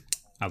talking,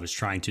 I was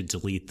trying to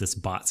delete this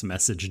bot's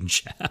message in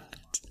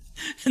chat.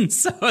 And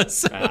so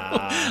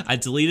I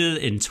deleted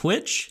it in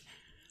Twitch.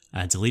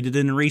 I deleted it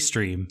in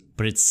Restream,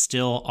 but it's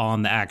still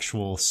on the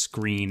actual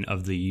screen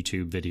of the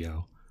YouTube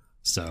video.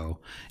 So,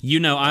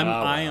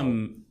 I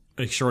am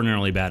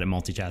extraordinarily bad at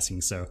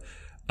multitasking. So,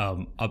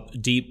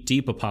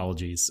 deep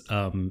apologies.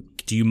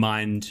 Do you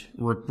mind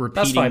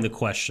repeating the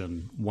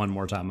question one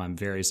more time? I'm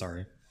very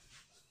sorry.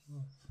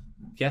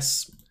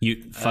 Yes.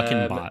 You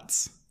fucking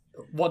bots.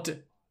 What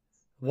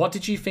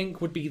did you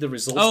think would be the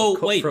result? Oh,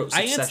 of wait,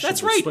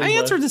 that's right. I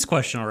answered this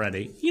question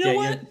already. You know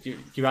what? You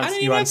I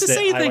didn't even have to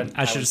say anything.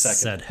 I should have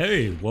said,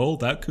 "Hey, well,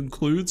 that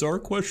concludes our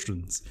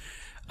questions."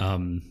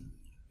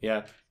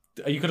 Yeah.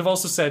 You could have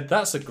also said,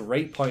 "That's a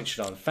great point,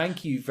 Shadon.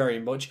 Thank you very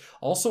much.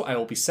 Also, I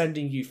will be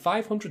sending you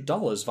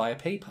 $500 via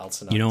PayPal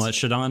tonight." You know what,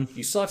 Shadon?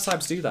 You still have time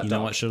to do that. You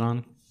know what,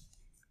 Shadon?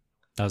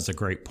 That was a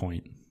great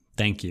point.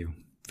 Thank you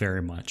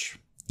very much.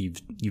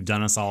 You've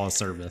done us all a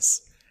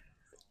service.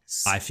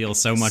 I feel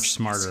so much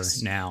smarter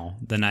now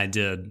than I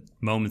did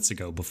moments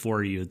ago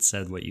before you had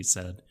said what you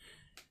said.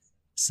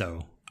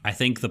 So I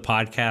think the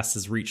podcast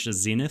has reached a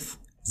zenith.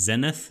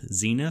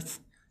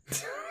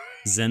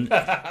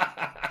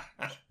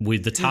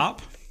 With the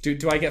top. Do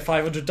I get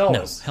 $500?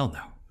 No, hell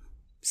no.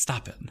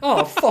 Stop it.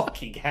 Oh,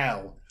 fucking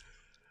hell.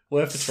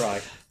 Worth a try.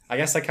 I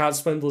guess I can't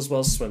swindle as well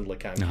as Swindler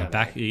can. No,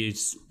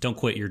 don't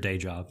quit your day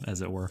job,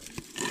 as it were.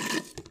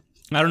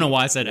 I don't know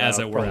why I said as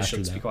it were after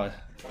that.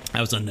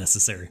 That was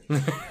unnecessary,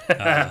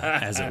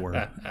 as it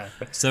were.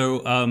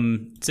 So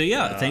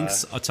yeah,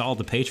 thanks to all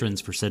the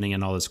patrons for sending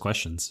in all those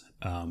questions.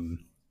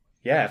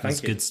 Yeah, thank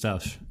that's you. Good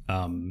stuff.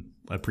 I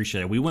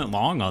appreciate it. We went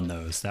long on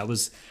those. That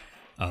was,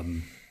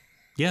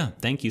 yeah.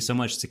 Thank you so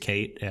much to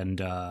Kate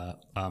and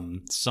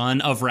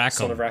Son of Rackham.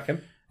 Son of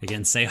Rackham.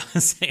 Again, say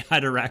hi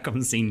to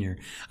Rackham Senior.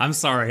 I'm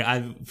sorry.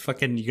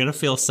 You're gonna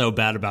feel so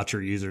bad about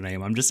your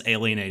username. I'm just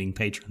alienating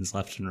patrons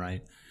left and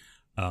right.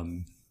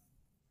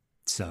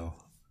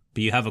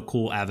 But you have a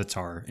cool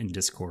avatar in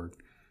Discord.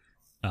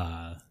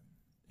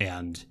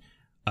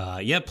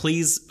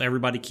 Please,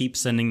 everybody keep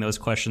sending those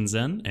questions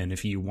in. And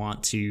if you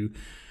want to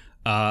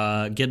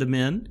get them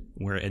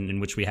in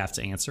which we have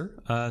to answer,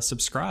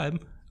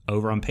 subscribe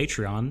over on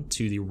Patreon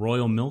to the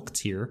Royal Milk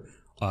tier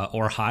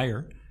or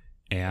higher.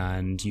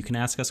 And you can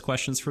ask us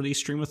questions for these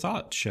Stream of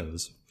Thought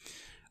shows.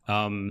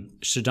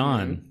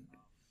 Shadon,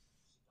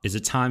 is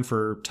it time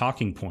for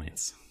talking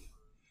points?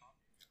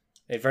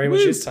 It very much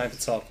is time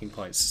for talking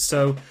points.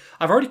 So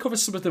I've already covered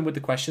some of them with the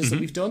questions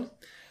that we've done.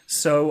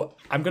 So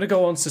I'm going to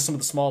go on to some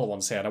of the smaller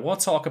ones here. And I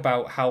want to talk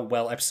about how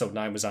well episode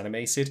 9 was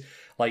animated.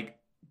 It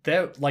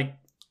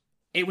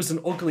was an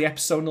ugly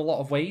episode in a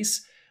lot of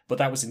ways, but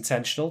that was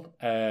intentional.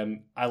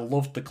 I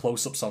loved the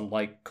close-ups on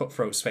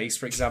Cutthroat's face,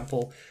 for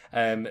example,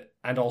 and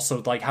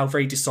also how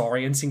very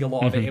disorienting a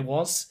lot of it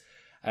was.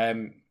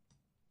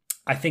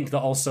 I think that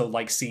also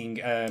seeing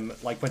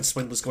when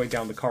Swindler's going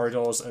down the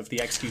corridors of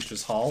the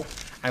Executioner's Hall,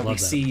 and we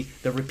see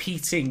the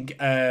repeating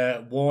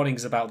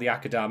warnings about the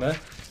Akadama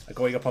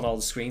going up on all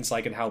the screens,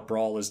 and how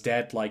Brawler's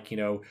dead, but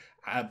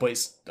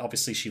it's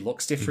obviously she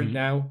looks different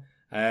now.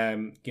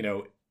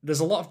 There's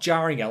a lot of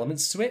jarring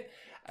elements to it.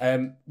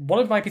 One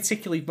of my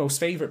particularly most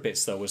favourite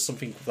bits, though, was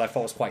something that I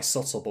thought was quite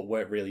subtle but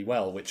worked really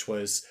well, which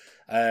was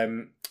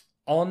we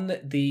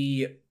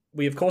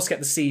of course get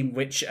the scene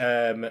which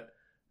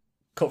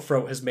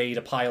Cutthroat has made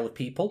a pile of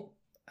people.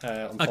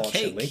 Unfortunately, a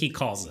cake, he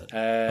calls it.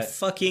 A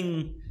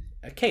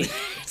cake.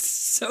 It's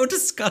so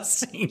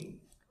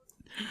disgusting.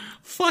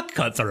 Fuck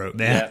Cutthroat,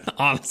 man. Yeah.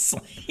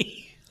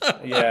 Honestly.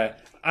 Yeah.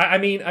 I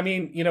mean,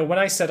 when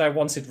I said I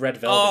wanted red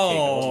velvet cake,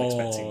 I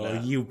wasn't expecting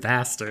that. You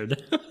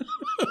bastard.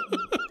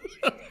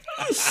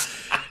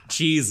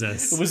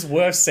 Jesus. It was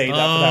worth saying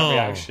that for that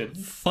reaction.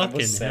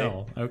 Fucking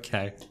hell.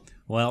 Okay.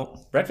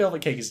 Well. Red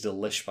velvet cake is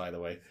delish, by the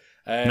way.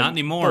 Not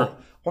anymore.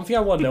 One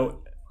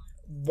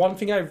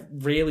thing I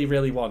really,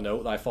 really want to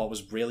note that I thought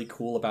was really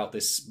cool about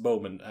this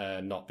moment,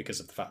 not because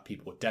of the fact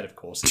people were dead, of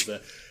course, is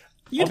that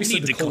You obviously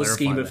need the to color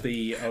clarify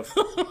scheme that.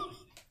 of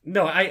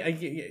no,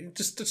 I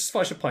just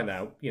what I should point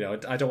out,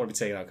 I don't want to be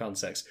taken out of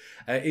context,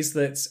 is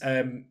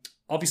that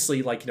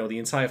obviously, like, the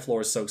entire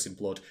floor is soaked in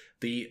blood.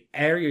 The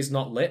area is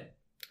not lit,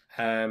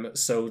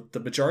 so the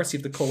majority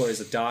of the color is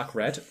a dark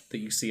red that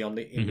you see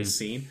in this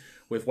scene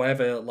with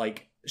whatever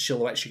like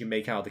silhouettes you can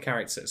make out of the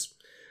characters.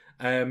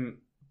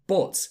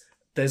 But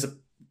there's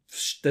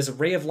a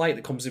ray of light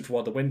that comes in from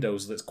one of the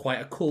windows that's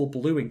quite a cool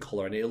blue in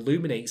color, and it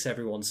illuminates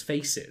everyone's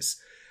faces.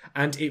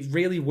 And it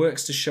really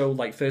works to show,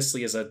 like,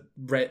 firstly, as a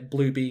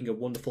blue being a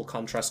wonderful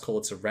contrast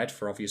color to red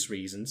for obvious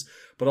reasons,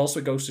 but also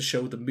it goes to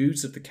show the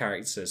moods of the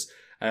characters.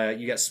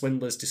 You get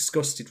Swindler's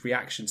disgusted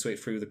reaction to it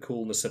through the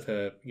coolness of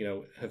her,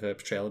 of her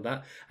portrayal of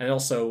that, and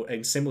also,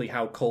 and similarly,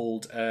 how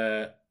cold,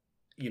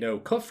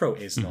 Cutthroat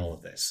is in all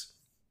of this.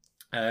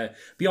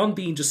 Beyond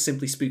being just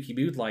simply spooky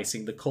mood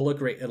lighting, the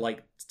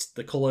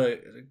color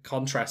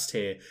contrast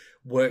here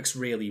works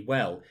really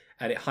well,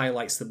 and it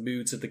highlights the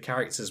moods of the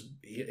characters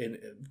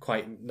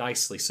quite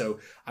nicely. So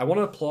I want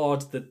to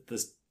applaud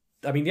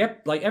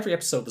every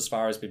episode thus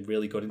far has been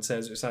really good in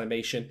terms of its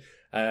animation.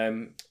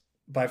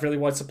 But I really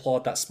wanted to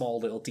applaud that small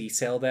little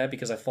detail there,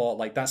 because I thought,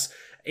 like,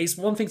 it's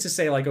one thing to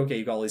say, like, okay,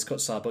 you've got all these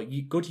cuts out, but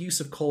good use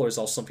of colour is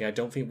also something I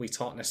don't think we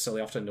talk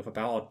necessarily often enough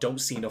about, or don't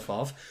see enough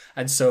of.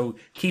 And so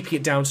keeping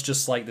it down to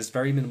just, like, this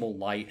very minimal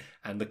light,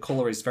 and the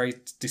colour is very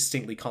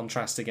distinctly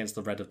contrasted against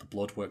the red of the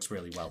blood, works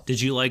really well.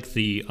 Did you like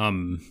the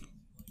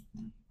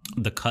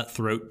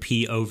Cutthroat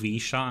POV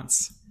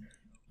shots?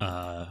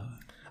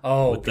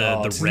 With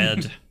the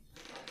red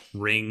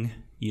ring,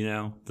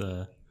 Yeah,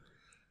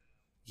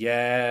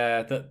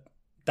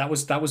 that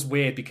was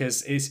weird,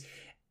 because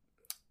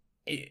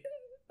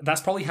that's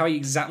probably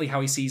exactly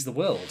how he sees the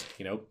world,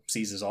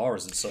 sees his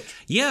auras and such.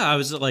 Yeah, I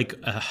was like,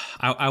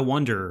 I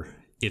wonder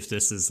if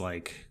this is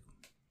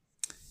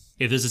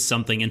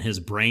something in his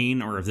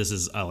brain, or if this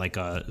is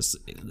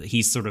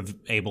he's sort of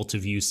able to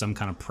view some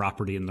kind of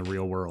property in the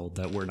real world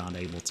that we're not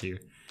able to,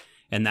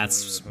 and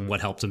that's what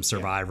helped him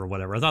survive or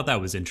whatever. I thought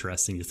that was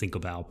interesting to think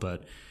about,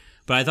 but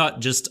I thought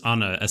just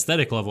on an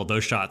aesthetic level,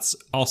 those shots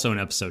also in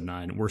episode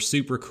 9 were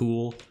super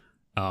cool.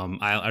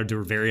 They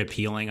were very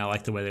appealing. I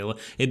like the way they look.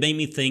 It made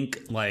me think,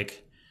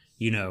 like,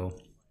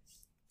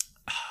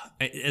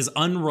 as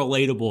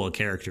unrelatable a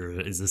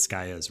character as this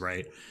guy is,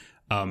 right?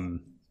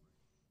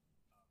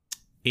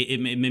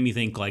 It made me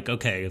think, like,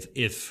 okay,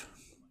 if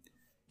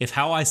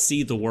how I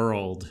see the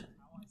world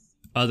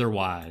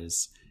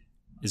otherwise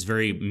is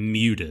very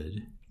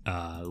muted,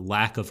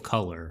 lack of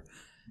color,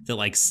 that,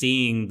 like,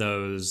 seeing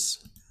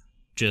those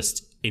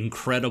just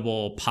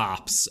incredible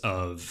pops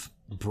of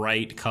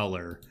bright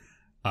color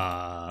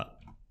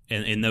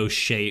in those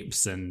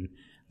shapes, and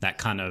that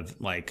kind of,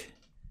 like,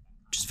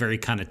 just very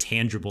kind of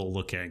tangible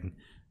looking,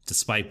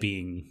 despite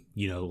being,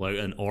 like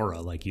an aura,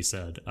 like you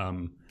said.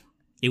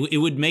 It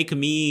would make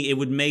me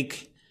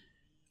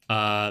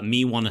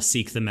want to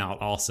seek them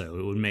out also.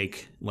 It would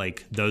make,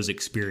 like, those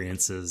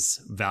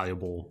experiences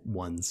valuable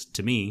ones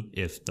to me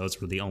if those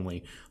were the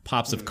only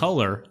pops of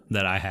color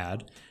that I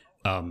had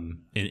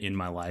in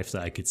my life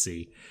that I could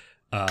see.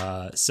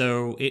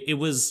 So it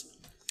was,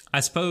 I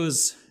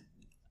suppose,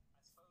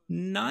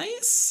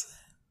 nice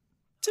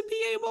to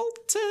be able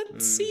to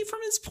see from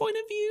his point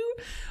of view.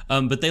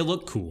 But they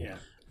look cool. Yeah.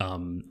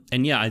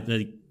 And yeah,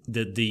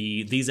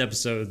 these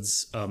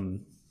episodes,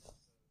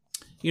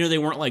 they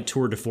weren't like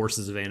tour de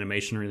forces of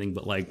animation or anything,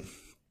 but, like,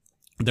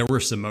 there were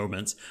some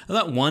moments. I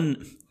thought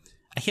one,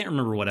 I can't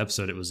remember what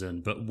episode it was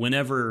in, but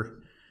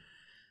whenever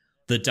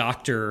the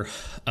doctor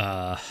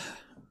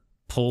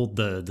pulled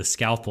the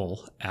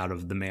scalpel out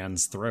of the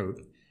man's throat,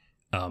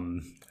 like,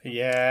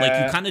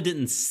 you kind of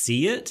didn't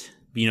see it,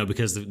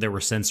 because they were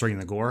censoring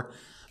the gore,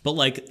 but,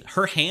 like,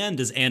 her hand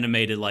is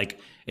animated, like,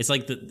 it's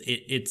like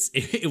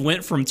it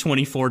went from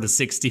 24 to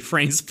 60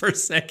 frames per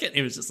second.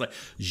 It was just like,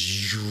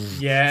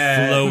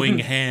 flowing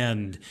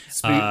hand,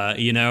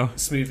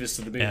 smoothest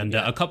of the movie. And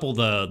a couple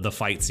of the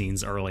fight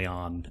scenes early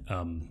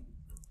on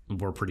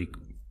were pretty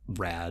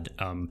rad.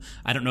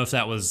 I don't know if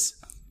that was,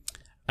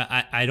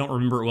 I don't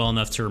remember it well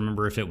enough to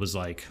remember if it was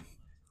like,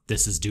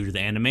 this is due to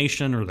the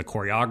animation or the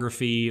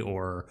choreography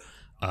or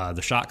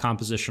the shot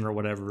composition or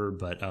whatever.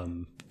 But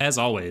as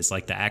always,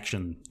 like, the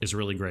action is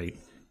really great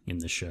in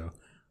this show.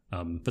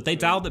 But they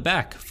dialed it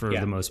back for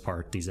the most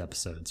part, these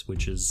episodes,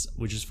 which is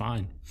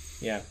fine.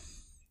 Yeah.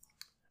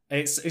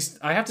 It's.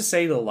 I have to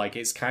say, though, like,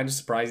 it's kind of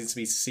surprising to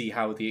me to see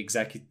how the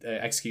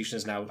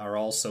executioners now are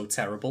all so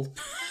terrible.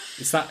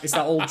 It's that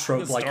old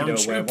trope, like,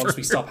 where once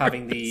we stop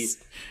having the...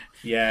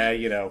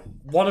 Yeah,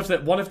 one of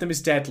them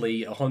is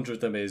deadly, 100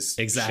 of them is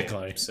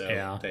exactly shit,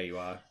 so there you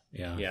are.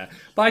 Yeah.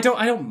 But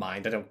I don't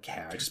mind. I don't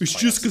care. It's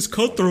just because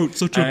Cutthroat's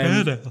such a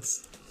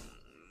badass.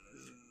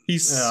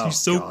 He's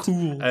so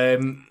cool.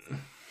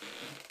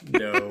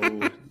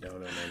 No.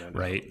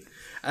 Right.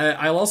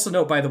 I'll also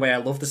note, by the way, I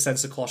love the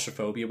sense of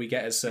claustrophobia we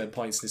get at certain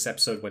points in this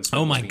episode when.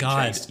 Oh my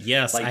god! Chased.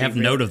 Yes, like, I have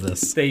note of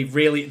this. They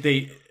really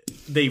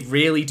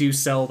do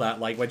sell that.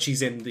 Like when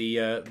she's in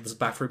the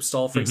bathroom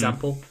stall, for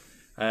example,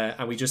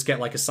 and we just get,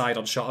 like, a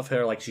side-on shot of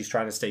her, like she's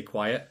trying to stay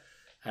quiet.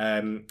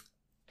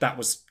 That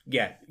was,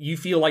 you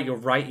feel like you're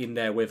right in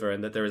there with her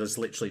and that there is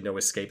literally no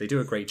escape. They do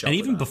a great job. And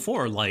even with that.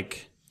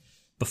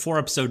 before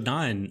episode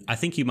 9, I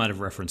think you might have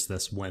referenced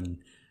this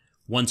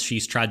once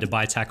she's tried to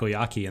buy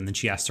takoyaki and then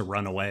she has to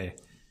run away.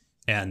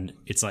 And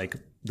it's like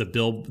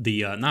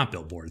not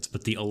billboards,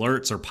 but the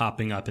alerts are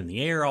popping up in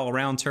the air all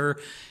around her.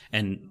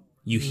 And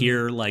you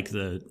hear like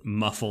the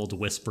muffled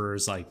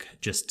whispers, like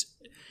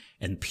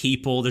and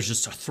people, there's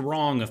just a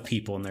throng of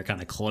people and they're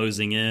kind of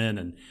closing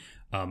in.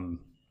 And,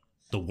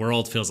 the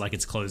world feels like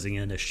it's closing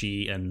in as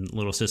she and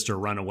little sister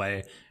run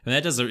away. And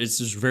it's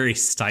just very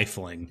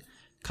stifling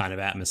kind of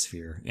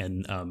atmosphere.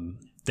 And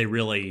they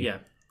really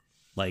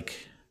like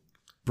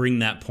bring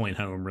that point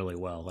home really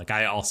well. Like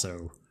I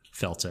also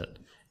felt it.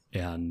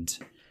 And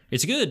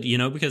it's good,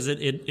 because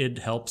it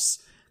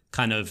helps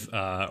kind of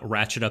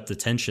ratchet up the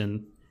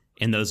tension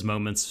in those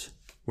moments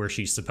where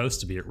she's supposed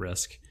to be at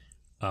risk.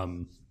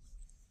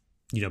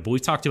 But we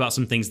talked about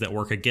some things that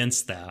work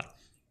against that.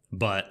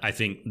 But I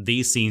think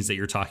these scenes that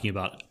you're talking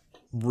about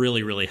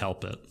really, really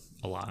help it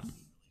a lot.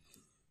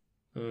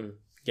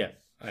 Yeah,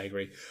 I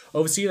agree.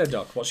 Over to you then,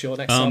 Doc. What's your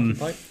next talking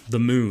point? The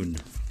moon.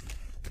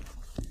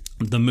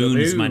 The moon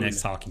is my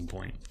next talking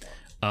point.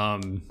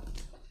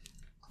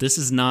 This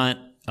is not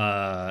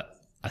a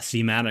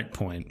thematic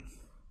point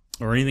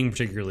or anything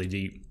particularly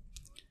deep,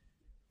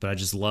 but I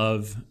just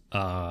love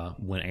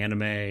when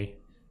anime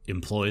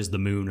employs the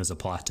moon as a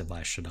plot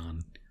device,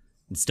 Shadon.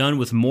 It's done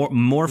with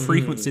more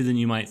frequency than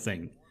you might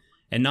think.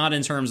 And not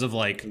in terms of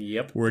like,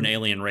 we're an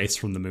alien race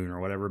from the moon or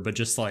whatever, but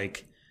just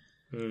like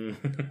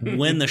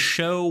when the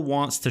show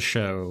wants to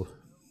show,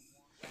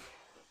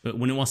 but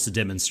when it wants to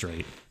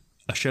demonstrate,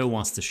 a show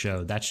wants to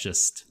show, that's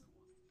just,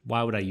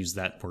 why would I use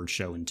that word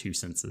show in two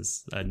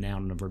senses? A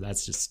noun and a verb,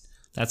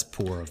 that's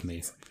poor of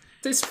me.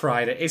 It's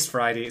Friday, it's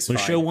fine. When a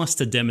show wants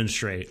to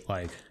demonstrate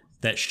like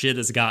that shit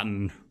has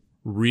gotten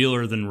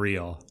realer than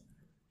real,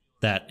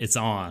 that it's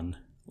on,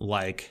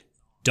 like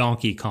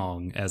Donkey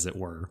Kong, as it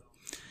were.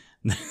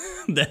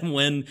 Then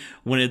when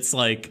it's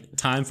like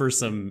time for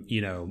some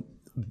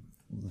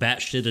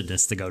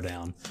batshitedness to go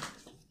down,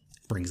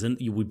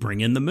 we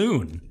bring in the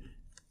moon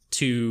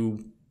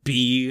to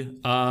be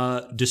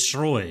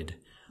destroyed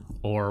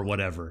or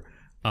whatever.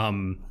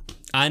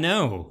 I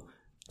know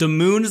the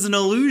moon is an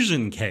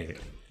illusion, Kate.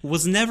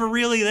 Was never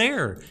really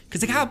there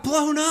because it got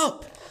blown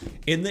up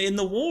in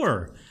the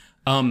war.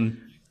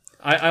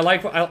 I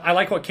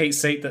like what Kate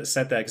said there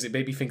because it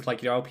made me think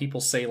like how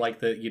people say like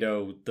the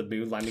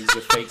moon landings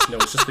were fake. No,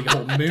 it's just the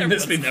whole moon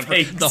that's been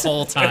faked the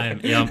whole time.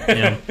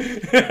 Yeah.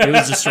 It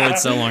was destroyed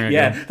so long ago.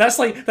 Yeah, that's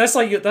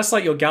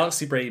like your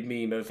Galaxy Brain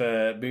meme of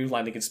moon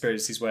landing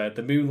conspiracies where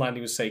the moon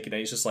landing was fake and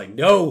it's just like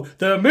no,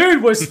 the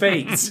moon was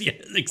faked. Yeah,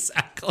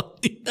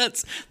 exactly.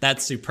 That's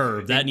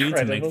superb. That needs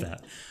to make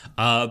that.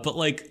 But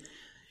like,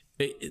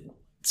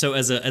 so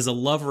as a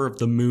lover of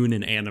the moon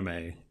in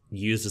anime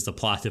used as a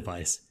plot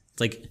device,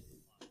 it's like.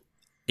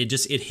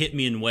 It hit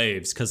me in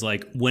waves because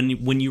like when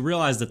you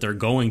realize that they're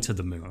going to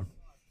the moon,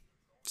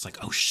 it's like,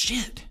 oh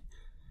shit,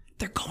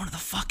 they're going to the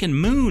fucking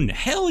moon.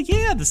 Hell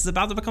yeah, this is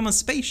about to become a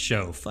space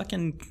show.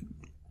 Fucking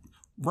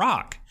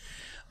rock.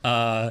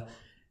 And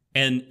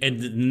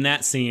in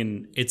that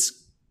scene,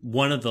 it's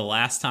one of the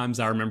last times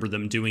I remember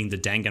them doing the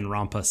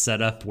Danganronpa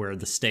setup where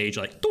the stage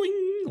like doing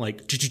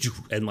like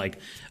and like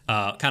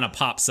kind of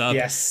pops up.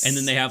 Yes. And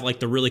then they have like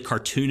the really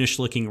cartoonish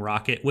looking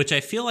rocket, which I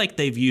feel like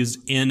they've used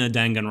in a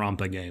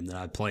Danganronpa game that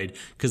I played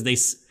because they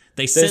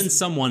send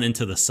someone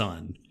into the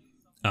sun.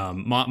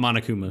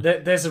 Monokuma.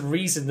 There's a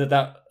reason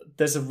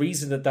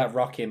that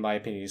rocket, in my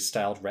opinion, is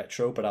styled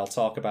retro, but I'll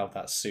talk about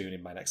that soon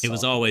in my next. It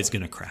was always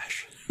going to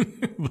crash.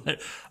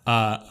 But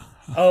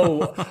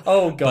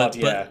oh god,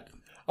 yeah.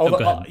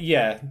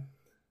 Yeah.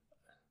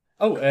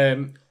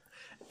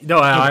 No,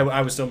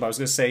 I was done, but I was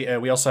going to say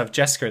we also have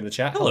Jessica in the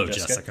chat. Hello,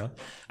 Jessica.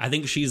 I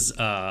think she's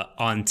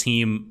on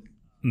Team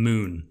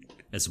Moon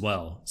as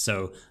well.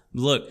 So,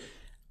 look,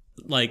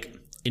 like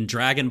in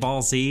Dragon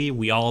Ball Z,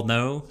 we all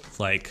know,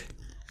 like,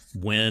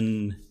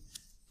 when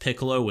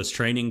Piccolo was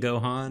training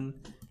Gohan,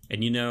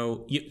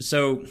 and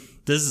so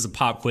this is a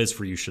pop quiz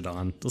for you,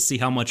 Shadon. Let's see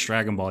how much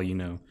Dragon Ball you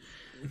know.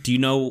 Do you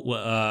know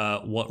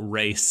what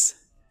race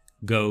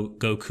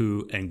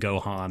Goku and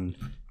Gohan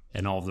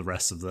and all of the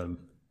rest of them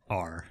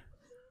are?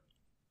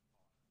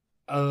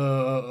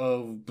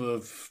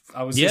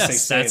 I was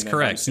yes, that's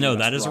correct. No,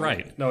 that is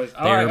right. No, they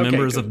are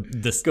members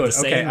of the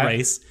same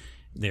race.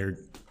 They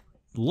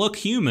look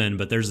human,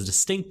 but there's a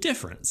distinct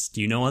difference.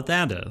 Do you know what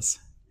that is?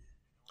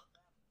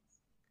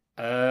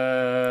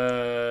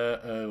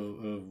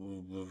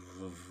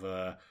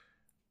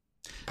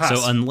 Pass.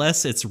 So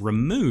unless it's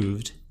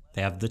removed,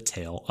 they have the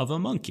tail of a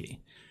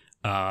monkey.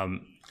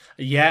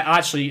 Yeah,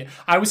 actually,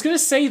 I was going to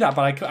say that,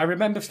 but I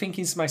remember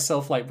thinking to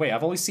myself, like, wait,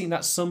 I've only seen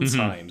that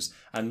sometimes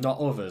and not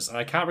others. And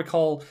I can't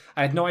recall,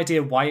 I had no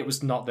idea why it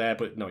was not there,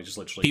 but no, it just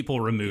literally...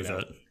 People remove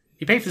it.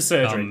 You pay for the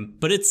surgery.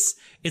 But it's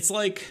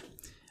like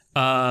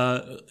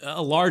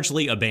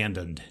largely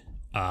abandoned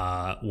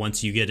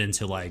once you get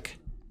into, like,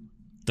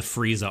 the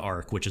Frieza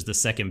arc, which is the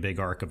second big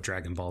arc of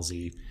Dragon Ball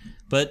Z.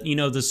 But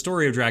the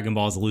story of Dragon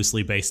Ball is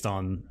loosely based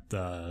on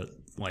the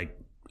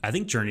I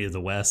think Journey to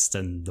the West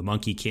and the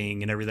Monkey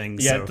King and everything.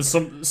 Yeah, so,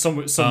 the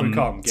Sun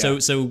Wukong. Yeah.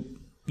 So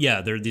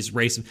there are these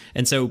races,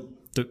 and so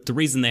the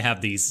reason they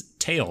have these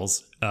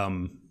tails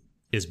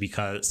is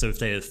because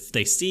if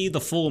they see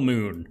the full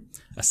moon,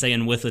 a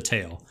Saiyan with a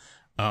tail,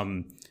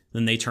 then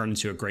they turn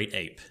into a great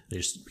ape. They're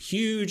just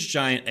huge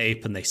giant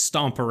ape, and they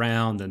stomp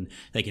around, and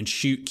they can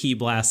shoot ki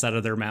blasts out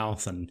of their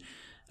mouth, and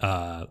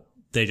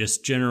they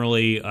just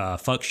generally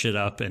fuck shit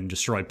up and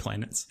destroy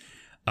planets.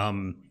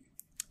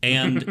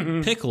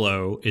 And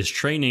Piccolo is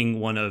training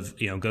one of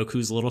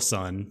Goku's little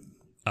son,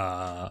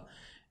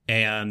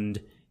 and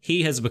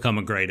he has become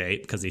a great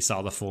ape because he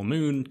saw the full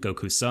moon,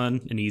 Goku's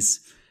son, and he's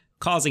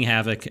causing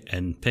havoc.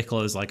 And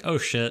Piccolo's like, "Oh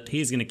shit,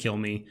 he's gonna kill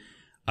me."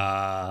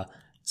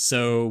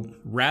 So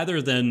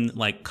rather than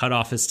cut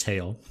off his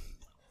tail,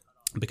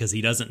 because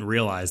he doesn't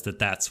realize that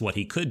that's what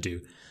he could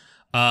do,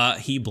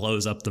 he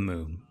blows up the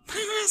moon.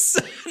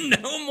 So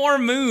no more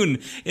moon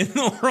in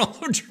the world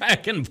of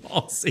Dragon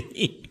Ball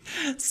Z.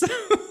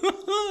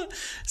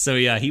 So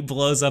yeah, he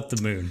blows up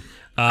the moon.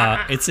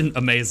 It's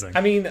amazing.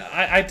 I mean,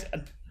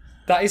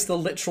 that is the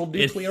literal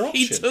nuclear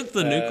option. He took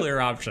the nuclear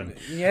option.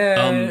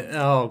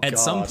 Yeah. At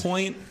some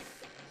point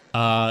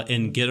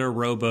in Getter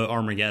Robo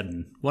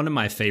Armageddon, one of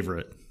my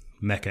favorite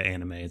mecha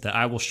anime that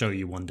I will show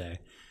you one day,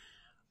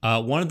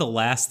 one of the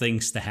last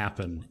things to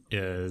happen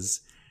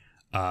is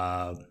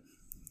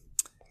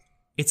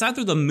it's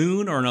either the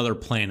moon or another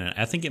planet.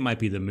 I think it might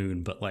be the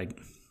moon, but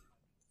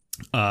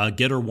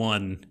Getter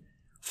 1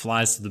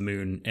 flies to the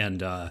moon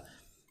and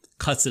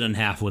cuts it in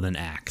half with an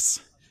axe.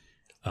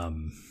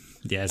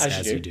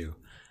 As you do.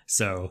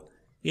 So,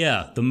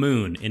 yeah, the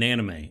moon in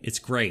anime. It's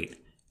great.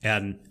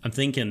 And I'm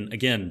thinking,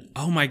 again,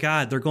 oh my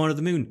god, they're going to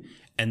the moon.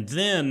 And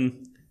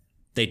then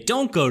they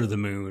don't go to the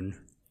moon,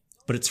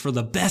 but it's for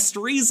the best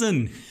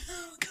reason.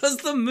 Because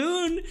the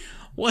moon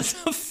was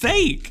a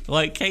fake,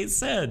 like Kate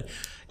said.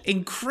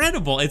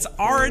 Incredible. It's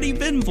already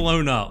been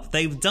blown up.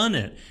 They've done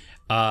it.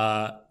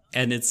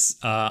 And it's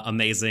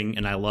amazing.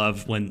 And I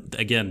love when,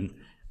 again,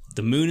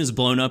 the moon is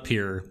blown up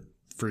here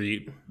for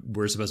you.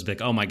 We're supposed to be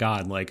like, oh my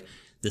god,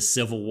 the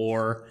Civil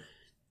War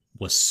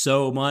was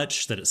so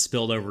much that it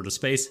spilled over to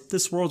space.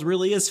 This world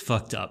really is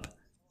fucked up.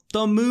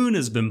 The moon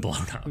has been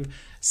blown up.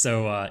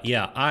 So,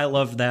 yeah, I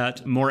love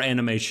that. More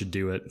anime should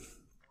do it.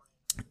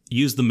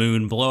 Use the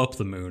moon, blow up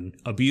the moon,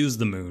 abuse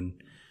the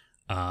moon.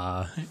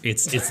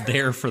 It's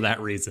there for that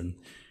reason.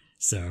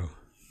 So,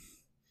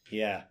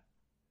 yeah,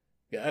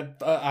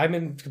 I'm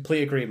in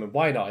complete agreement.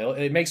 Why not?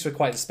 It makes for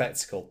quite a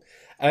spectacle.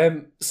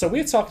 So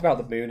we're talking about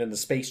the moon and the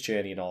space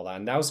journey and all that,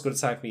 and now's as good a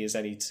time for me as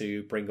any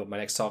to bring up my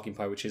next talking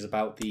point, which is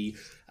about the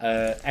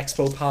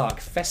Expo Park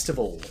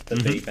Festival that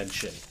they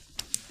mention.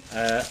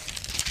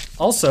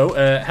 Also,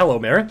 hello,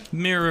 Mirror.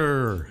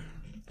 Mirror.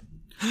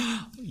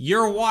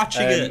 You're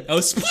watching it.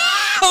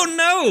 Oh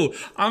no!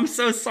 I'm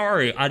so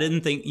sorry. I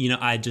didn't think,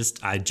 I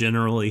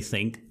generally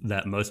think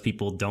that most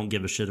people don't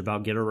give a shit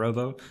about Getter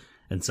Robo,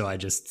 and so I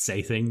just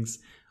say things.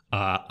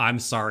 I'm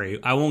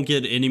sorry. I won't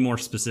get any more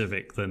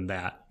specific than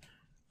that.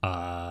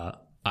 But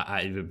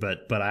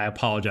I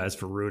apologize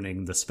for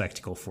ruining the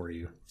spectacle for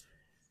you.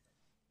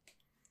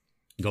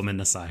 Gomen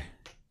nasai.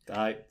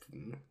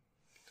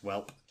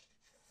 Welp.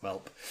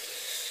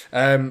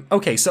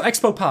 Okay, so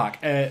Expo Park.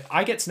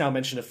 I get to now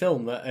mention a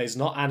film that is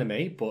not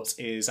anime, but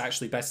is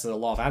actually better than a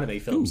lot of anime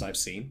films I've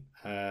seen.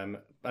 And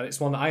it's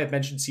one that I have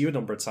mentioned to you a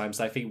number of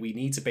times. I think we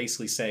need to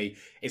basically say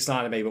it's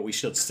not anime, but we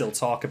should still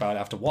talk about it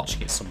after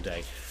watching it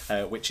someday.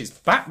 Which is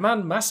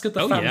Batman: Mask of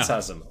the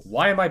Phantasm. Yeah.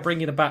 Why am I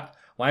bringing up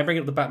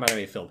the Batman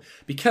anime film?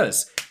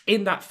 Because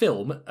in that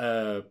film,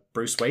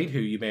 Bruce Wayne, who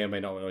you may or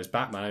may not know is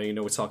Batman, I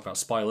know we're talking about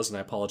spoilers, and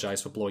I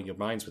apologize for blowing your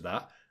minds with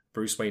that.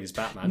 Bruce Wayne is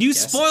Batman. You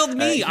spoiled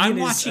me. I'm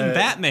watching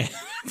Batman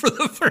for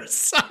the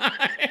first time.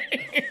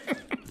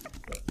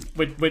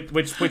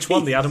 Which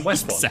one? The Adam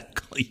West one?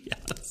 Exactly,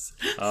 yes.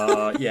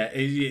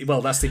 Yeah,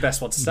 well, that's the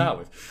best one to start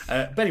with.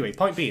 But anyway,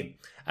 point being,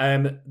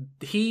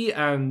 he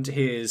and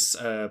his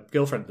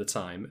girlfriend at the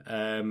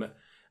time,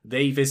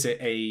 they visit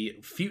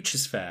a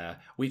futures fair,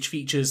 which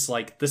features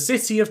the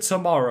city of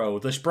tomorrow,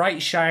 this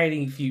bright,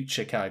 shining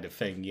future kind of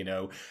thing,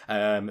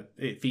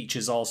 It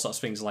features all sorts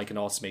of things like an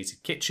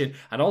automated kitchen,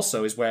 and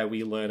also is where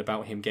we learn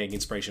about him getting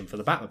inspiration for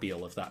the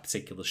Batmobile of that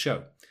particular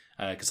show.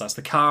 Because that's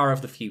the car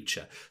of the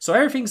future. So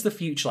everything's the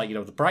future,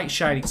 the bright,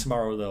 shining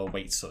tomorrow that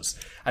awaits us.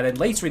 And then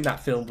later in that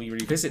film, we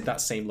revisit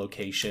that same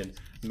location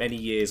many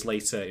years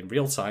later in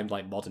real time,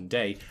 like modern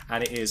day,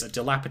 and it is a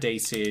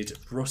dilapidated,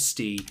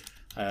 rusty,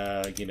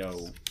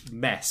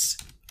 mess.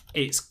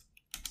 It's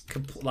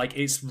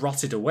it's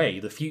rotted away.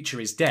 The future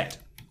is dead.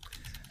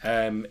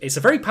 It's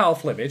a very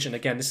powerful image, and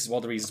again, this is one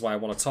of the reasons why I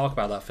want to talk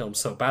about that film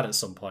so bad at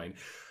some point.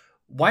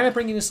 Why am I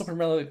bringing this up in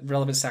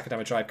Relevance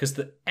Academic Drive? Because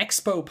the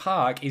Expo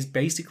Park is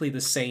basically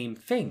the same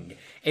thing.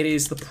 It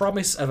is the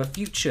promise of a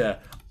future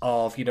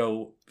of,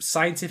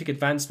 scientific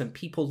advancement,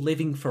 people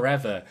living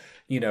forever,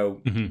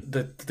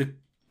 the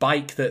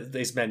bike that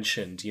is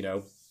mentioned,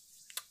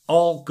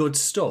 all good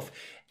stuff.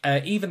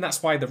 even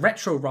that's why the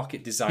retro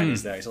rocket design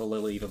is there. It's a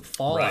little even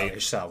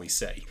Fallout-ish, shall we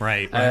say.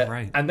 Right.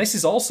 And this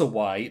is also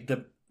why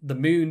the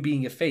moon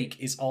being a fake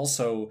is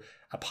also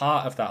a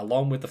part of that,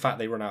 along with the fact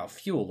they run out of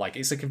fuel. Like,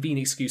 it's a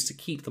convenient excuse to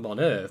keep them on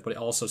Earth, but it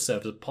also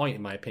serves a point,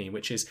 in my opinion,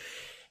 which is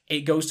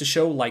it goes to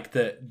show, like,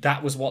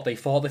 that was what they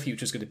thought the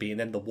future was going to be, and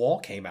then the war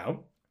came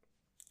out.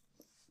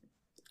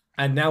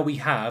 And now we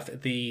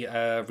have the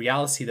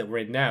reality that we're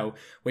in now,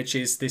 which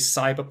is this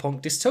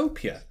cyberpunk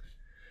dystopia.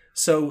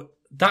 So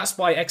that's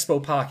why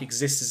Expo Park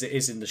exists as it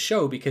is in the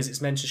show, because it's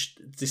meant to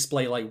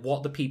display like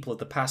what the people of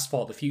the past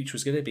thought the future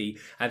was going to be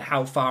and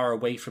how far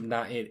away from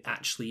that it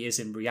actually is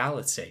in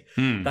reality.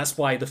 That's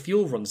why the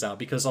fuel runs out,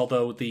 because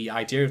although the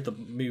idea of the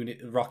moon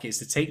rocket is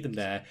to take them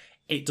there,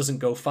 it doesn't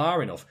go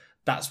far enough.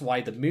 That's why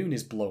the moon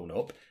is blown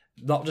up,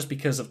 not just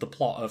because of the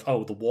plot of,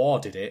 oh, the war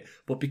did it,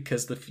 but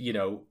because the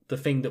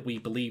thing that we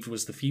believed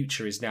was the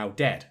future is now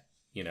dead.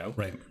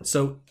 Right.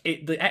 So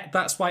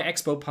that's why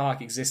Expo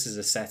Park exists as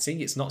a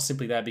setting. It's not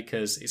simply there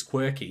because it's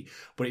quirky,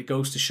 but it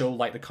goes to show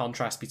like the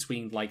contrast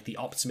between like the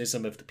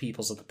optimism of the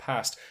peoples of the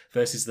past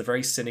versus the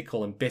very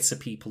cynical and bitter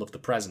people of the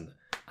present.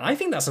 And I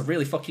think that's a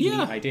really fucking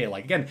neat idea.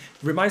 Like, again,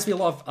 reminds me a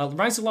lot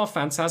of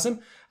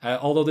Phantasm.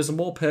 Although there's a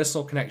more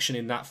personal connection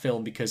in that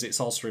film because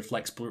it also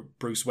reflects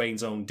Bruce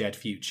Wayne's own dead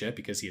future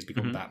because he has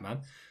become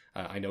Batman.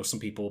 I know some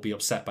people will be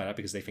upset by that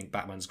because they think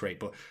Batman's great,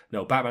 but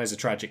no, Batman is a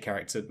tragic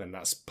character, and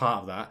that's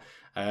part of that.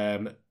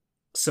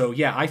 So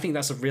yeah, I think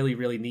that's a really,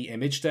 really neat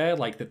image there,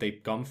 like that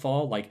they've gone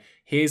for. Like,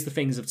 here's the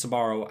things of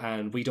tomorrow,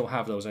 and we don't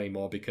have those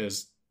anymore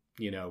because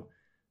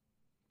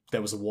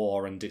there was a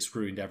war and it's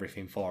ruined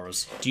everything for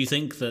us. Do you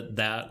think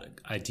that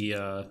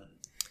idea?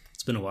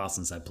 It's been a while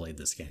since I played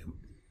this game,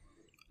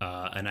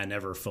 and I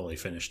never fully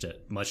finished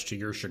it, much to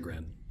your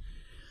chagrin.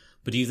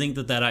 But do you think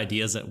that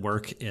idea is at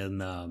work in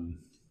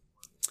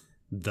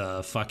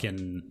the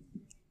fucking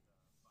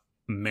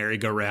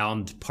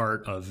merry-go-round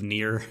part of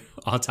Nier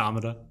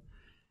Automata?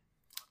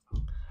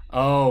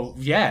 Oh,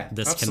 yeah.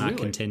 This absolutely.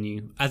 Cannot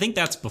continue. I think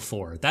that's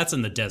before. That's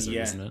in the desert,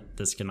 isn't it?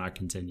 This cannot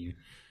continue.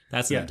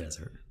 That's in the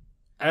desert.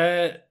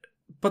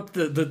 But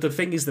the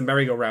thing is, the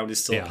merry-go-round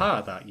is still a part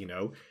of that,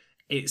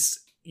 It's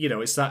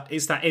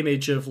that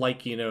image of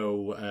like,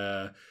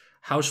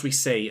 how should we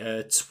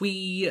say,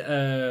 twee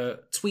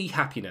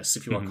happiness,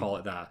 if you want to call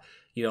it that.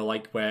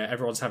 Like where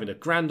everyone's having a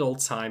grand old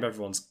time,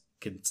 everyone's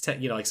like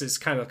it's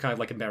kind of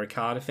like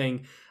Americana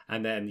thing,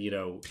 and then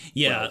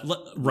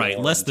right,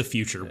 less the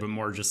future, but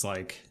more just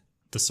like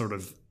the sort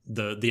of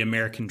the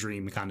American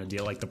dream kind of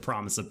deal, like the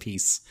promise of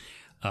peace,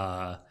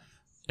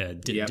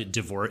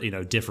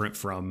 different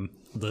from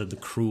the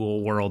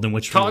cruel world in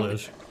which we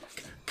live.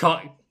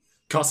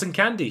 Cotton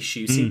candy,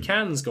 shooting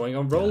cans, going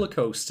on roller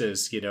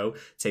coasters,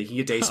 taking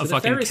your days with a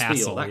Ferris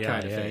wheel, that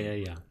kind of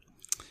thing.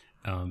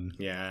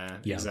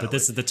 Exactly. But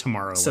this is the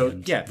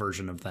Tomorrowland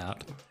version of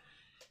that.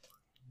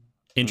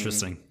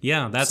 Interesting.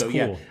 Yeah, that's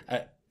cool.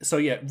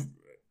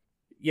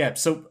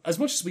 So as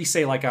much as we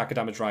say like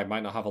Akadama Drive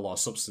might not have a lot of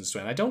substance to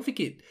it, I don't think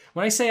it.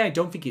 When I say I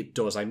don't think it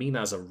does, I mean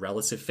as a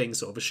relative thing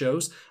to other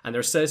shows, and there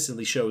are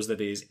certainly shows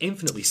that it is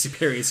infinitely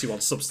superior to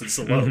on substance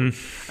alone.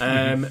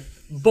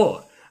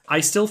 But I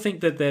still think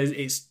that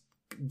it's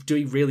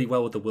doing really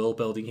well with the world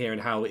building here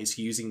and how it's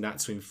using that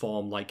to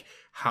inform like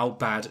how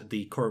bad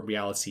the current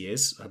reality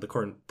is, the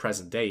current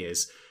present day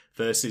is,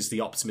 versus the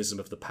optimism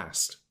of the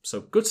past.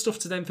 So good stuff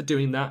to them for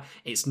doing that.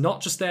 It's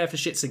not just there for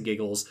shits and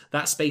giggles.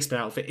 That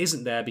spaceman outfit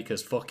isn't there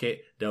because fuck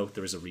it. No,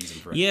 there is a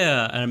reason for it.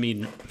 Yeah, I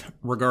mean,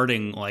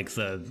 regarding like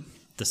the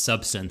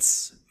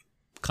substance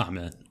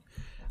comment,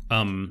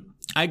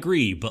 I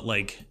agree, but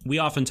like we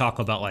often talk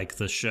about like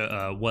the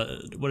show, what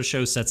a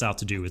show sets out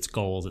to do, its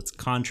goals, its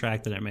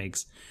contract that it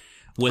makes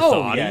with the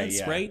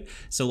audience, right?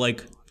 So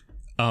like,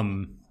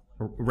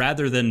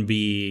 rather than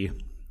be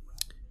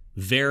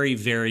very,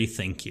 very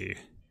thanky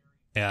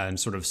and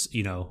sort of,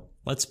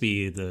 let's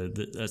be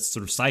the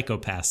sort of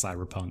psychopath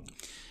cyberpunk.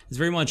 It's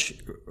very much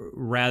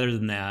rather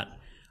than that,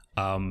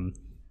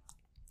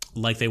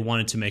 like they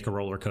wanted to make a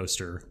roller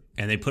coaster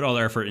and they put all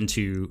their effort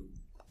into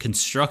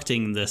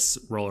constructing this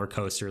roller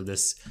coaster,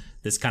 this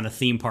kind of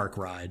theme park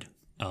ride,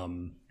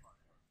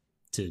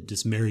 to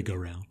just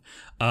merry-go-round.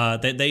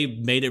 They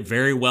made it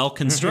very well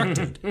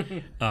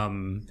constructed,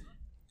 and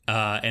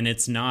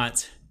it's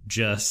not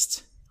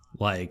just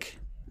like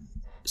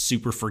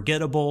super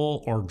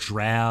forgettable or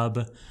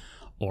drab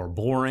or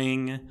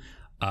boring,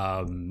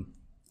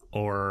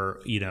 or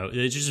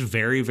it's just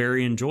very,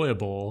 very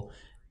enjoyable,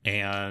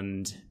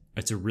 and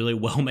it's a really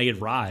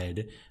well-made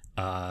ride.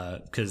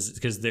 Because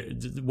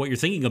what you're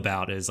thinking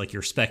about is like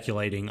you're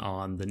speculating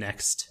on the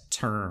next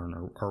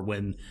turn or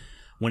when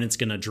it's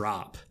gonna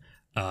drop,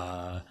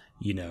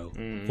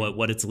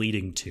 what it's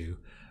leading to,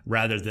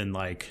 rather than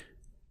like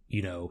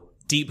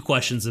deep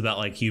questions about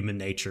like human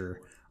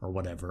nature or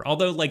whatever.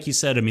 Although, like you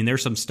said, I mean,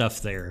 there's some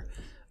stuff there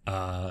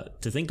to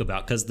think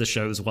about because the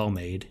show's well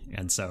made,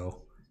 and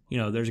so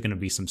there's gonna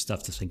be some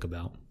stuff to think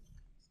about.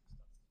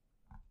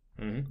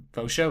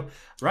 Faux show.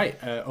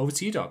 Right, over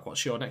to you, Doc.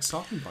 What's your next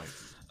talking point?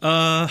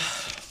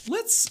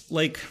 Let's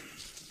like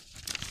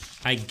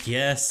I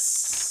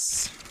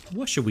guess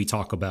what should we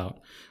talk about?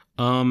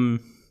 We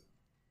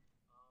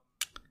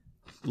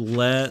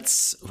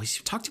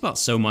talked about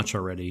so much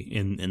already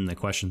in the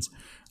questions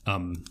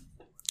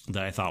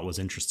that I thought was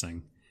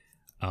interesting.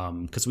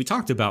 Because we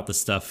talked about the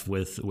stuff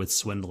with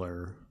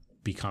Swindler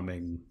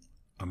becoming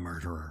a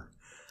murderer.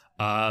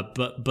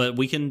 But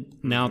we can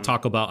now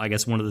talk about, I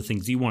guess, one of the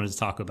things you wanted to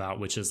talk about,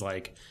 which is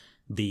like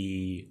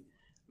the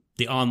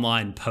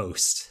online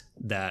post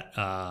that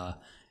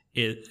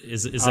it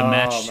is a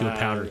match to a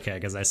powder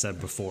keg, as I said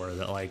before.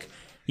 That, like,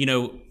 we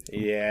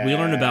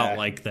learned about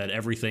like that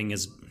everything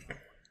is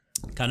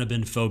kind of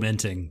been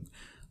fomenting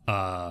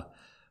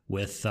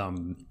with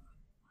the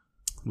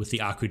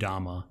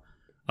Akudama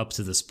up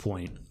to this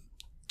point,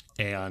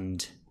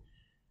 and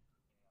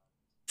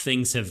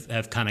things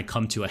have kind of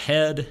come to a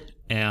head,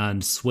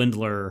 and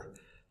Swindler,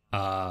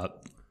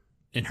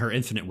 in her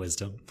infinite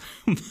wisdom,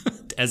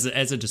 as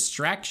a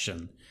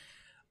distraction,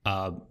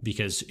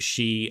 because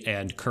she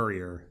and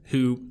Courier,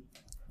 who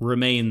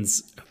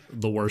remains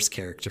the worst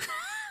character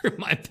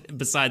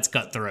besides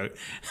Cutthroat,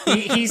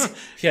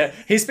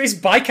 his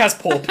bike has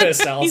poor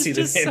personality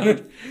to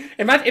him.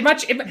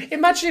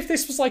 Imagine if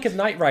this was like a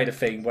Knight Rider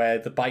thing where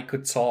the bike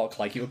could talk.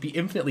 Like, it would be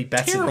infinitely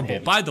better terrible. than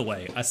him. By the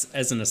way,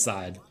 as an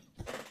aside,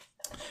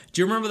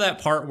 do you remember that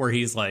part where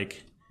he's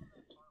like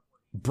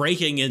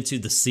breaking into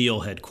the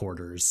SEAL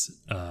headquarters?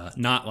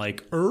 Not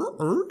like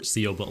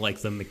SEAL, but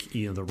like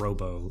the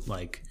Robo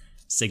like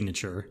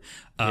signature.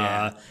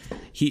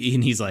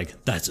 He's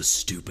like, that's a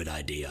stupid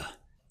idea.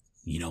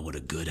 You know what a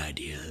good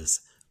idea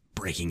is?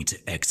 Breaking into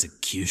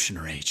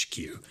Executioner HQ.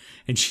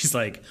 And she's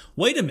like,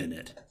 wait a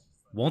minute.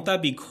 Won't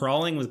that be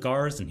crawling with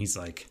guards? And he's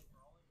like,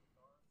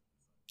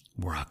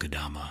 we're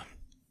Akudama.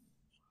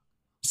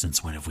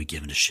 Since when have we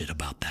given a shit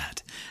about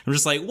that? I'm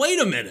just like,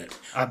 wait a minute.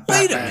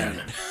 Wait a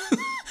minute.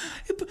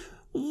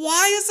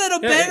 Why is that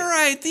a better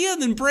idea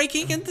than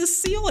breaking into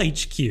SEAL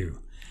HQ?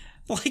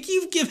 Like,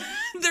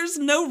 there's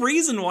no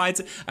reason why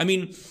it's, I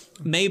mean,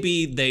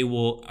 maybe they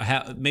will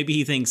have, maybe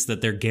he thinks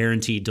that they're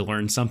guaranteed to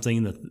learn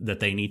something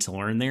that they need to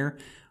learn there.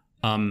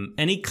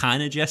 And he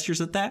kind of gestures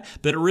at that,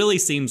 but it really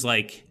seems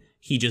like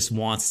he just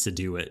wants to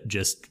do it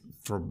just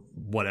for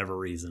whatever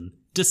reason.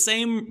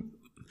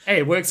 Hey,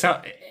 it works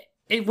out.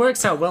 It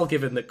works out well,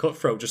 given that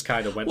Cutthroat just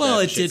kind of went. Well,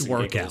 there it did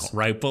work out,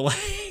 right? But like,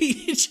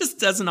 it just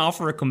doesn't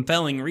offer a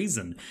compelling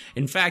reason.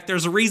 In fact,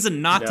 there's a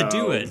reason not to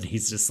do it.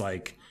 He's just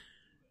like,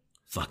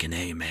 fucking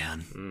A,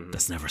 man.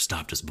 That's never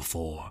stopped us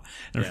before.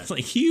 And it's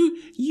like,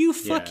 you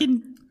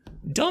fucking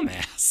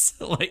dumbass.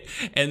 Like,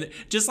 and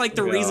just like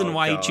the reason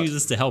why he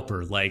chooses to help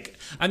her. Like,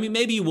 I mean,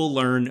 maybe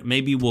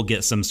we'll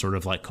get some sort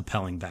of like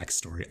compelling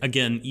backstory.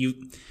 Again,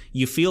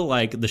 you feel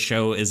like the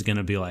show is going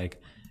to be like,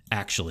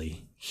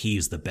 actually,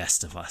 he's the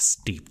best of us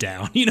deep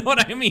down. You know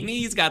what I mean?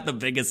 He's got the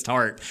biggest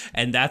heart,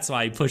 and that's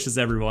why he pushes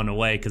everyone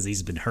away, because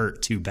he's been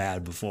hurt too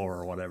bad before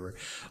or whatever.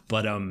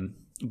 But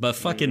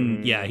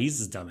fucking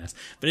he's a dumbass.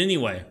 But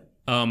anyway,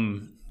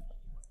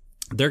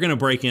 they're gonna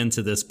break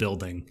into this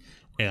building,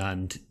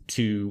 and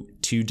to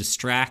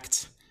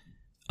distract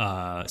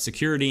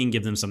security and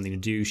give them something to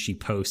do, she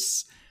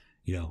posts,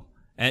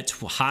 at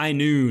high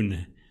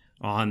noon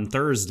on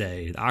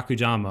Thursday,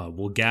 Akudama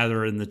will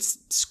gather in the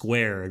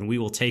square and we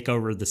will take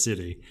over the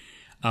city.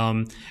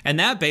 And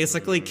that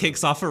basically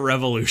kicks off a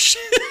revolution.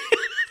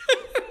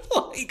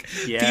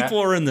 People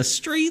are in the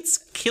streets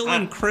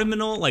killing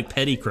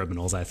petty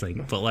criminals, I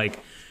think. But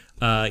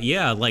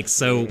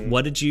so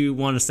what did you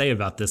want to say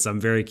about this? I'm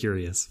very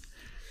curious.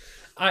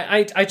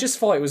 I just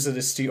thought it was an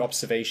astute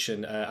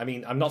observation. I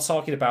mean, I'm not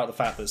talking about the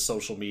fact that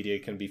social media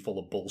can be full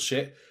of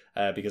bullshit,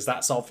 because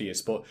that's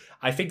obvious. But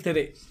I think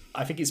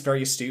it's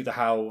very astute that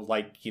how,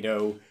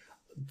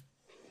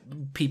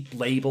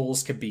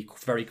 labels can be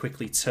very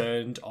quickly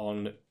turned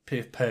on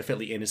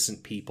perfectly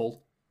innocent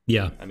people.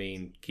 Yeah. I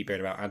mean, keep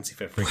hearing about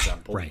Antifa, for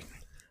example. Right.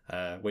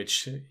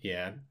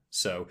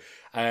 So,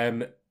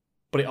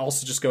 but it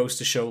also just goes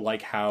to show,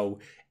 like, how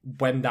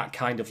when that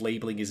kind of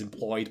labeling is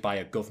employed by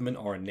a government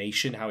or a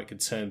nation, how it can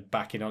turn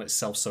back in on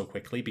itself so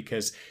quickly,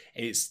 because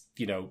it's,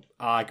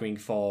 arguing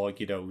for,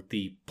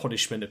 the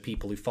punishment of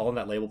people who fall on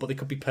that label, but they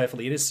could be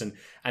perfectly innocent.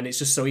 And it's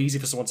just so easy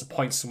for someone to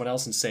point to someone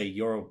else and say,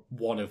 you're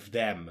one of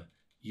them.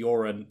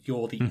 You're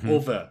the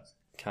other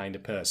kind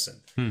of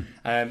person.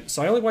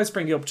 So I only wanted to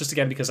bring it up just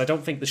again because I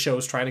don't think the show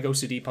is trying to go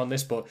so deep on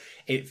this, but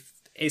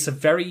it's a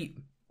very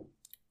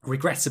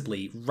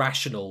regrettably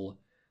rational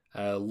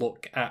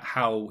look at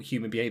how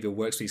human behavior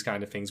works for these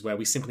kind of things, where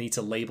we simply need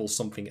to label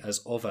something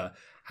as other,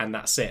 and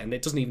that's it. And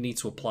it doesn't even need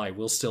to apply.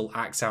 We'll still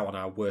act out on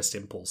our worst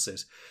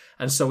impulses.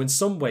 And so in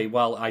some way,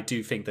 while I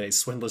do think that it's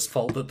Swindler's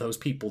fault that those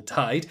people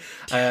died,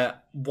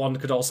 one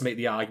could also make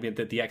the argument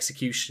that the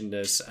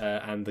executioners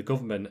and the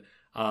government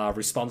are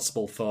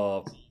responsible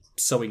for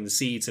sowing the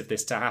seeds of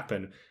this to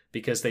happen,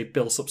 because they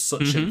built up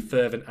such a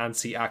fervent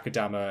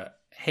anti-Akudama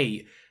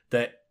hate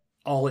that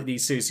all it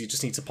needs to do is you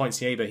just need to point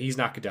to Neighbor, he's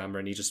an Akudama,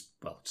 and he just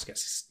gets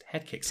his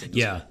head kicked in.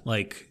 Yeah,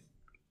 like,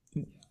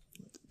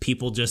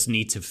 people just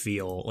need to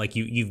feel like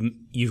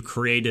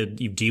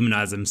you've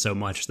demonized them so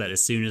much that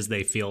as soon as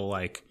they feel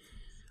like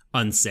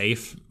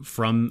unsafe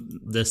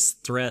from this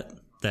threat,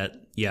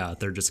 that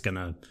they're just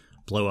gonna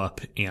blow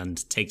up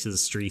and take to the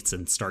streets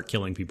and start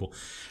killing people.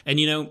 And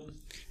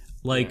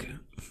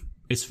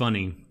it's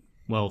funny.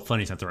 Well,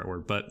 funny is not the right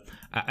word, but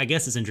I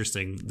guess it's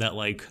interesting that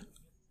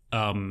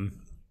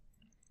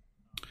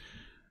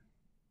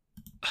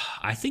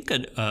I think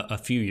a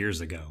few years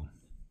ago,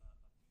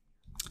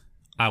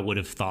 I would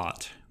have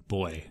thought,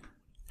 boy,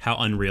 how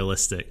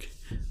unrealistic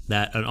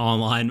that an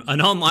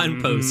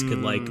online post could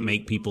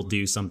make people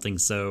do something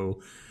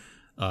so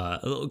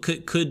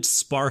could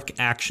spark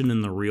action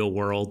in the real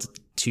world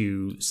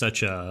to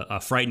such a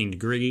frightening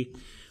degree.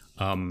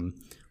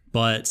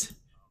 But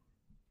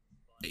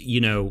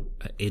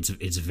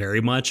it's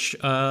very much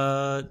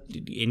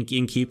in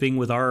keeping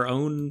with our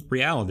own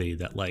reality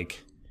that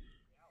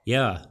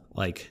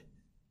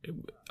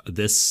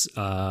this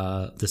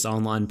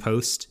online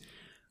post,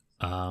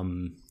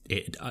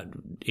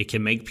 it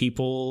can make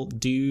people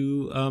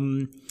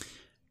do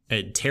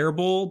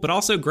terrible but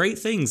also great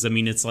things. I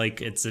mean, it's a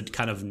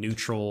kind of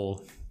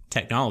neutral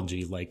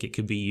technology. It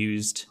could be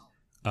used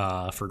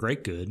for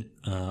great good,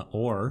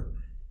 or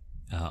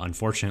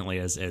unfortunately,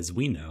 as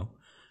we know,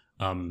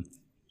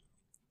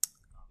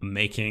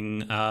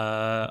 making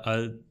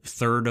a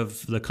third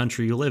of the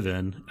country you live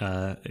in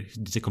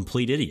to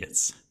complete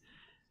idiots.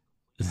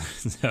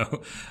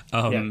 So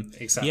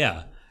exactly.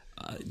 Yeah.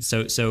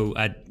 So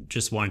I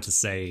just wanted to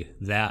say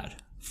that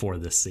for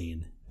this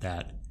scene,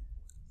 that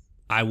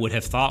I would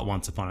have thought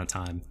once upon a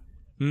time,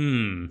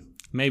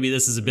 maybe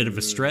this is a bit of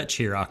a stretch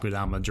here,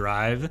 Akudama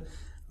Drive.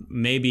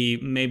 Maybe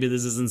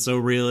this isn't so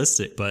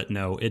realistic, but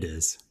no, it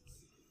is.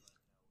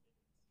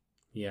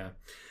 Yeah.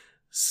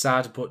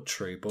 Sad but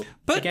true.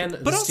 But again,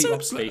 but also also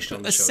observation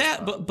on the show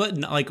sad,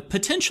 but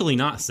potentially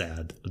not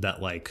sad.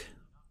 That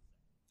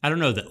I don't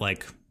know, that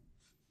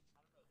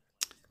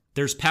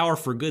there's power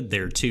for good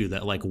there too.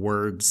 That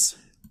words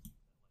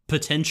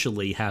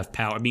potentially have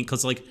power. I mean,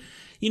 because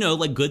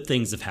good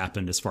things have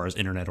happened as far as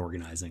internet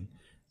organizing.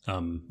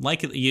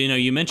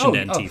 You mentioned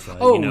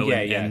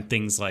Antifa, and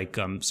things like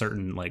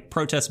certain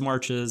protest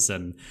marches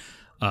and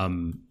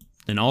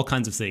all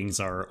kinds of things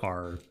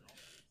are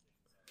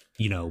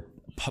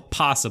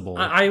possible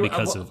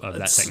because of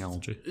that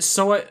technology.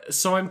 So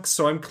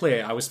I'm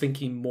clear. I was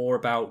thinking more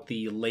about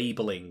the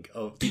labeling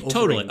of the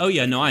totally. Oh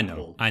yeah, no, I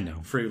know.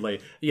 Through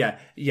yeah.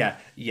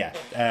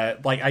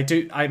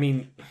 I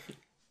mean,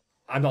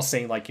 I'm not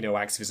saying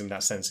activism in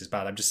that sense is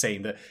bad. I'm just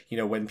saying that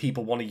when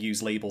people want to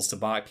use labels to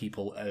mark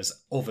people as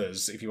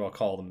others, if you want to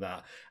call them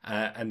that,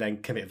 and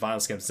then commit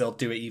violence against them, they'll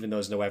do it even though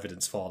there's no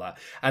evidence for that.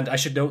 And I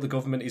should note the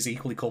government is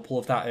equally culpable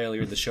of that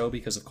earlier in the show,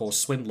 because of course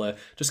Swindler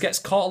just gets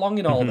caught along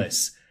in all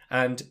this,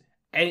 and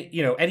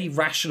any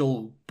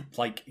rational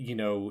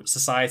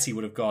society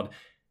would have gone,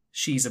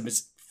 she's a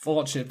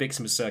misfortunate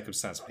victim of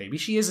circumstance. Maybe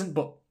she isn't,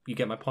 but you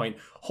get my point.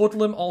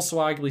 Hoodlum also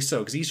arguably so,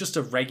 because he's just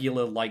a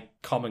regular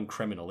common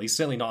criminal. He's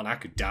certainly not an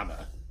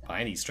Akudama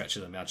by any stretch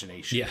of the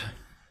imagination.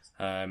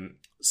 Yeah.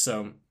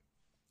 So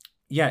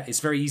yeah,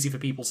 it's very easy for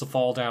people to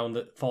fall down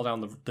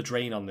the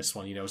drain on this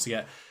one.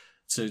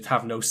 To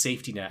have no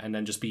safety net and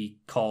then just be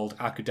called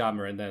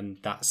Akudama, and then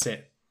that's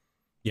it.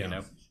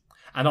 Yeah.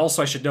 And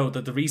also, I should note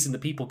that the reason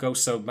that people go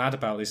so mad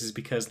about this is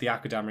because the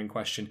Akudama in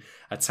question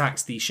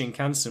attacks the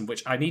Shinkansen,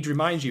 which I need to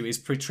remind you is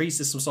portrayed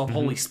as some sort of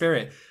holy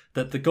spirit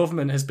that the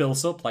government has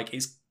built up.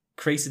 It's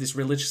created this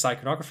religious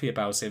iconography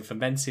about it,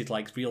 fomented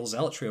real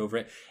zealotry over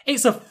it.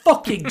 It's a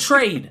fucking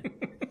train!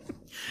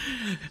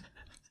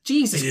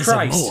 Jesus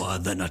Christ. It is more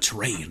than a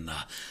train.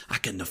 I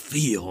can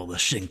feel the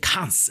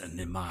Shinkansen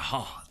in my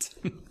heart.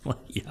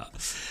 Yeah.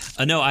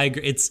 No, I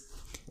agree.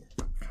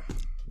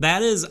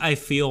 That is, I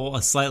feel,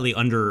 a slightly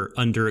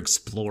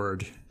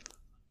underexplored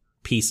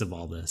piece of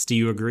all this. Do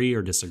you agree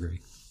or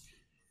disagree?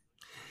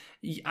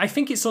 I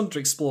think it's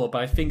underexplored,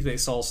 but I think that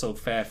it's also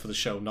fair for the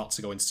show not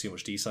to go into too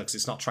much detail, because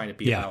it's not trying to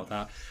be about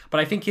that. But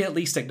I think it at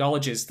least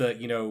acknowledges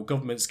that,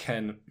 governments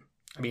can...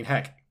 I mean,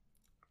 heck,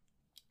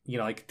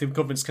 the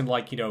governments can,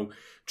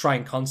 try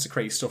and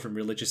consecrate stuff in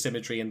religious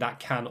imagery, and that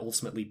can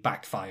ultimately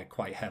backfire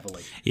quite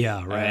heavily.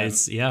 Yeah, right.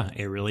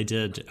 It really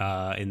did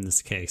in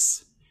this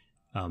case.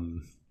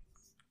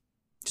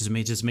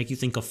 Just make you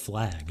think of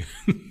Flag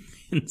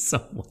in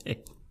some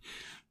way.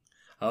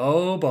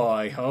 Oh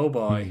boy.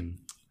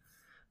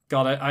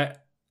 God,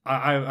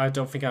 I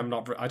don't think I'm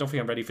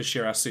ready for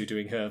Shirasu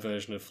doing her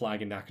version of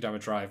Flag in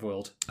Akudama Drive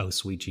world. Oh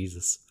sweet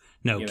Jesus.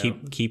 No,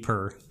 keep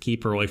her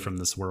away from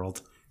this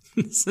world.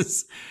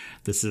 This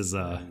is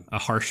a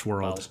harsh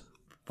world.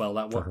 Well,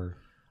 that for her.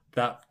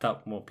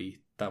 That won't be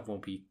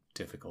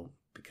difficult,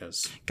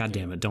 because God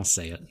damn it, don't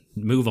say it.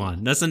 Move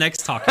on. That's the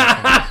next talking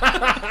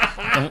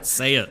point. Don't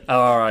say it.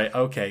 All right,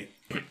 okay.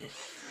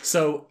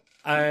 So,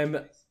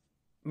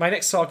 my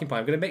next talking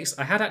point,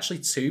 I had actually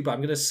two, but I'm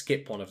going to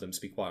skip one of them,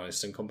 to be quite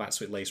honest, and come back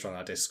to it later on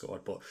our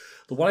Discord. But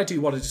the one I do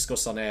want to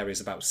discuss on air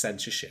is about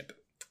censorship.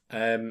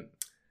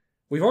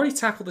 We've already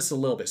tackled this a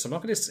little bit, so I'm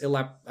not going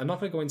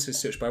to go into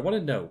too much, but I want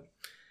to know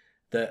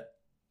that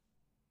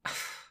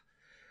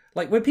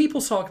like when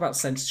people talk about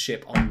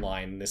censorship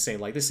online, they're saying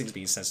like this thing's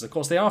being censored. Of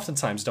course, they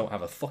oftentimes don't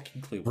have a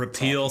fucking clue.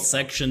 Repeal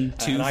Section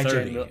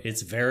 230.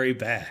 It's very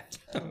bad.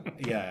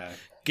 Yeah.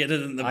 Get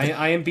it in the.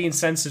 I am being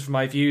censored for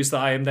my views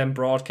that I am then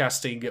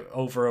broadcasting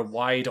over a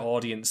wide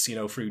audience,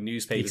 through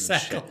newspapers.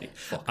 Exactly. And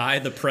shit. I,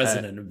 the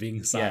president, am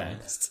being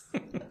silenced.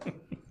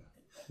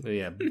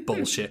 Yeah,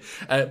 bullshit.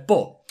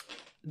 But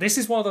this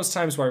is one of those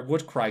times where I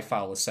would cry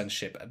foul of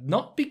censorship,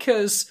 not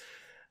because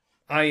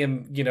I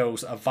am,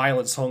 a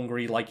violence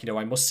hungry,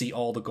 I must see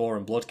all the gore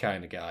and blood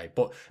kind of guy,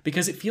 but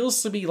because it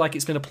feels to me like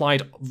it's been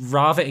applied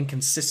rather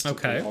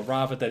inconsistently, or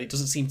rather that it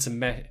doesn't seem to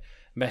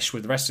mesh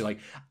with the rest of it.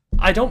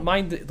 I don't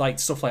mind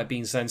stuff like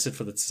being censored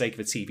for the sake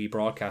of a TV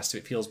broadcast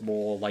if it feels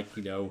more like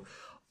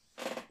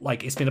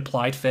it's been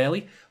applied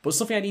fairly. But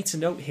something I need to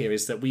note here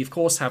is that we of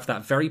course have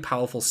that very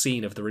powerful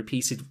scene of the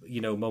repeated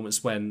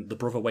moments when the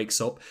brother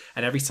wakes up,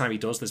 and every time he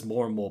does there's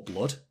more and more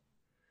blood,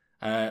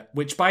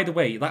 which by the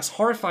way, that's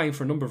horrifying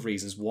for a number of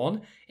reasons.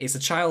 One, it's a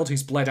child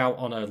who's bled out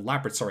on a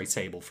laboratory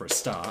table for a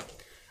start.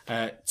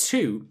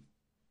 Two,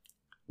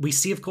 we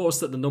see of course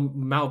that the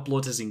amount of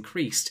blood has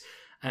increased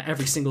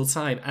every single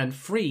time, and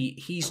three,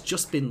 he's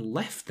just been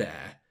left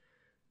there.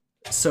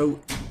 So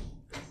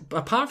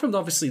apart from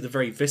obviously the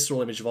very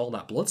visceral image of all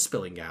that blood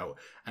spilling out,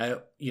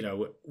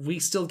 we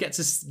still get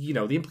to,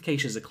 the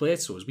implications are clear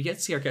to us. We get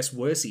to see how it gets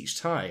worse each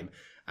time.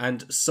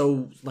 And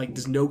so,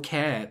 there's no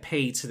care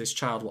paid to this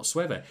child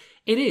whatsoever.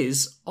 It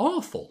is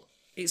awful.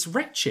 It's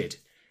wretched.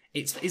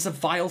 It's a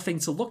vile thing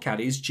to look at.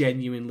 It is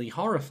genuinely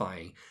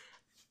horrifying.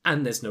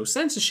 And there's no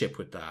censorship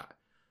with that.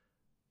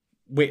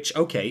 Which,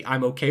 okay,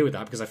 I'm okay with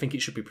that because I think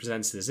it should be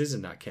presented as is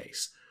in that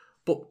case.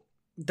 But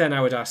then I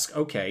would ask,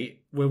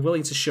 okay, we're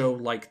willing to show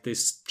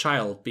this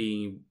child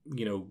being,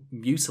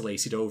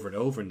 mutilated over and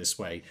over in this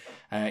way,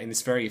 in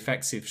this very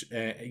effective,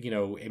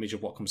 image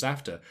of what comes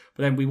after.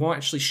 But then we won't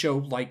actually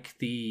show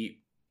the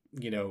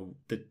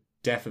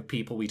death of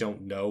people we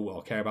don't know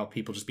or care about,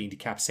 people just being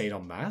decapitated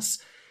en masse.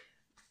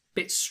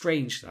 Bit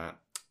strange that.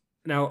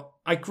 Now,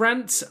 I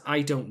grant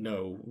I don't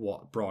know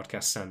what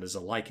broadcast standards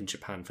are like in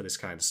Japan for this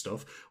kind of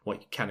stuff,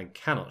 what you can and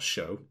cannot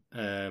show.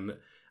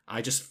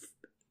 I just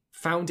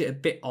found it a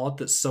bit odd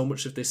that so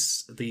much of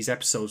these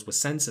episodes were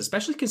censored,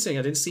 especially considering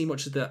I didn't see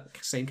much of that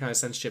same kind of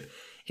censorship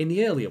in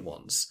the earlier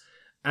ones.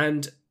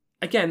 And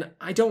again,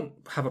 I don't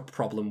have a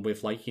problem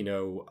with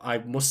I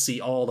must see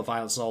all the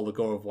violence and all the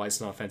gore of why it's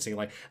not offending.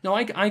 No,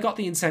 I got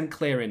the intent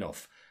clear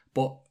enough,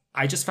 but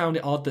I just found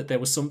it odd that there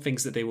were some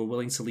things that they were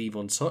willing to leave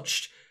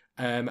untouched,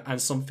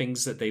 and some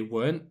things that they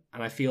weren't.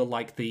 And I feel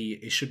like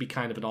it should be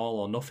kind of an all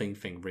or nothing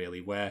thing, really,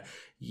 where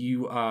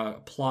you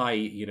apply,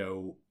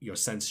 your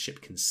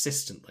censorship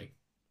consistently.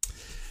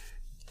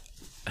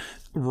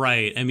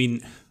 Right. I mean,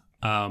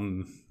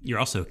 you're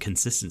also a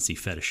consistency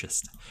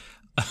fetishist.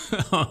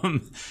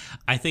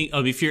 I think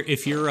if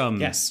you're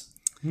yes,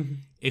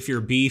 if your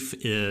beef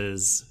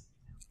is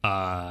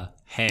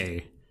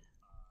hey,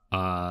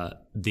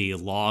 the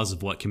laws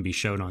of what can be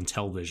shown on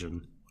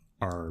television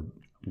are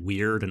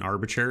weird and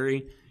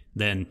arbitrary,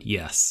 then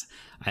yes,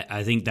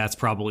 I think that's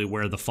probably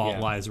where the fault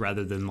lies,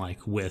 rather than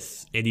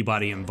with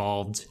anybody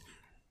involved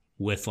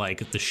with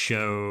the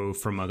show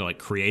from a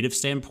creative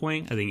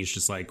standpoint. I think it's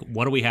just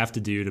what do we have to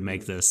do to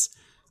make this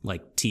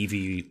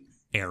TV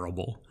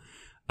airable?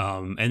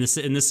 And this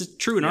is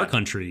true in our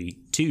country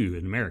too,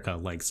 in America.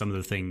 Some of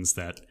the things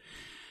that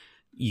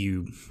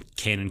you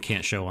can and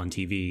can't show on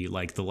TV,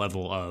 the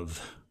level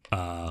of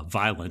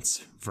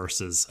violence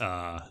versus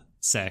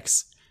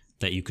sex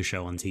that you could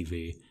show on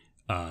TV,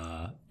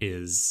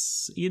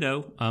 is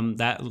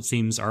that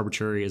seems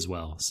arbitrary as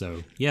well.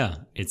 So yeah,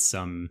 it's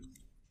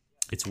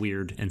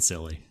weird and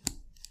silly.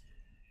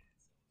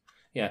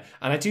 Yeah,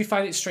 and I do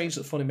find it strange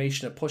that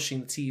Funimation are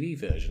pushing the TV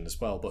version as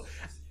well. But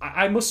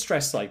I must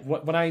stress,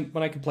 when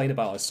I complain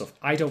about this stuff,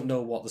 I don't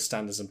know what the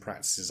standards and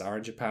practices are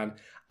in Japan.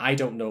 I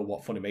don't know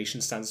what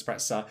Funimation standards and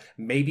practices are.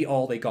 Maybe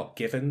all they got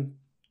given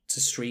to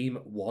stream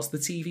was the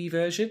TV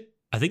version.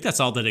 I think that's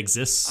all that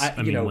exists.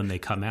 I mean, when they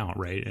come out,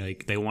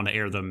 right? They want to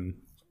air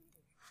them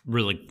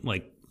really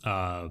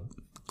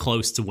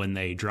close to when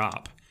they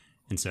drop,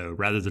 and so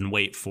rather than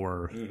wait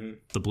for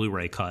the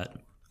Blu-ray cut,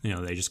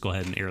 they just go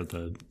ahead and air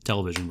the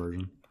television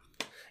version.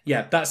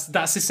 Yeah,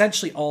 that's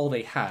essentially all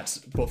they had.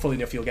 But funnily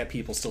enough, you'll get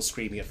people still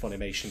screaming at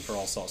Funimation for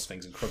all sorts of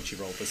things, and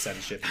Crunchyroll for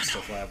censorship and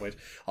stuff like that, which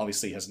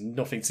obviously has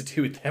nothing to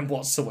do with them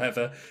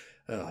whatsoever.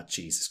 Oh,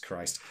 Jesus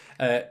Christ.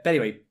 But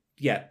anyway,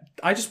 yeah,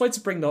 I just wanted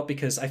to bring that up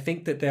because I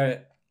think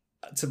that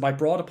to my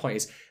broader point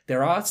is,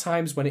 there are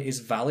times when it is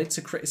valid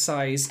to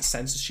criticize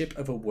censorship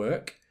of a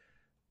work,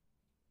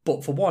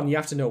 but for one, you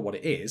have to know what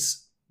it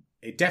is.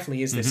 It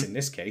definitely is this in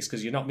this case,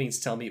 because you're not mean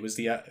to tell me it was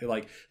the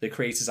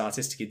creator's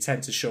artistic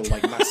intent to show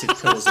massive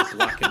pillars of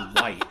black and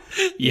white.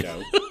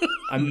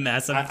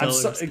 Massive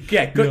pillars.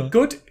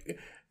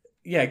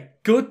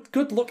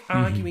 Good luck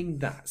arguing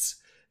that.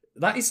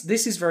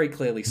 This is very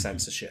clearly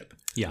censorship.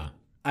 Yeah,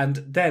 and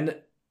then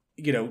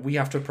we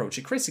have to approach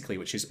it critically,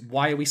 which is,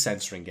 why are we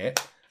censoring it?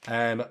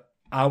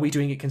 are we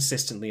doing it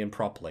consistently and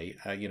properly?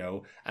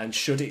 And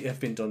should it have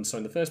been done so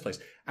in the first place?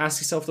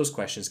 Ask yourself those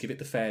questions. Give it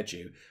the fair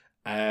due.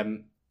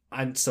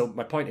 And so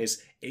my point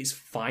is, it's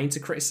fine to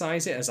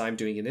criticize it, as I'm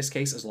doing in this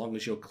case, as long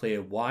as you're clear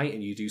why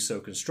and you do so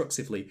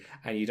constructively,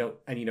 and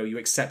you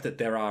accept that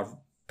there are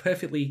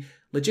perfectly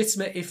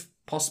legitimate, if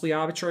possibly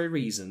arbitrary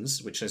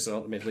reasons, which is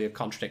ultimately a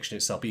contradiction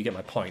itself, but you get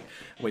my point,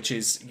 which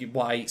is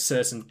why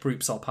certain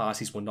groups or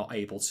parties were not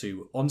able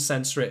to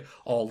uncensor it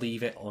or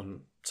leave it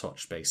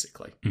untouched,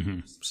 basically.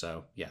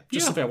 So,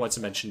 just something I wanted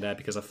to mention there,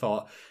 because I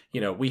thought,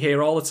 we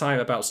hear all the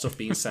time about stuff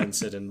being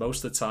censored, and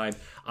most of the time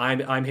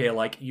I'm here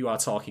like, you are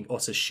talking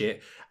utter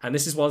shit. And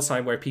this is one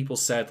time where people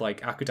said,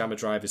 like, Akudama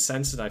Drive is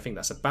censored. I think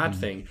that's a bad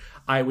thing.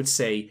 I would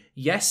say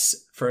yes,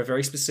 for a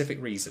very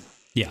specific reason.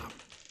 Yeah.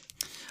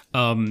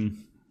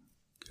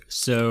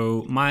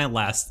 So my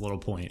last little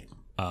point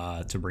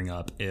to bring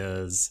up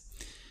is,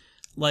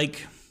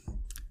 like,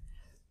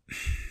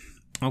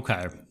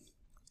 okay,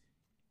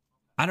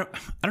 I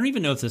don't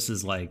even know if this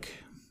is like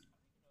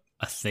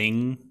a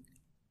thing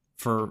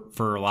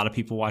for a lot of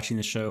people watching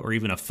the show, or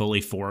even a fully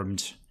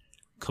formed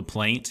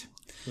complaint.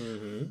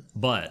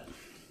 But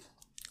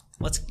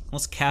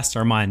let's cast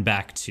our mind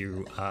back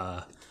to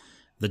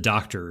the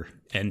doctor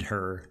and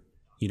her,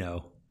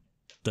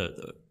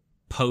 the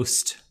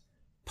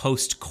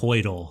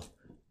post-coital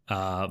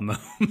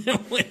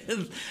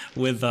moment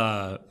with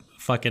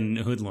fucking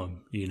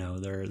Hoodlum.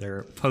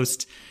 Their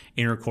post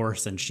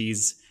intercourse, and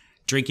she's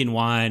drinking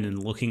wine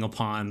and looking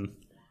upon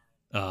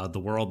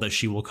the world that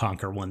she will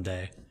conquer one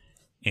day.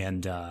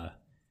 And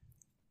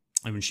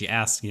she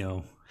asks,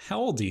 how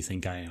old do you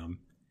think I am?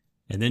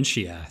 And then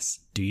she asks,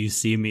 do you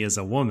see me as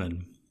a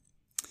woman?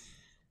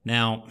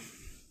 Now,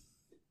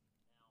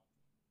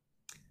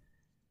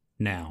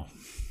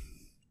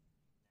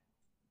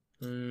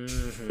 there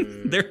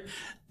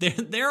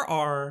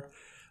are.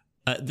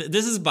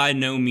 This is by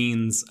no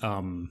means.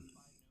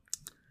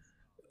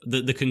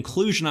 The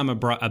conclusion I'm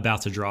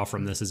about to draw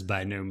from this is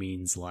by no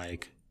means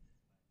like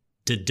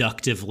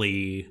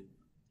deductively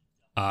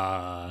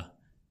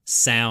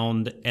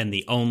sound and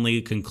the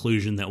only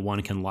conclusion that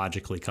one can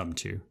logically come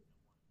to.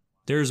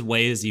 There's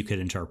ways you could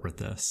interpret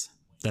this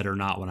that are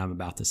not what I'm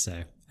about to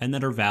say, and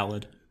that are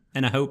valid,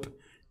 and I hope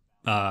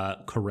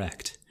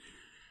correct.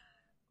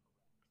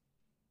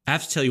 I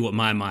have to tell you what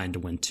my mind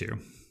went to,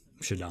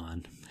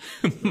 Shadon.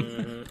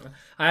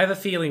 I have a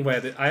feeling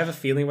where this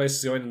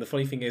is going, and the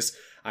funny thing is,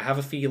 I have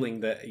a feeling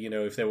that,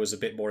 if there was a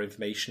bit more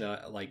information,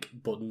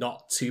 but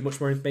not too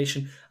much more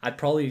information, I'd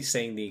probably be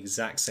saying the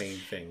exact same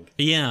thing.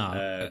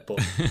 Yeah. But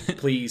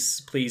please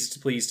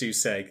do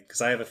say,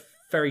 because I have a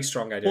very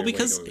strong idea. Well,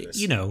 because,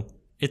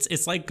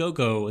 it's like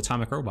Gogo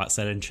Atomic Robot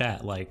said in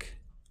chat, like,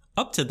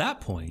 up to that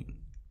point,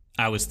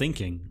 I was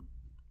thinking,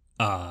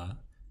 I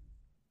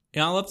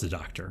love the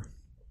Doctor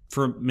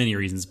for many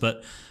reasons,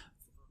 but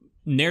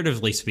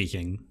narratively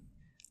speaking,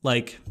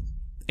 like,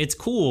 it's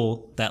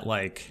cool that,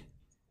 like,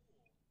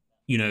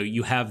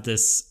 you have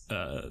this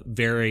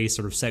very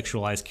sort of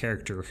sexualized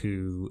character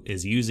who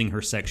is using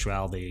her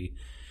sexuality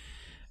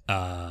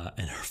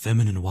and her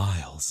feminine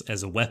wiles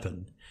as a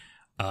weapon.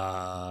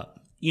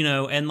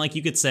 And like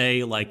you could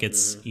say, like,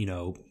 it's,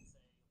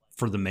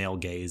 for the male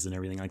gaze and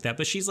everything like that,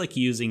 but she's like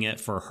using it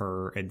for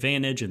her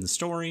advantage in the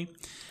story.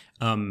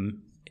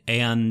 And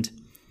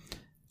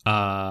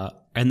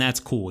that's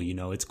cool.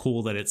 It's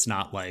cool that it's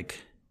not like,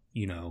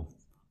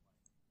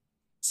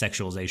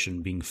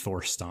 sexualization being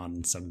forced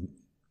on some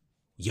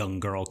young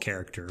girl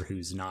character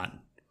who's not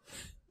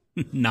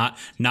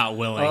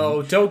willing.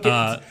 Oh, don't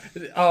get.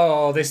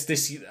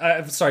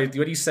 Sorry,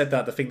 when you said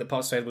that, the thing that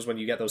popped in my head was when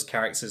you get those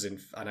characters in,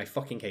 and I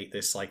fucking hate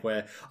this, like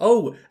where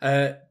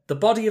the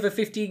body of a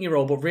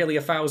 15-year-old, but really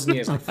 1,000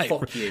 years. Like,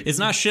 fuck you. It's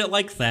not shit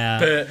like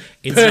that.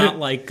 It's not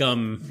like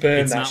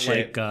it's not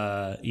shit.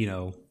 Like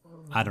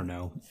I don't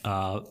know.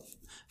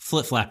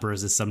 Flip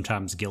Flappers is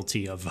sometimes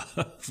guilty of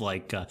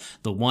like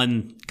the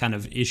one kind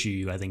of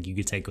issue I think you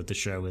could take with the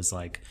show is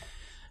like.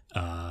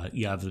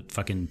 You have a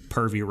fucking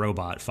pervy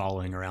robot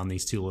following around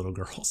these two little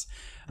girls.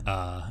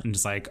 And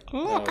it's like,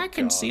 look, I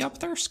can see up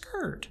their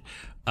skirt.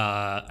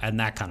 And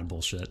that kind of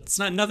bullshit. It's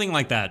nothing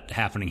like that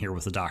happening here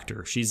with the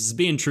Doctor. She's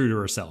being true to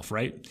herself,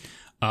 right?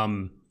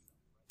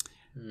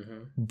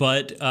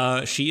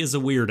 But she is a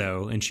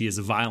weirdo, and she is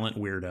a violent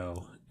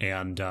weirdo.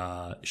 And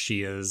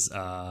she is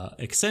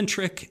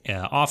eccentric,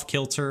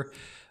 off-kilter,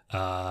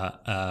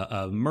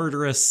 a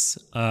murderous,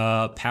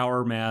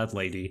 power-mad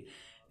lady.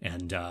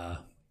 And...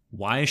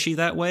 why is she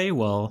that way?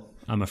 Well,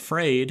 I'm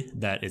afraid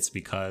that it's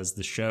because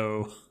the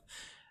show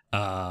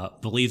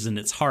believes in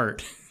its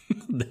heart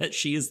that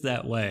she is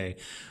that way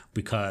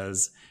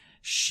because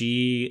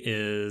she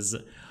is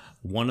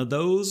one of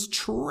those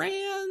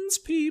trans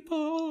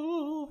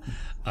people,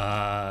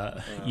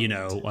 a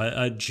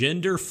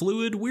gender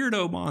fluid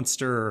weirdo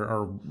monster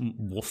or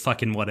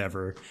fucking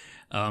whatever.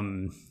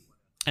 And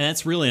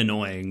that's really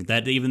annoying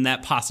that even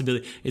that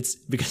possibility, it's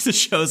because the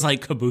show's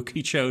like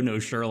Kabukicho, no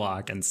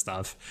Sherlock and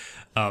stuff.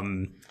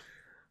 And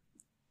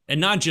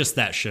not just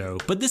that show,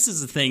 but this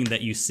is the thing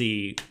that you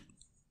see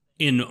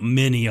in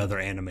many other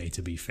anime,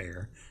 to be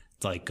fair.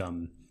 It's like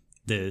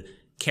the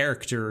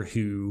character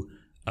who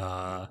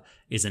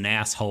is an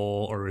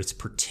asshole or is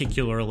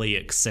particularly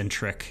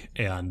eccentric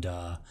and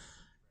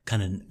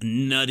kind of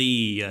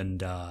nutty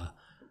and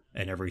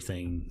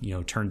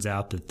everything, turns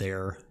out that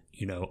they're,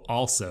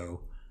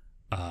 also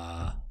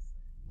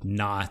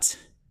not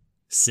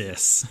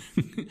cis.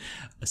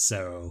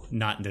 So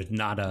not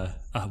a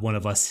one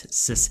of us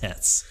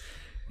cishetes.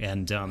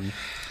 And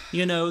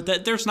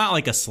that there's not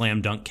like a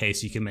slam dunk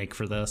case you can make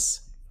for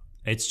this.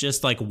 It's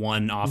just like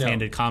one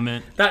offhanded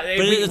comment, but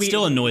it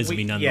still annoys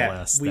me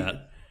nonetheless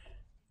that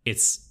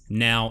it's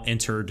now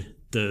entered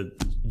the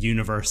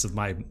universe of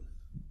my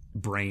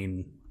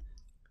brain,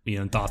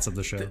 and thoughts of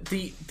the show.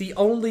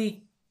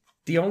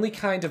 The only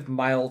kind of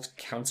mild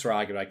counter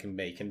argument I can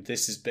make, and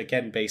this is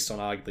again based on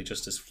arguably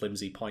just as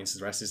flimsy points as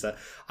the rest, is that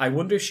I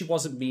wonder if she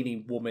wasn't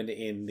meaning woman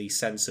in the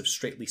sense of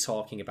strictly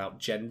talking about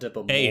gender,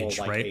 but more age,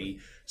 like right? a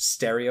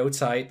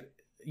stereotype.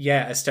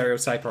 Yeah, a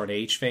stereotype or an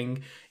age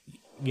thing.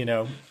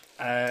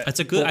 It's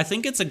a good. I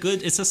think it's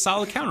a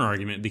solid counter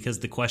argument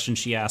because the question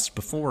she asked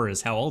before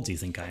is, "How old do you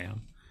think I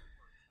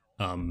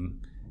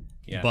am?"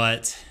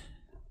 But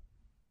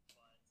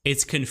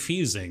it's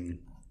confusing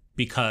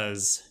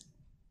because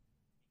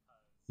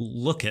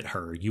look at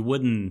her.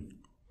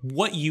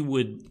 What you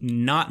would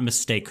not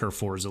mistake her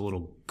for is a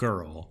little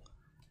girl,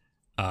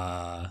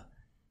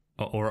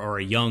 or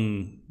a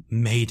young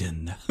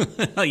maiden,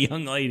 a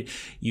young lady.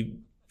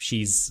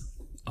 She's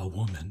a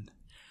woman.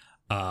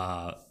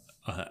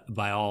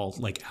 By all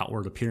like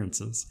outward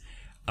appearances,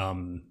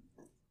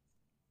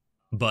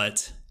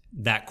 but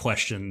that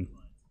question,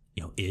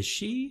 is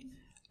she?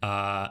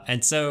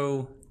 And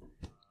so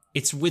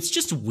it's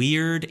just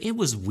weird. It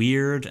was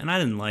weird, and I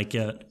didn't like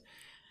it,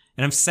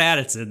 and I'm sad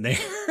it's in there.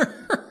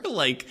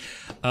 Like,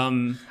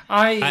 not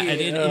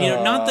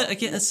that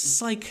again.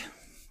 It's like,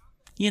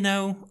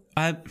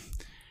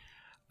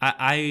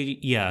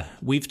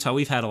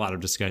 we've had a lot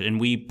of discussion,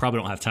 and we probably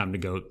don't have time to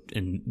go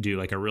and do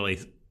like a really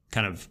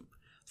kind of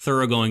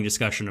thoroughgoing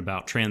discussion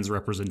about trans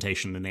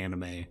representation in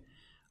anime.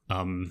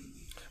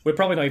 We're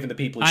probably not even the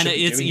people. I know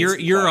you're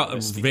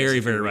very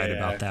very right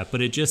about that, but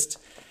it just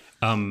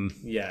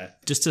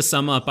just to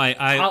sum up,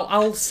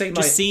 I'll say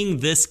just seeing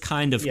this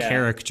kind of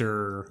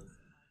character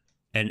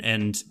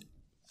and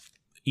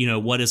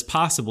what is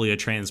possibly a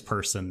trans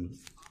person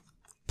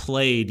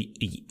played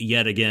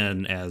yet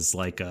again as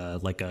like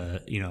a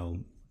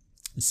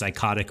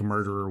psychotic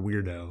murderer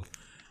weirdo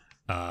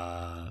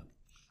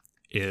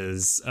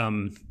is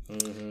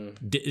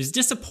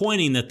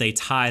disappointing that they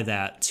tie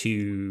that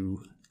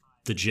to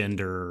the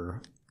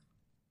gender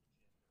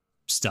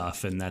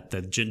stuff and that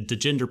the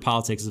gender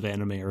politics of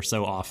anime are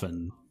so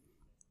often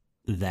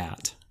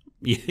that.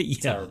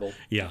 Terrible.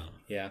 Yeah.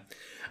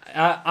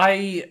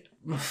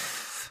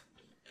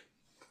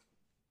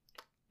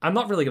 I'm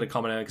not really going to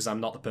comment on it because I'm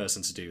not the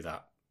person to do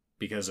that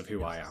because of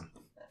who I am.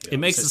 It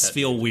makes us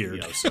feel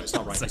weird. So it's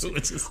not right.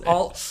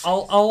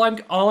 All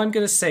I'm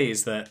going to say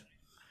is that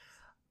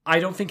I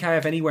don't think I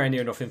have anywhere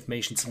near enough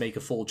information to make a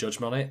full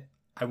judgment on it.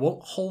 I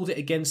won't hold it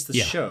against the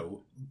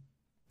show,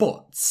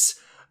 but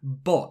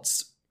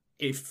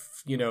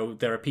if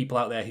there are people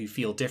out there who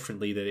feel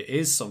differently that it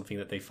is something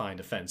that they find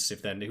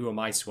offensive, then who am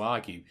I to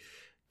argue?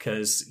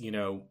 Because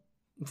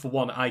for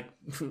one,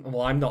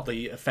 I'm not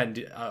the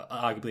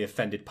arguably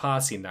offended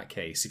party in that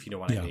case, if you know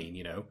what I mean.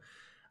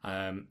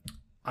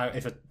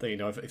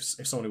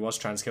 If someone who was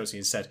transcoding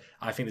and said,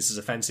 I think this is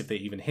offensive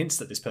that even hints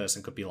that this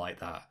person could be like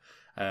that,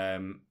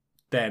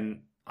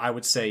 then I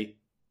would say,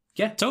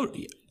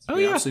 totally.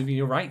 Absolutely,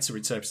 you're right to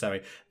interpret that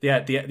way.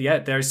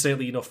 There is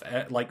certainly enough,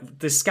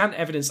 there's scant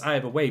evidence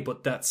either way,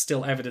 but that's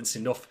still evidence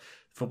enough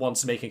for one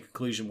to make a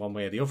conclusion one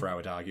way or the other, I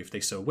would argue, if they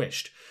so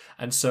wished.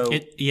 And so,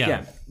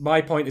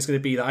 my point is going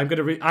to be that I'm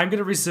going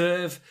to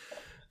reserve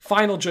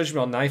final judgment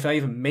on that, if I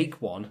even make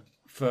one,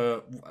 for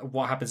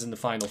what happens in the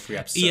final 3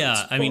 episodes.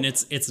 Yeah, I mean,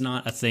 it's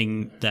not a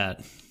thing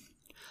that,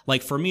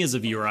 like, for me as a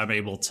viewer, I'm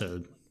able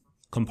to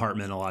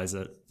compartmentalize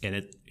it, and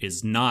it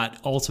is not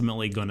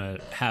ultimately going to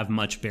have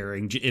much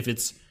bearing if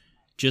it's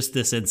just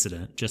this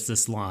incident, just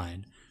this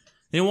line.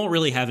 It won't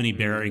really have any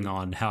bearing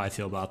on how I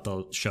feel about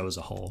the show as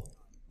a whole.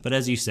 But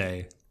as you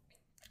say,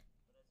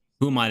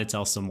 who am I to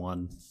tell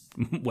someone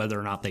whether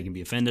or not they can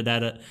be offended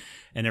at it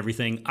and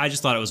everything? I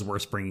just thought it was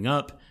worth bringing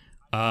up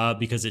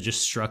because it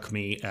just struck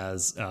me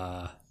as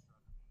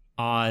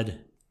odd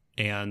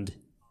and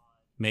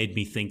made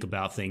me think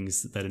about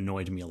things that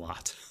annoyed me a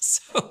lot.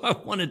 So I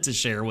wanted to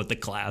share with the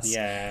class.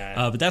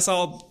 Yeah. But that's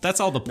all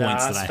the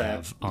points that I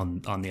have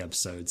on the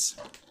episodes.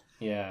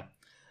 Yeah.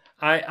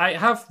 I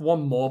have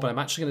one more, but I'm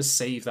actually going to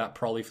save that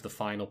probably for the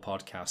final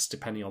podcast,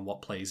 depending on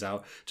what plays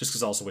out, just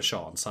because also we're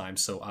short on time,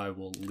 so I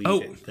will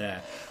leave it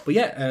there. But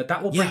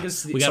that will bring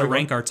us to the... We got to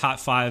rank our top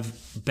 5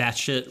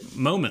 batshit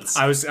moments.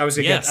 I was going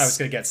to get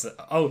to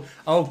that.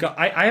 Oh God,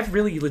 I have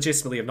really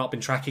legitimately have not been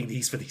tracking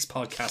these for these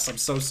podcasts. I'm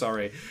so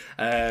sorry.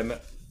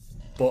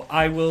 But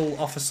I will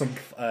offer some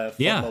fun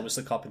moments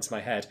that pop into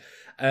my head.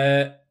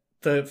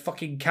 The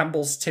fucking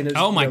Campbell's tin of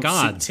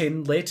God.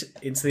 tin lid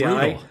into the Brutal.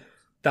 eye.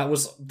 that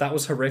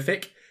was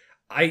horrific.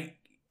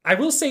 I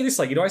will say this,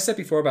 like, I said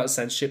before about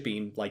censorship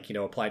being, like,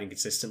 applied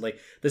inconsistently.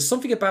 There's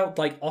something about,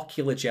 like,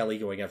 ocular jelly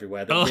going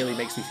everywhere that really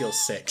makes me feel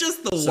sick.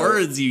 Just the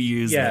words you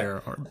use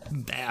there are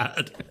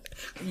bad.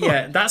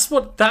 Yeah, that's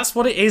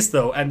what it is,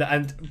 though.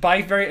 And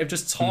by very of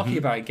just talking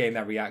about it, getting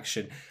that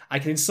reaction, I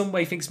can in some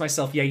way think to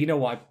myself, yeah, you know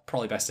what? I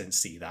probably best didn't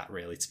see that,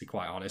 really, to be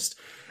quite honest.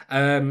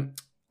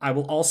 I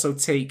will also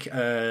take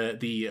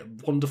the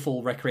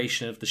wonderful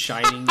recreation of The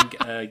Shining,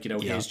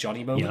 here's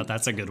Johnny moment. Yeah,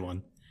 that's a good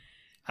one.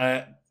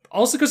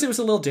 Also because it was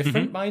a little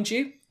different, mind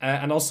you,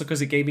 and also because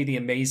it gave me the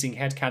amazing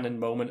headcanon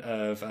moment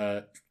of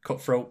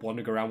Cutthroat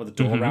wandering around with a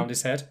door around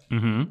his head,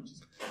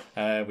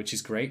 which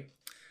is great.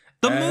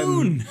 The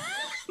moon!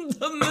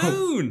 The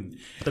moon!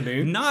 The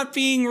moon? Not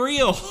being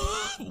real.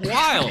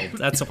 Wild.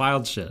 That's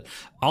wild shit.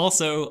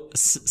 Also,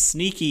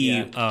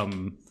 sneaky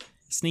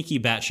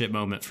batshit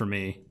moment for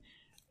me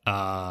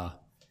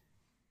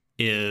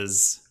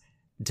is...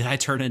 Did I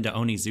turn into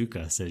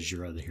Onizuka, says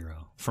Jiro the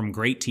Hero. From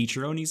Great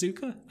Teacher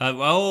Onizuka?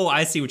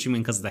 I see what you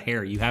mean because of the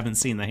hair. You haven't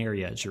seen the hair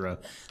yet, Jiro.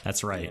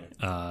 That's right.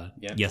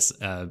 Yes.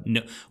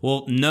 No.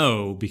 Well,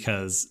 no,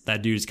 because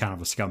that dude's kind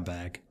of a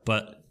scumbag.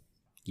 But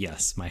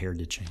yes, my hair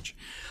did change.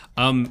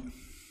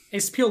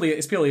 It's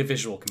purely a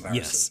visual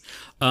comparison.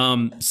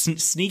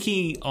 Yes.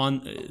 Sneaky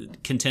on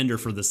contender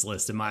for this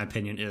list, in my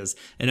opinion, is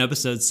in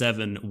episode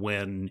 7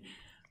 when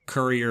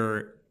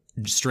Courier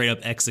straight up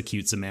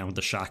executes a man with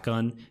a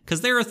shotgun,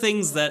 because there are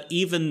things that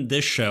even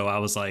this show I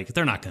was like,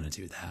 they're not going to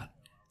do that.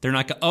 They're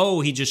not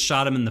he just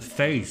shot him in the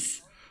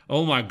face.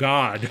 Oh my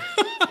god.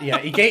 Yeah,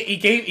 he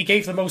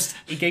gave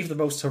the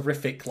most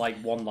horrific,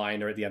 like,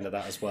 one-liner at the end of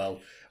that as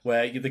well,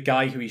 where the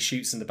guy who he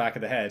shoots in the back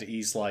of the head,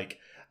 he's like,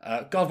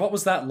 God, what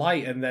was that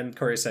light? And then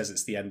Courier says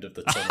it's the end of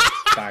the tunnel.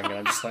 Bang, and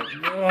I'm just like,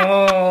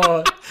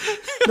 oh.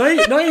 Not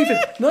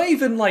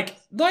even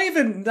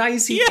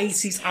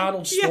 1980s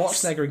Arnold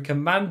Schwarzenegger in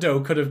Commando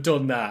could have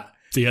done that.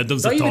 The end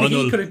of the tunnel. Not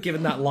even he could have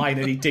given that line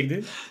and he did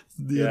it.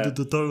 The end of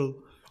the tunnel.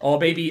 Or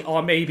maybe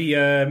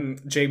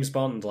James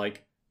Bond,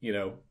 like,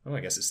 I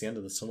guess it's the end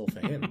of the tunnel for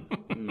him.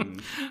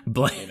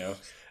 That's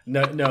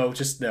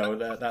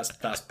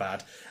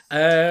bad.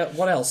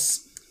 What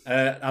else?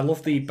 I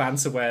love the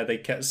banter where they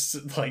kept,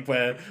 like,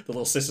 where the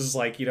little sister's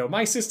like,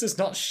 my sister's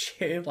not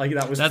shit. Like,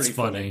 that's pretty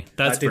funny.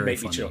 That did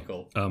make me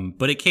chuckle.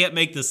 But it can't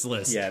make this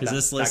list because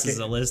this list is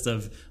a list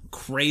of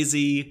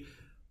crazy,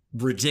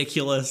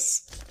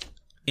 ridiculous,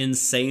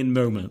 insane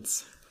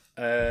moments.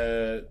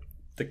 The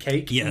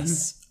cake.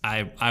 Yes,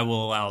 I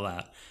will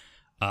allow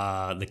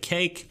that. The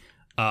cake.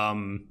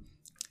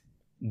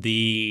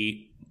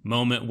 The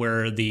moment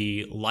where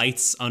the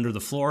lights under the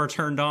floor are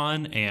turned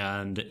on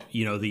and,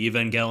 the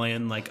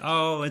Evangelion, like,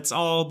 oh, it's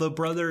all the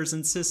brothers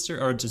and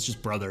sisters, or it's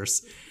just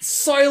brothers.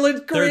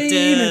 Soylent Green!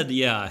 They're dead,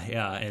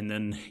 yeah. And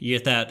then you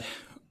get that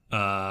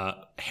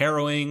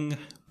harrowing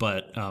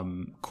but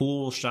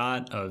cool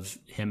shot of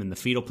him in the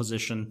fetal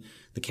position,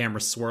 the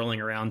camera swirling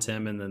around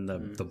him, and then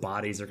the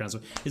bodies are kind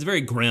of... It's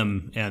very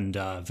grim and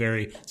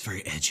it's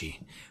very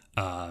edgy.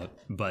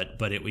 But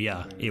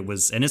it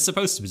was... And it's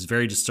supposed to be. It's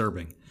very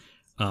disturbing.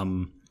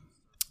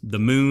 The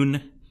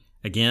moon,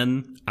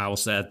 again, I will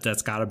say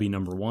that's got to be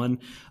number one.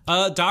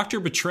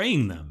 Doctor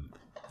betraying them,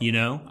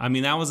 I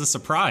mean, that was a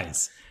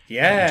surprise.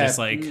 Yeah. Just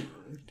like,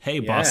 hey,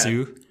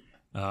 Basu,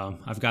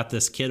 I've got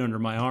this kid under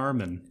my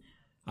arm and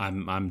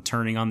I'm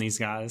turning on these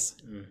guys.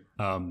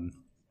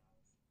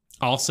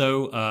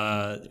 Also,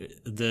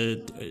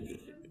 the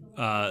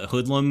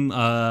hoodlum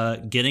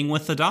getting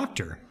with the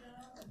doctor.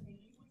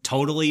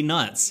 Totally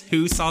nuts.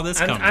 Who saw this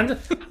coming?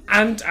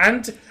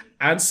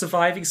 And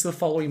surviving to the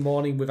following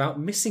morning without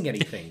missing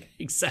anything.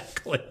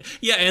 Exactly.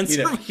 Yeah, and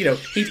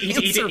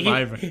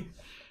surviving.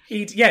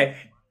 He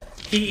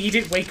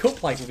didn't wake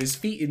up like with his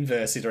feet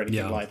inverted or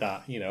anything like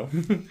that,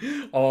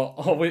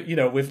 or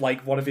with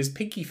like one of his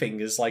pinky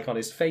fingers like on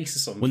his face or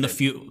something. When it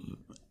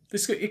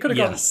could have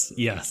gone.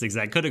 Yes,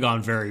 exactly. Could have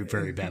gone very,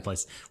 very bad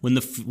place. When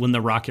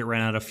the rocket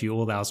ran out of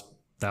fuel, that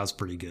was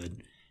pretty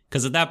good.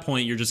 Because at that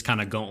point, you're just kind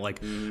of going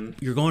like,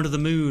 you're going to the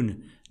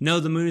moon. No,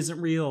 the moon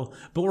isn't real.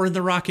 But we're in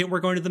the rocket.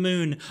 We're going to the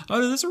moon.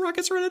 Oh, this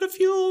rocket's running out of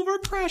fuel. We're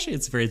crashing.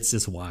 It's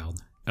just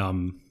wild.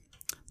 The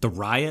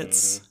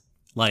riots,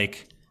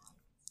 like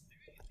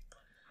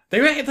they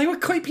were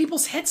cutting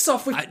people's heads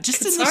off with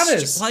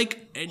katanas.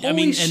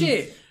 Holy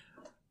shit.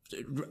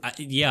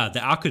 The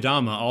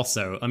Akudama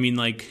also. I mean,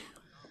 like,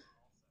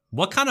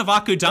 what kind of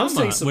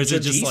Akudama was it?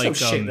 Just like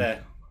shit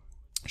there.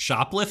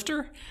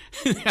 Shoplifter?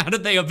 How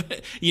did they?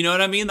 You know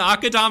what I mean? The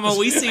Akudama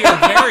we see are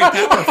very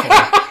powerful.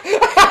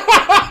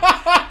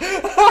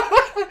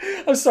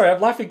 I'm sorry, I'm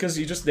laughing because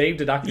you just named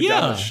an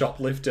Akudama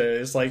shoplifter.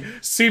 It's like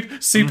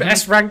super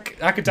S rank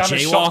Akudama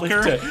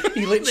shoplifter.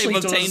 He literally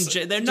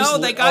they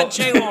got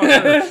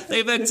Jaywalker.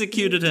 They've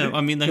executed him.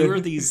 I mean, who are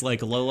these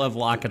like low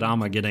level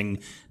Akudama getting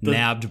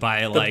nabbed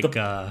by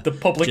the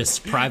public,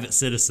 just private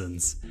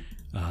citizens?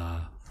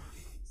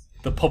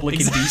 The public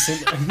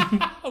indecent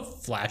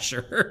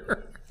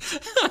Flasher.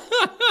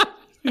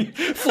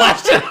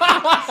 Flasher.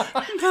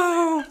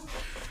 No,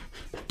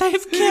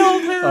 they've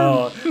killed him.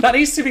 Oh, that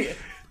needs to be.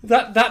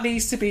 That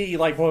needs to be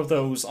like one of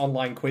those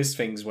online quiz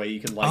things where you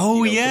can like.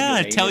 Oh you know, yeah,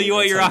 put your tell name you in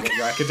what and your tell you what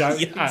your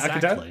academic.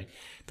 exactly.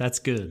 That's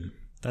good.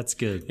 That's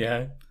good.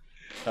 Yeah.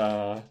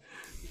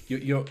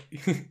 Your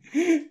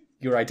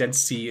your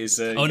identity is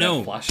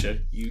no,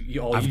 Flasher.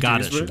 You all I've you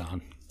got do it, is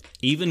Shadon.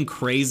 Even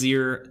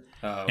crazier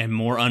and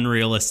more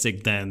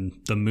unrealistic than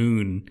the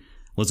moon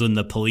was when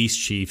the police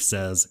chief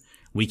says,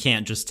 "We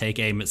can't just take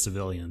aim at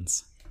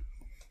civilians."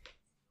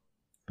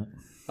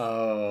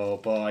 Oh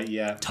boy,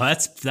 yeah.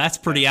 That's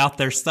pretty out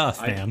there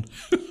stuff, man.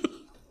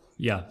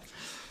 Yeah.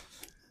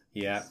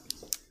 Yeah.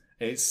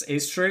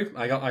 It's true.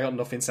 I got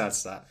nothing to add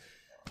to that.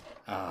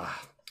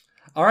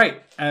 All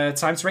right,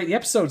 time to rate the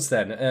episodes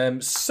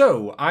then.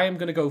 So I am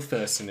going to go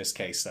first in this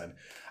case then.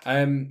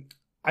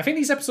 I think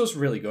these episodes are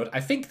really good. I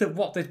think that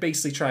what they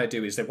basically try to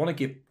do is they want to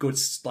give good,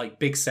 like,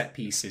 big set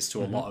pieces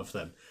to a lot of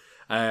them.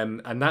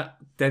 And that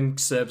then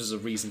serves as a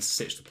reason to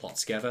stitch the plot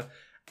together.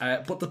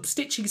 But the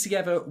stitching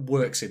together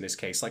works in this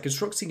case. Like,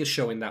 constructing a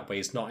show in that way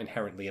is not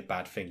inherently a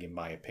bad thing, in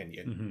my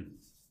opinion. Mm-hmm.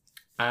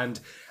 And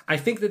I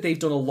think that they've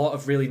done a lot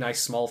of really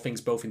nice small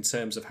things, both in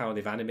terms of how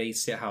they've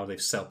animated it, how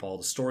they've set up all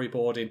the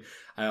storyboarding,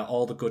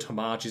 all the good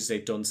homages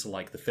they've done to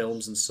like the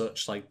films and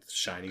such, like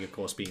Shining, of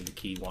course, being the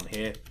key one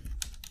here.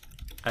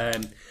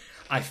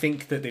 I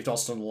think that they've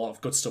also done a lot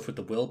of good stuff with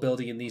the world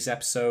building in these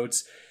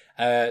episodes.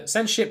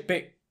 Censorship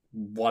bit,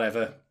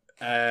 whatever.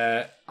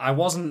 I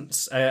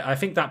wasn't. I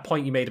think that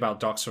point you made about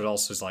Doctor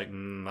also is like,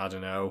 I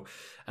don't know.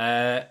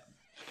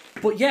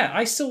 But yeah,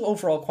 I still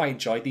overall quite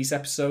enjoyed these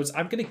episodes.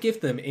 I'm going to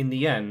give them, in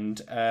the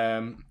end,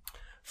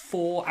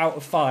 4 out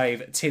of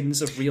 5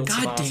 tins of real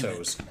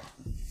tomatoes.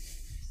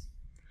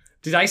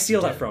 Did I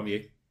steal that from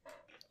you?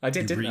 I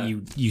did, didn't I?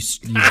 You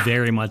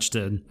very much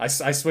did. I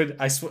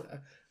swindled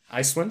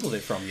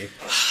it from you.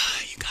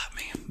 You got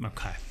me.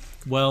 Okay.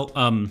 Well,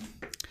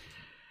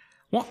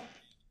 what?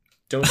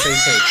 Don't say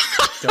cake.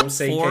 Don't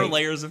say 4 cake.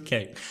 layers of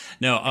cake.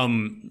 No,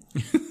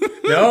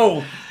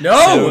 No.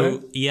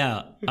 So,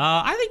 yeah.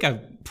 I think I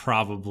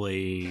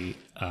probably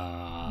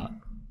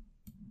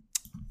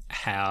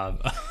have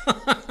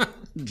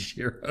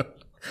 0.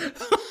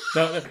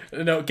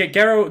 No.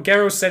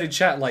 Gero said in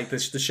chat like the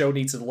show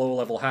needs a lower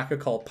level hacker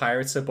called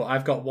Pirater, but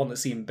I've got one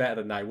that's even better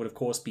than that. It would of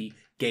course be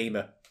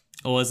Gamer.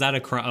 Oh, is that a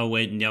crime? Oh,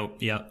 wait, no.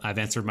 Yeah, I've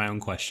answered my own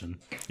question.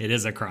 It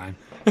is a crime.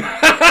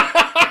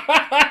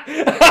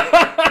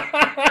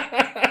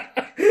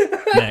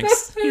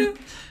 Next.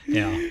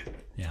 Yeah.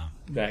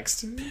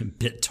 Next.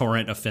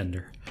 BitTorrent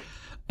offender.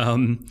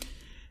 I'm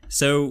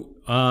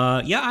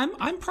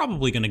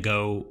probably gonna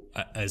go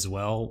as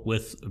well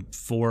with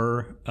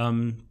 4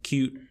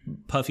 cute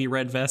puffy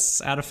red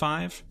vests out of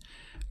 5.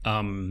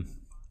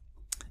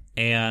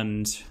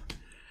 And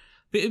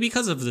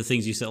because of the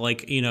things you said,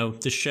 like, you know,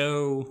 the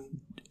show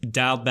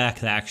dialed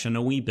back the action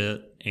a wee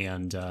bit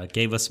and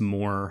gave us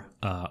more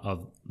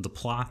of the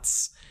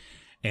plots.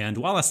 And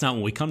while that's not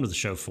what we come to the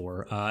show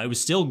for, it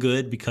was still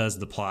good because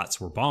the plots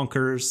were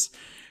bonkers.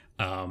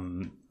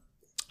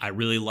 I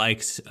really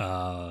liked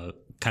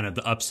kind of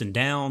the ups and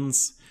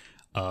downs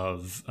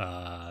of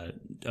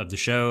the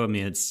show. I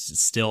mean, it's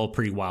still a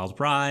pretty wild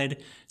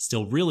ride,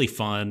 still really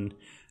fun.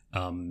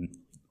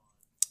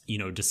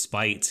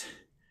 Despite,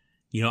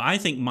 I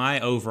think my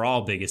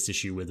overall biggest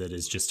issue with it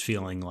is just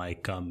feeling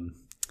like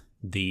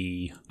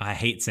I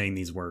hate saying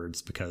these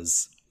words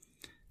because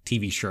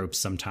TV tropes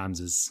sometimes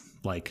is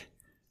like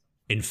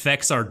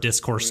infects our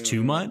discourse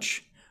too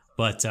much,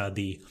 but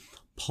the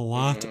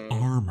plot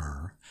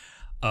armor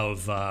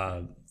of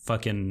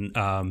fucking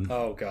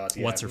oh god,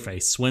 yeah. What's her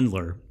face,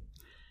 Swindler,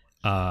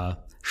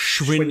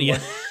 Shrin.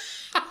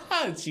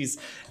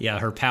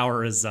 Her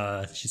power is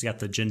she's got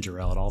the ginger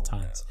ale at all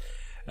times.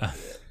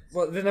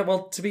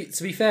 Well, to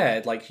be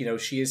fair, like,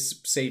 she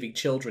is saving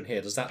children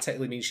here. Does that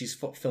technically mean she's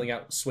filling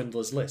out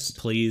Swindler's list?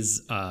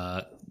 Please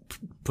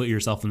put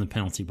yourself in the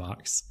penalty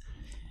box.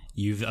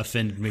 You've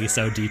offended me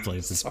so deeply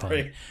at this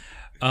point.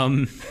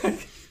 God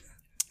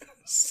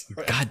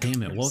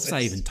damn it! What was I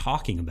even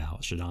talking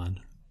about, Shadon?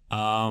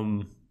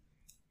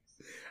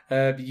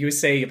 You were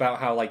saying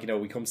about how, like,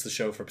 we come to the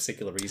show for a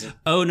particular reason.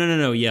 Oh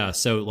no, yeah.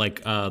 So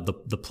like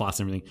the plots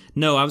and everything.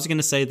 No, I was going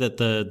to say that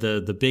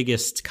the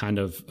biggest kind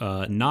of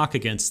knock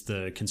against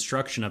the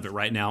construction of it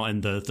right now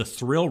and the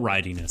thrill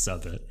writiness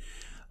of it,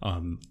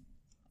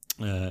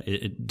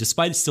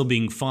 despite it still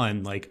being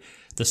fun, like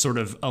the sort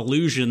of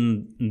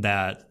illusion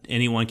that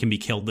anyone can be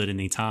killed at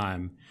any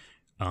time,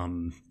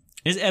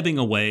 is ebbing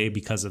away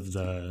because of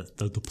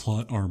the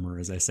plot armor,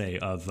 as I say,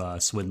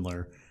 of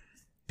Swindler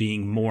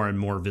being more and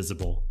more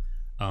visible.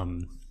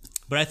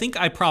 But I think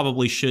I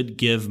probably should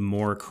give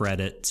more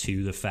credit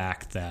to the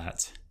fact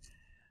that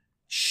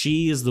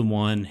she is the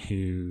one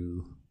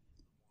who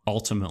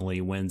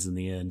ultimately wins in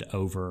the end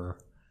over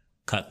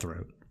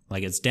Cutthroat.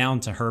 Like, it's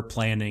down to her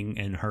planning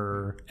and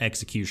her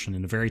execution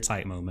in a very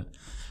tight moment.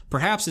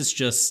 Perhaps it's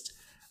just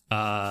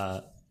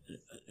not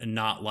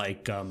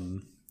like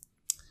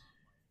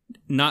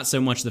not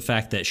so much the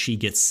fact that she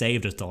gets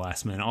saved at the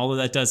last minute, although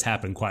that does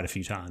happen quite a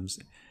few times.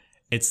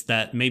 It's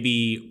that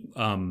maybe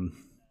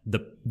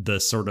the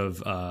sort of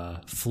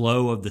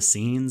flow of the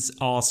scenes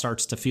all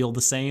starts to feel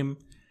the same,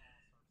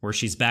 where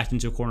she's backed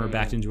into a corner,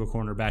 backed into a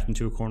corner, backed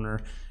into a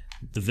corner.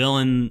 The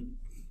villain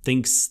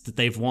thinks that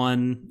they've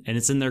won and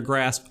it's in their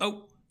grasp.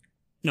 Oh,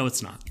 no,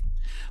 it's not.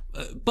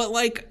 But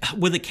like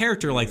with a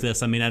character like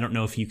this, I mean, I don't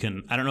know if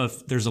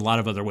there's a lot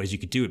of other ways you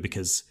could do it,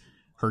 because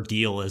her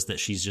deal is that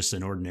she's just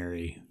an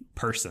ordinary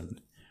person.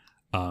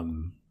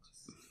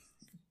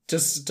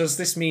 Does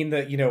this mean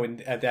that,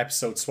 at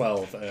episode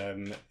 12,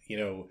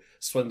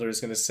 Swindler is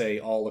going to say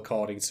all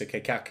according to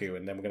Keikaku,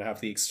 and then we're going to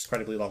have the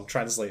incredibly long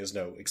translator's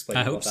note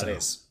explaining what that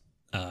is?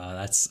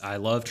 I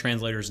love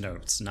translators'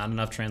 notes. Not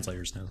enough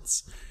translators'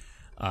 notes.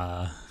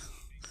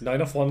 Not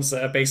enough ones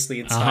that are basically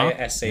entire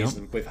essays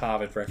with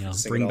Harvard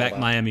referencing. Bring back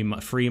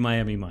free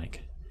Miami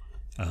Mike.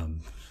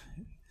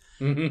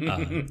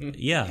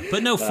 Yeah,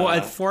 but no, 4 out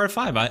of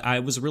 5. I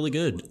was really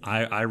good.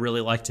 I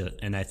really liked it,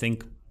 and I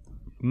think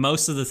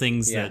most of the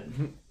things that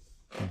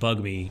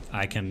bug me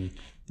I can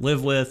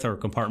live with or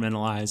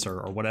compartmentalize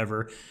or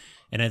whatever.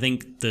 And I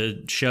think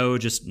the show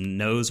just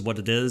knows what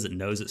it is, it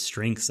knows its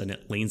strengths, and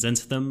it leans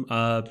into them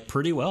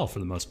pretty well for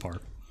the most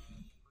part.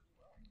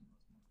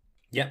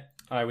 Yeah,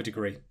 I would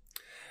agree.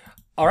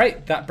 All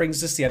right, that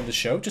brings us to the end of the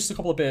show. Just a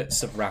couple of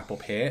bits of wrap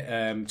up here,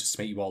 just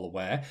to make you all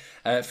aware.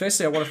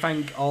 Firstly, I want to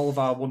thank all of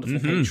our wonderful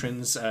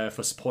patrons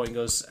for supporting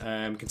us,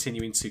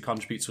 continuing to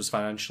contribute to us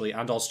financially,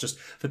 and also just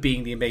for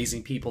being the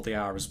amazing people they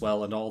are as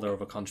well, and all their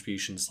other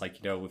contributions, like,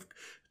 with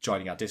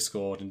joining our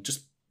Discord and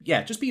just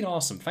being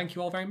awesome. Thank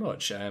you all very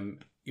much.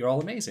 You're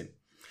all amazing.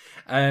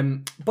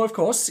 But of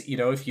course,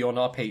 if you're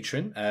not a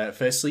patron,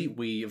 firstly,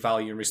 we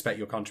value and respect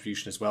your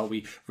contribution as well.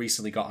 We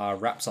recently got our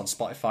Wraps on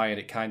Spotify, and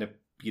it kind of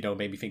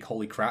made me think,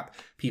 holy crap,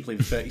 people in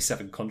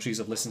 37 countries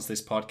have listened to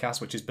this podcast,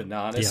 which is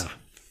bananas. Yeah.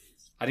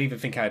 I didn't even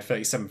think I had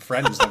 37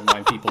 friends, never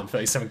mind people in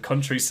 37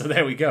 countries, so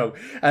there we go.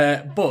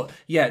 But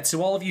yeah,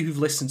 to all of you who've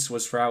listened to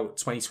us throughout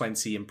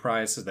 2020 and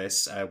prior to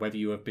this, whether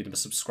you have been a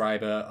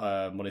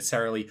subscriber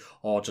monetarily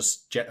or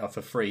just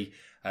for free,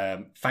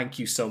 thank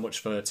you so much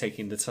for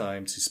taking the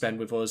time to spend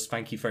with us.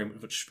 Thank you very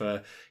much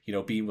for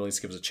being willing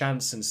to give us a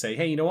chance and say,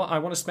 hey, you know what, I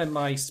want to spend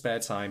my spare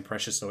time,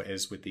 precious though it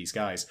is, with these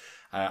guys.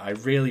 I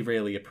really,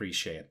 really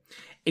appreciate it.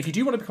 If you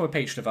do want to become a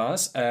patron of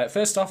ours,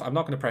 first off, I'm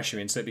not going to press you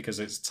into it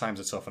because times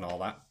are tough and all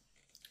that.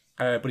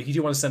 But if you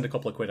do want to send a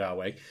couple of quid our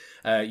way,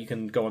 you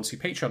can go on to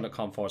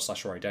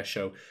patreon.com/RoryDesh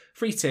Show.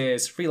 3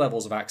 tiers, 3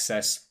 levels of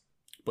access,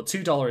 but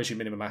 $2 is your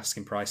minimum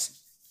asking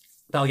price.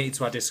 That'll get you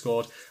to our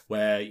Discord,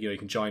 where you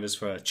can join us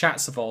for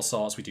chats of all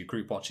sorts. We do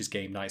group watches,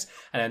 game nights,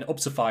 and then up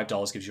to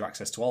 $5 gives you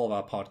access to all of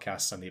our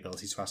podcasts and the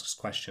ability to ask us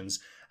questions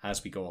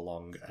as we go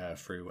along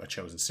through a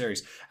chosen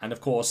series. And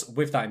of course,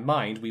 with that in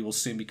mind, we will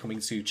soon be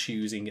coming to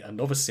choosing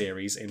another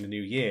series in the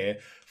new year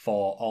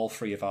for all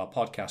 3 of our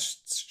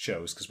podcast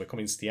shows, because we're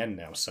coming to the end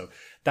now. So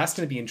that's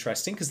going to be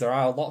interesting, because there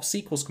are a lot of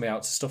sequels coming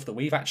out to stuff that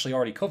we've actually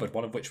already covered,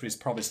 one of which was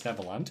Promised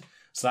Neverland.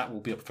 So that will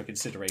be up for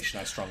consideration,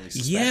 I strongly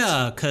suspect.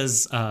 Yeah,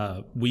 because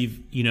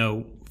we've,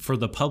 for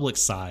the public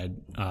side,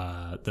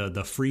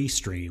 the free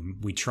stream,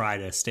 we try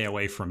to stay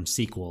away from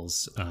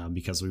sequels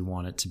because we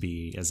want it to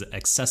be as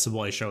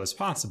accessible a show as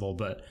possible.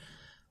 But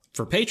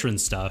for patron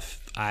stuff,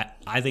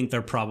 I think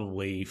they're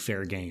probably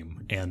fair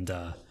game. And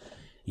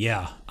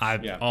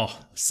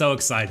so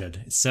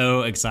excited.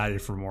 So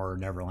excited for more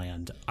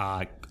Neverland.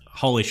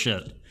 Holy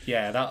shit.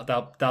 Yeah,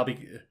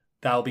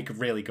 that'll be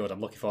really good.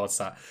 I'm looking forward to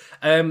that.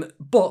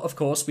 But, of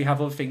course, we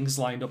have other things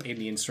lined up in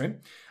the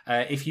interim.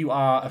 If you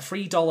are a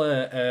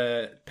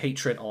 $3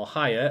 patron or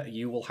higher,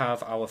 you will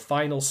have our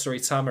final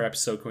Suritama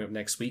episode coming up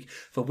next week,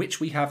 for which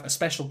we have a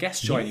special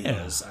guest joining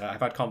us.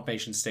 I've had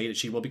confirmation today that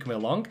she will be coming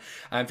along.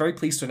 I'm very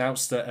pleased to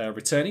announce that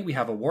returning, we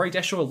have a Warri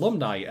Desho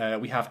alumni.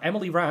 We have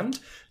Emily Rand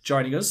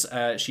joining us.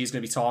 She's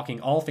going to be talking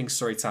all things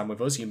Suritama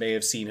with us. You may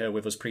have seen her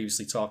with us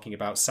previously talking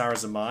about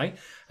Sarazanmai,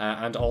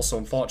 and also,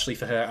 unfortunately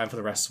for her and for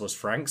the rest of us,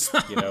 Franks.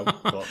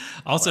 But,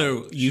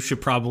 also, you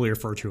should probably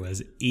refer to her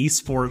as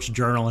Esports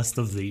Journalist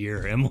of the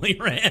Year, Emily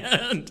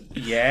Rand.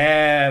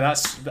 Yeah,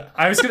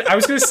 I was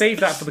gonna save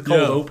that for the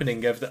cold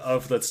opening of the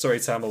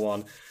Storytimer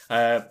one.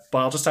 But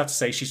I'll just have to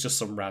say she's just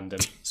some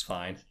random. It's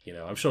fine.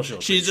 I'm sure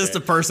she's just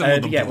a person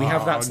with a blog. We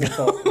have that to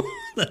look for.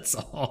 That's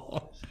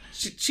all.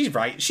 She's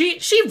right.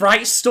 She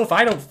writes stuff.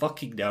 I don't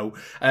fucking know.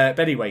 But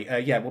anyway,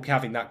 we'll be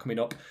having that coming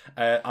up.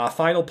 Our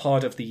final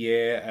pod of the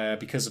year,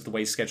 because of the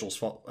way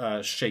schedule's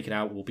shaken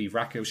out, will be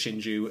Rakko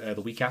Shinju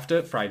the week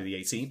after, Friday the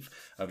 18th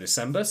of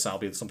December. So that'll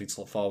be something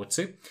to look forward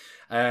to.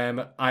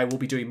 I will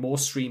be doing more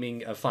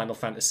streaming of Final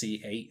Fantasy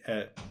VIII.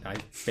 I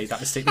made that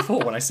mistake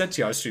before when I said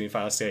to you I was streaming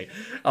Final Fantasy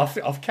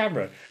VIII off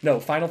camera. No,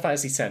 Final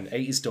Fantasy X.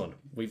 8 is done.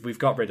 We've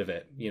got rid of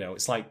it.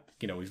 It's like,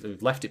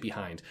 we've left it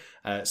behind.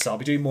 So I'll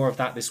be doing more of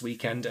that this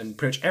weekend, and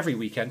pretty much every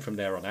weekend from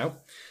there on out.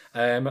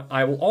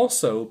 I will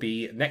also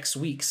be next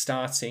week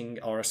starting,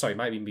 it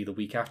might even be the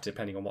week after,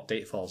 depending on what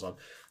date it falls on.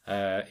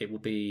 It will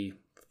be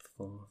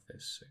 4,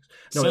 5, 6.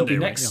 No, Sunday, it'll be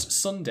next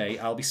Sunday.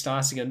 I'll be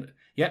starting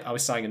I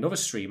was starting another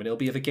stream, and it'll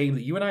be of a game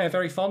that you and I are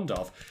very fond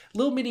of.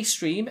 Little mini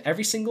stream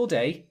every single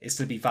day. It's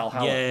going to be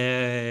Valhalla,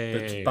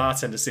 the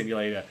bartender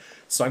simulator.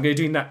 So I'm going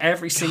to be doing that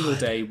every single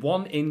day,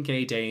 one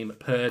in-game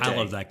per day. I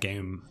love that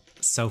game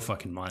so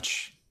fucking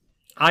much.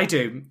 I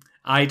do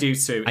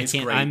too. It's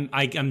great.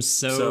 I'm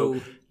so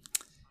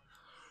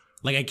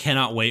like, I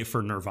cannot wait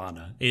for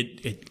Nirvana.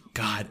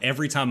 God,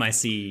 every time I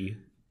see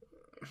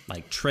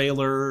like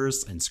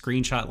trailers and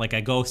screenshot, like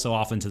I go so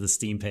often to the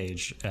Steam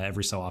page,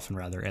 every so often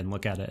rather, and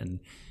look at it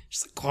and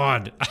just like,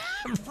 God, I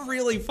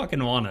really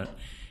fucking want it.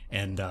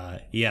 And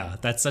yeah,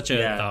 that's such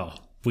a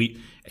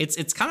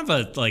it's kind of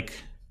a like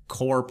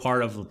core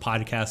part of the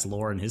podcast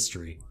lore and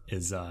history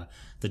is the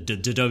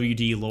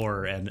WD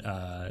lore and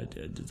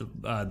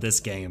this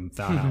game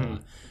Valhalla.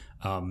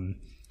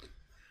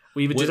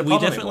 We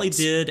definitely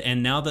did,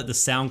 and now that the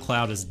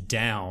SoundCloud is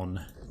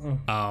down,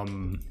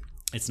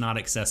 it's not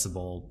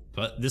accessible.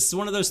 But this is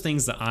one of those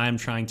things that I'm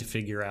trying to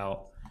figure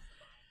out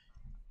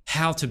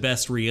how to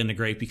best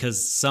reintegrate,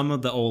 because some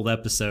of the old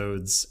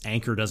episodes,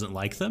 Anchor doesn't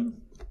like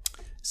them.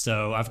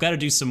 So I've got to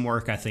do some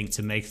work, I think,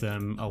 to make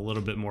them a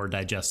little bit more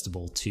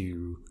digestible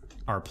to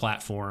our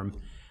platform.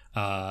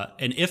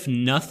 And if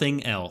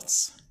nothing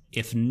else,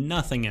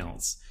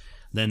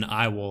 then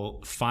I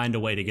will find a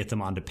way to get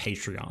them onto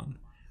Patreon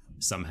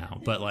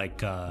somehow. But like,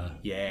 Valhalla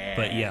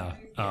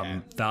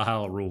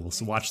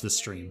rules. Watch this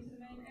stream.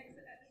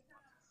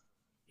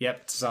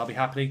 Yep, so that'll be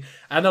happening.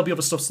 And there'll be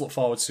other stuff to look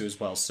forward to as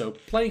well. So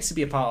plenty to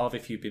be a part of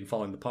if you've been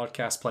following the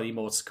podcast, plenty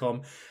more to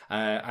come.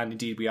 And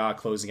indeed, we are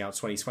closing out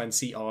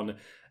 2020 on...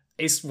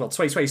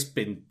 2020's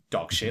been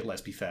dog shit, let's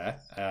be fair,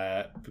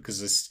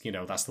 because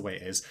that's the way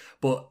it is.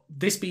 But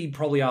this being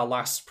probably our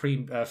last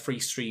free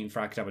stream for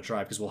Academic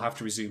Drive, because we'll have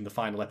to resume the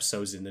final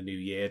episodes in the new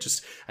year,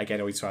 just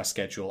again owing to our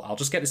schedule. I'll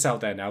just get this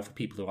out there now for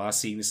people who are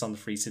seeing this on the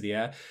Free to the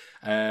Air.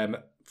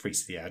 Free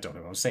to the Air, I don't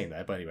know what I'm saying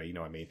there, but anyway, you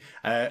know what I mean.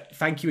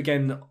 Thank you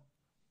again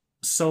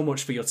so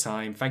much for your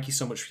time. Thank you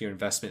so much for your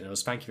investment in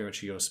us. Thank you very much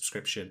for your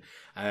subscription.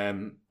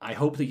 I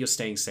hope that you're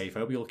staying safe. I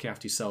hope you're looking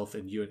after yourself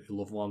and your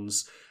loved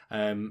ones.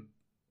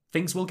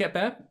 Things will get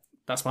better.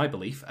 That's my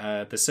belief.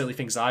 There's certainly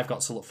things I've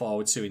got to look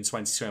forward to in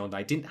 2021 that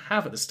I didn't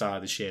have at the start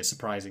of this year,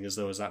 surprising as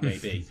though as that may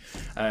be.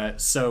 I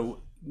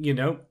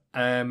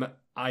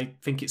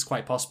think it's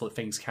quite possible that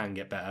things can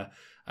get better.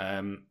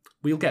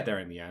 We'll get there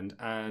in the end.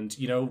 And,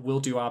 we'll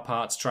do our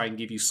part to try and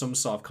give you some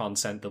sort of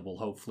content that will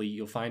hopefully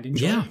you'll find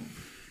enjoyable. Yeah.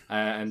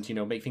 And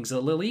make things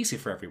a little easier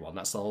for everyone.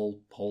 That's the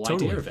whole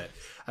idea of it.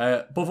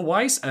 But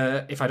otherwise,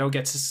 if I don't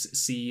get to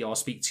see or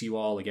speak to you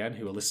all again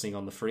who are listening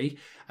on the Free,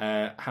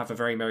 have a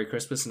very Merry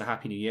Christmas and a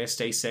Happy New Year.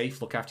 Stay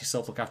safe, look after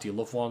yourself, look after your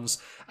loved ones,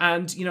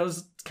 and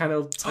this kind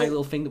of tiny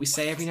little thing that we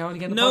say every now and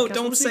again. No,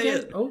 don't say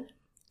it. Oh,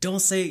 don't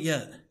say it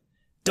yet.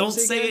 Don't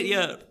say it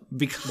yet.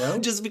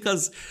 Just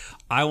because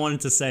I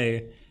wanted to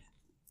say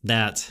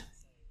that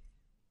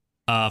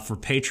for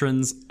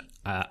patrons.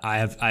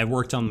 I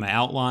worked on my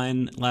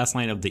outline last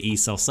night of the E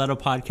Salcedo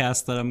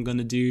podcast that I'm going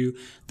to do.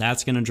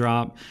 That's going to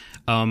drop.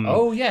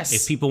 Yes.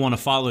 If people want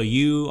to follow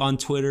you on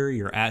Twitter,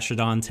 you're at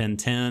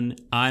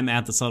Shadon1010. I'm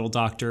at The Subtle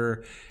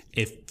Doctor.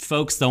 If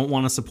folks don't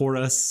want to support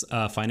us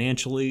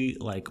financially,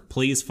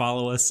 please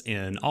follow us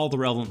in all the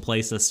relevant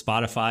places,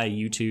 Spotify,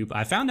 YouTube.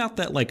 I found out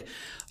that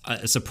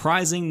a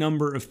surprising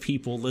number of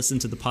people listen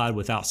to the pod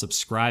without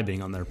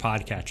subscribing on their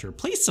podcatcher.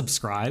 Please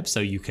subscribe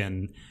so you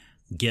can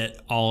get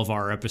all of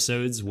our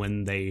episodes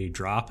when they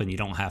drop and you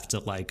don't have to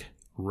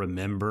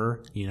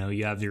remember.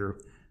 You have your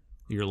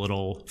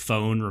little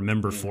phone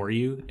remember for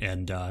you.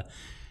 And drop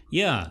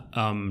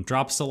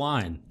us a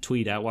line,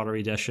 tweet at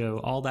Watery Death Show,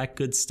 all that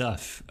good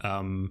stuff.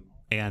 And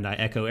I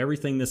echo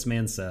everything this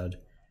man said.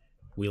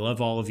 We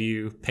love all of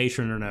you,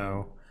 patron or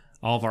no,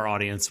 all of our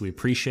audience. We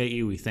appreciate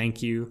you. We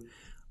thank you.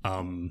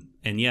 And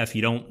if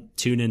you don't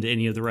tune into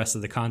any of the rest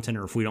of the content,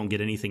 or if we don't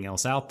get anything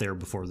else out there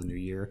before the new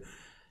year,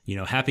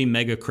 happy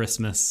mega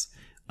Christmas.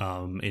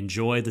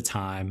 Enjoy the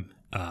time.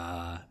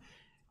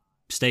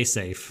 Stay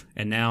safe.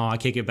 And now I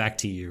kick it back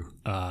to you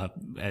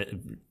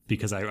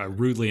because I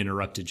rudely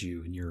interrupted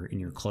you in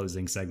your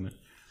closing segment.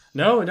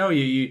 No,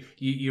 you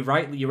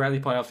rightly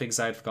point out things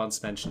I had forgotten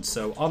to mention.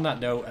 So on that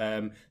note,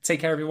 take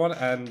care, everyone.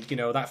 And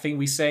that thing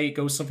we say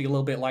goes something a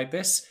little bit like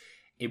this: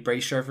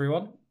 embrace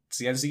everyone. It's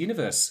the end of the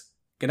universe.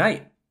 Good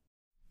night.